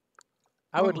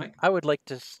 I would like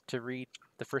to read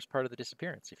the first part of the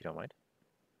disappearance, if you don't mind.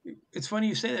 It's funny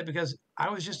you say that because I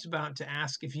was just about to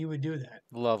ask if you would do that.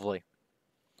 Lovely.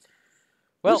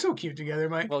 Well, we're so cute together,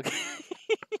 Mike.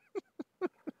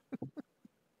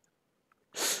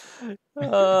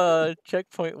 Well,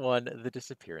 checkpoint 1, the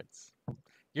disappearance.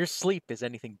 Your sleep is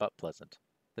anything but pleasant.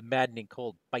 The maddening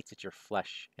cold bites at your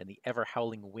flesh, and the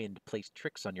ever-howling wind plays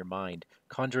tricks on your mind,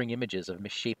 conjuring images of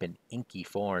misshapen, inky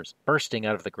forms bursting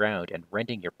out of the ground and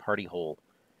rending your party whole.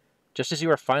 Just as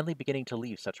you are finally beginning to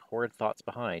leave such horrid thoughts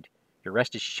behind, your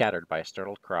rest is shattered by a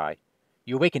startled cry.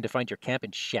 You awaken to find your camp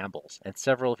in shambles, and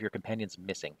several of your companions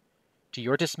missing. To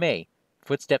your dismay,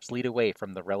 footsteps lead away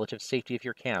from the relative safety of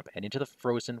your camp and into the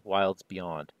frozen wilds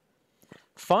beyond.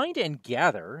 Find and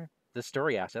gather the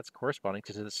story assets corresponding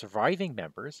to the surviving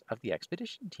members of the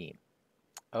expedition team.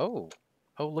 Oh,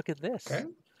 look at this.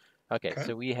 Okay,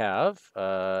 so we have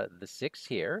the 6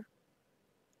 here.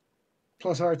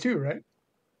 Plus R2,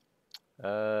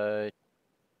 right?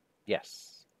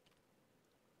 Yes.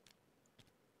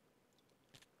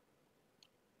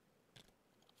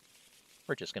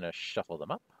 We're just going to shuffle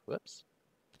them up. Whoops.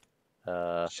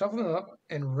 Shuffle them up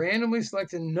and randomly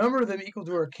select a number of them equal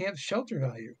to our camp's shelter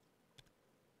value.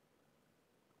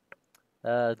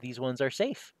 These ones are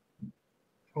safe.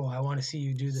 Oh, I want to see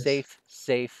you do this. Safe,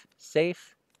 safe,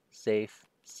 safe, safe,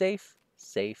 safe,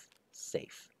 safe,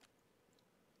 safe.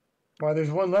 Well, there's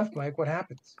one left, Mike. What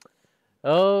happens?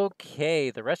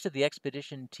 Okay, the rest of the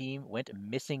expedition team went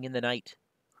missing in the night.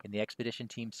 In the expedition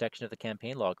team section of the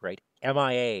campaign log, write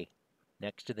MIA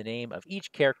next to the name of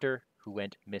each character who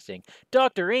went missing.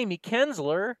 Dr. Amy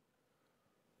Kensler.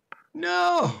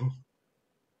 No!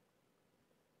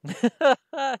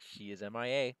 She is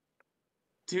MIA.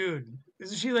 Dude,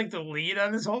 isn't she like the lead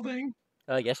on this whole thing?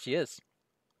 Yes, she is.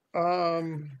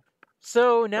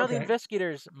 So now the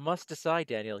investigators must decide,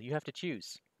 Daniel. You have to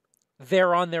choose.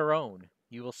 They're on their own.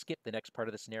 You will skip the next part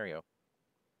of the scenario.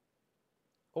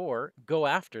 Or go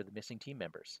after the missing team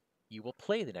members. You will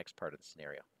play the next part of the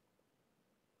scenario.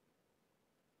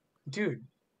 Dude,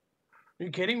 are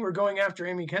you kidding? We're going after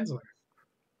Amy Kensler.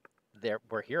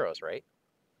 We're heroes, right?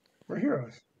 We're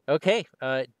heroes. Okay.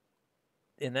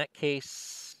 In that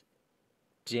case,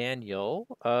 Daniel,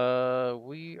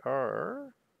 we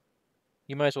are...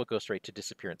 You might as well go straight to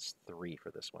Disappearance 3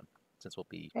 for this one, since we'll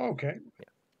be... Okay. Yeah.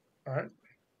 All right.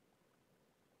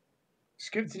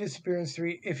 Skip to Disappearance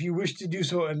 3 if you wish to do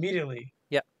so immediately.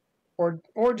 Yeah.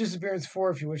 Or Disappearance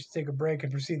 4 if you wish to take a break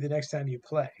and proceed the next time you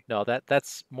play. No,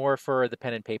 that's more for the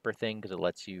pen and paper thing because it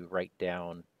lets you write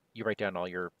down all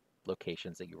your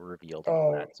locations that you were revealed and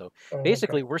all that. So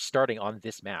basically, we're starting on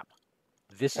this map.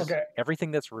 This is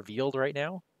everything that's revealed right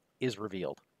now is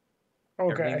revealed.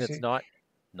 Okay, everything that's not.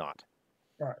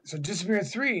 All right. So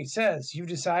Disappearance 3 says you've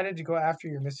decided to go after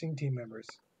your missing team members.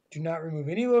 Do not remove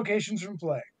any locations from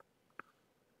play.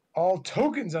 All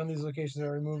tokens on these locations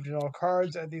are removed, and all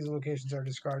cards at these locations are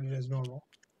discarded as normal.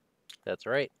 That's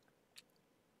right.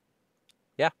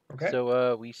 Yeah. Okay.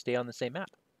 So we stay on the same map.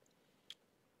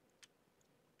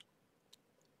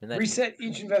 Reset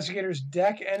each investigator's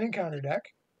deck and encounter deck.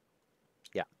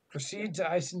 Yeah. Proceed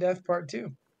to Ice and Death Part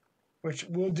 2, which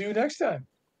we'll do next time.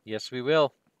 Yes, we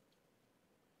will.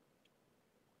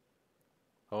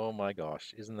 Oh my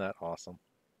gosh, isn't that awesome?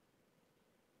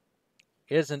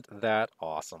 Isn't that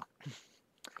awesome?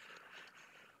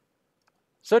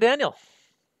 So, Daniel.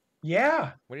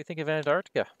 Yeah. What do you think of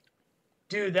Antarctica?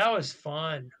 Dude, that was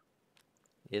fun.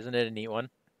 Isn't it a neat one?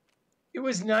 it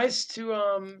was nice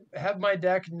to have my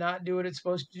deck not do what it's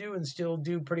supposed to do and still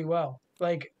do pretty well.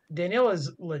 Like Daniela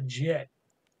is legit.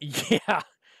 Yeah,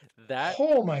 that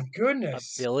Oh my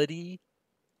goodness. ability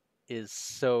is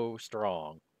so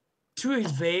strong. To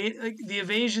evade, like the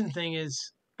evasion thing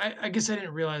is, I guess I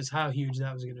didn't realize how huge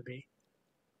that was going to be.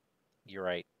 You're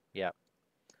right. Yeah.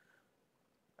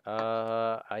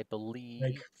 I Like,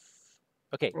 believe.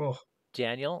 Okay, oh,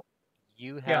 Daniel,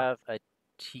 you yeah, have a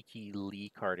Tiki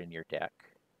Lee card in your deck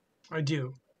I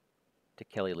do. to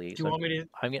Kelly Lee. Do you So want me to?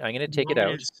 I'm going to Do you take it want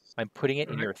me out. to? I'm putting it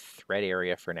All in right. your threat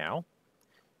area for now,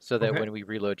 so that Okay. when we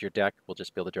reload your deck, we'll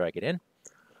just be able to drag it in.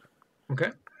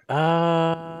 Okay.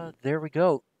 There we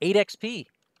go. 8 XP.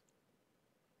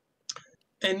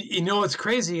 And you know what's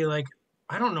crazy? Like,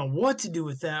 I don't know what to do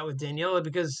with that with Daniela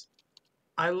because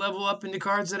I level up into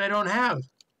cards that I don't have.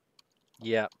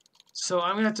 Yeah. So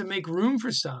I'm gonna have to make room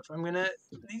for stuff.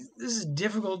 This is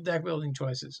difficult deck building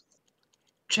choices.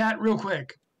 Chat real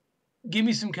quick. Give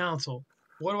me some counsel.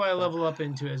 What do I Uh, level up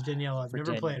into as Daniela? I've for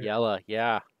never played her. Daniela,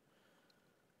 yeah.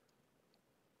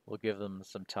 We'll give them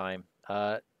some time.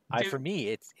 For Dude, me,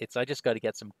 it's I just got to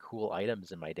get some cool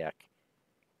items in my deck.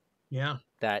 yeah,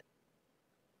 That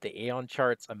the Aeon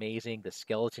chart's amazing. The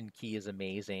skeleton key is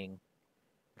amazing.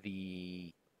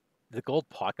 The the gold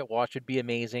pocket watch would be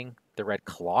amazing. The red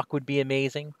clock would be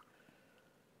amazing.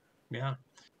 yeah.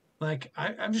 Like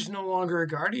I'm just no longer a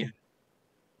guardian.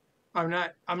 I'm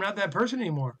not that person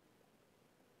anymore.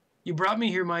 You brought me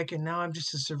here, Mike, and now I'm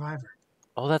just a survivor.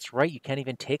 Oh, that's right. You can't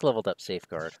even take leveled up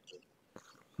safeguard.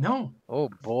 No, Oh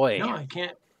boy. no, I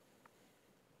can't.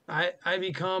 I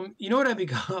become, you know what I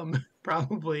become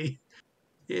probably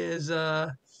is oh,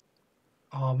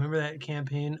 remember that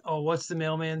campaign? Oh, what's the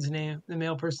mailman's name? The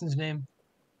mail person's name?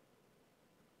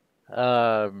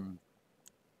 Um,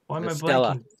 Why am I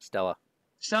Stella. blanking? Stella.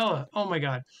 Stella. Oh my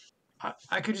god.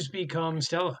 I could just become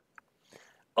Stella.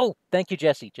 Oh, thank you,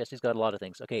 Jesse. Jesse's got a lot of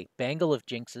things. Okay, Bangle of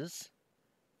Jinxes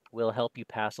will help you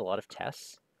pass a lot of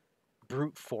tests.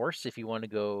 Brute Force, if you want to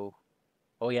go.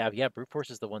 Oh yeah. Brute Force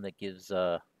is the one that gives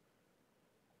you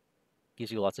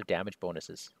lots of damage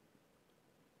bonuses.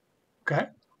 Okay.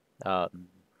 Um,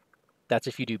 that's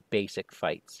if you do basic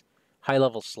fights. High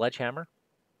level Sledgehammer.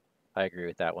 I agree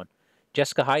with that one.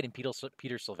 Jessica Hyde and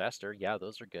Peter Sylvester. Yeah,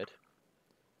 those are good.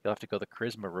 You'll have to go the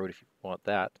Charisma route if you want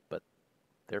that, but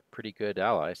they're pretty good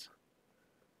allies.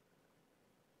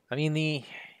 I mean,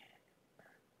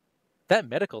 that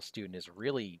medical student is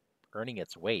really earning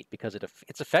its weight because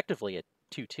it's effectively a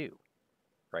 2/2,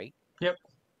 right? Yep.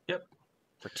 Yep.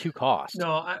 For 2 cost.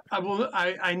 No, I will.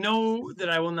 I know that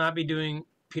I will not be doing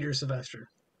Peter Sylvester.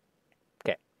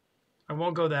 Okay. I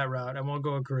won't go that route. I won't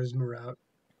go a charisma route.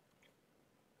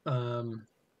 Um,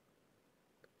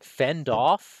 Fend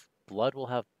off. Blood will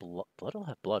have blood. Blood will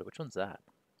have blood. Which one's that?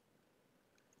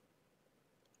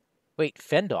 Wait,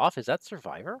 fend off? Is that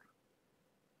Survivor?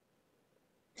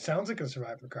 sounds like a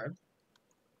survivor card.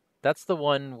 That's the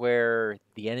one where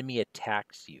the enemy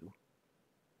attacks you,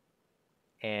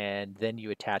 and then you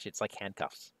attach. It's like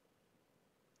handcuffs.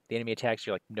 The enemy attacks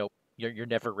you, like, nope, you're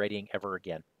never readying ever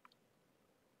again.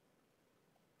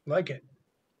 Like it.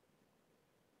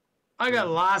 I got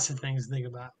lots of things to think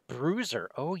about. Bruiser.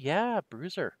 Oh yeah,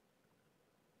 Bruiser.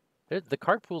 The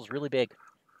card pool's really big.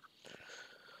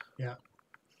 Yeah.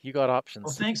 You got Well,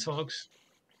 options. thanks, folks.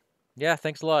 Yeah,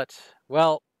 thanks a lot.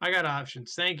 Well, I got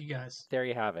options. Thank you, guys. there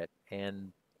you have it.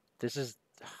 And this is,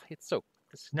 it's so.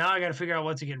 Now I got to figure out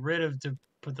what to get rid of to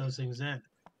put those things in.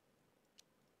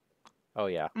 Oh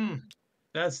yeah,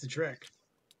 That's the trick.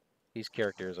 these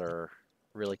characters are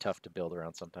really tough to build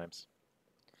around sometimes.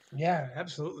 Yeah,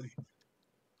 absolutely.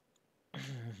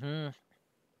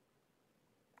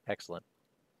 Excellent.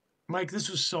 Mike, this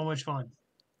was so much fun.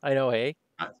 I know, hey.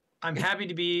 I'm happy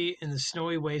to be in the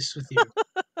snowy wastes with you.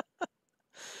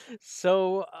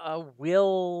 So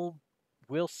we'll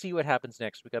see what happens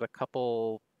next. We got a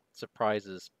couple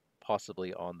surprises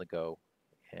possibly on the go,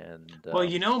 and Well,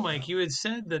 you know, Mike, you had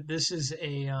said that this is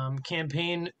a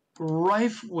campaign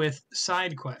rife with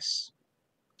side quests,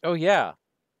 oh yeah,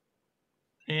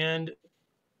 and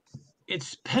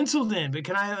it's penciled in. But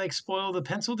can I like spoil the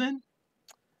penciled in?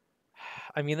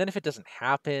 I mean, then if it doesn't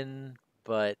happen,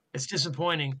 but It's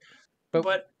disappointing, but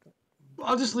but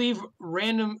I'll just leave a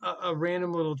random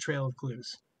little trail of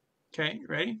clues. Okay,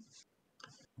 ready?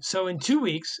 So in 2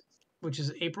 weeks, which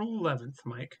is April 11th,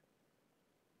 Mike,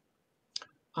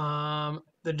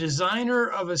 the designer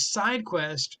of a side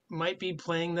quest might be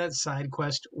playing that side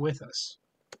quest with us.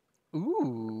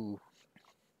 ooh,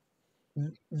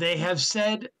 They have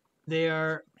said they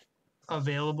are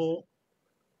available.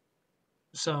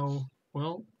 So,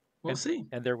 well, We'll see.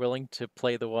 And they're willing to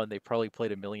play the one they probably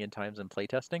played 1,000,000 times in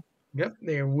playtesting? Yep,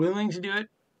 they are willing to do it.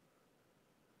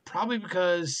 Probably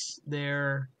because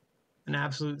they're an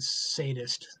absolute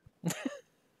sadist.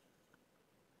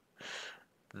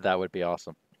 That would be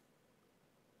awesome.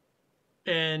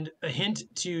 And a hint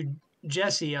to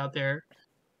Jesse out there,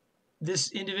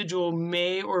 this individual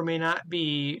may or may not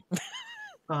be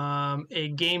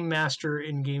a game master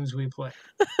in games we play.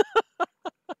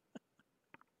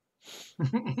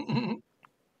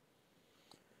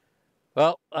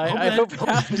 Well, I hope it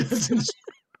happens.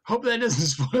 Hope that doesn't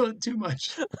spoil it too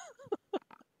much.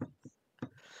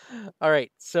 All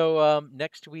right, so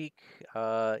next week,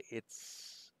 I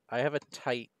have a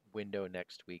tight window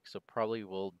next week, so probably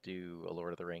we'll do a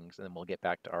Lord of the Rings, and then we'll get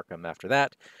back to Arkham after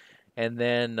that, and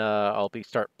then I'll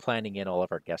start planning in all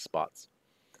of our guest spots.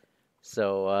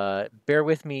 So bear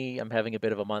with me. I'm having a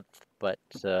bit of a month, but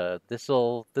this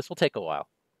will take a while.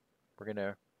 We're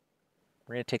gonna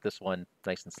take this one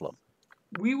nice and slow.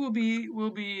 We'll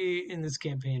be in this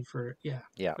campaign for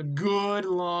a good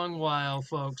long while,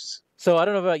 folks. So I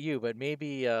don't know about you, but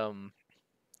maybe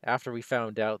after we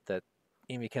found out that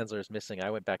Amy Kensler is missing,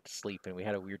 I went back to sleep and we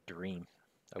had a weird dream.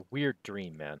 A weird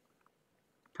dream, man.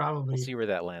 Probably. We'll see where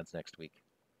that lands next week.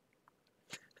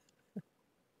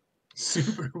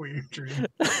 Super weird dream.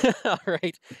 All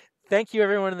right. Thank you,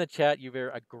 everyone in the chat. You've been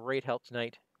a great help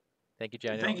tonight. Thank you,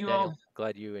 Daniel. Thank you all.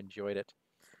 Glad you enjoyed it.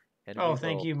 And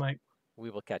thank you, Mike. We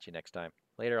will catch you next time.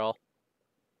 Later, all.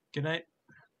 Good night.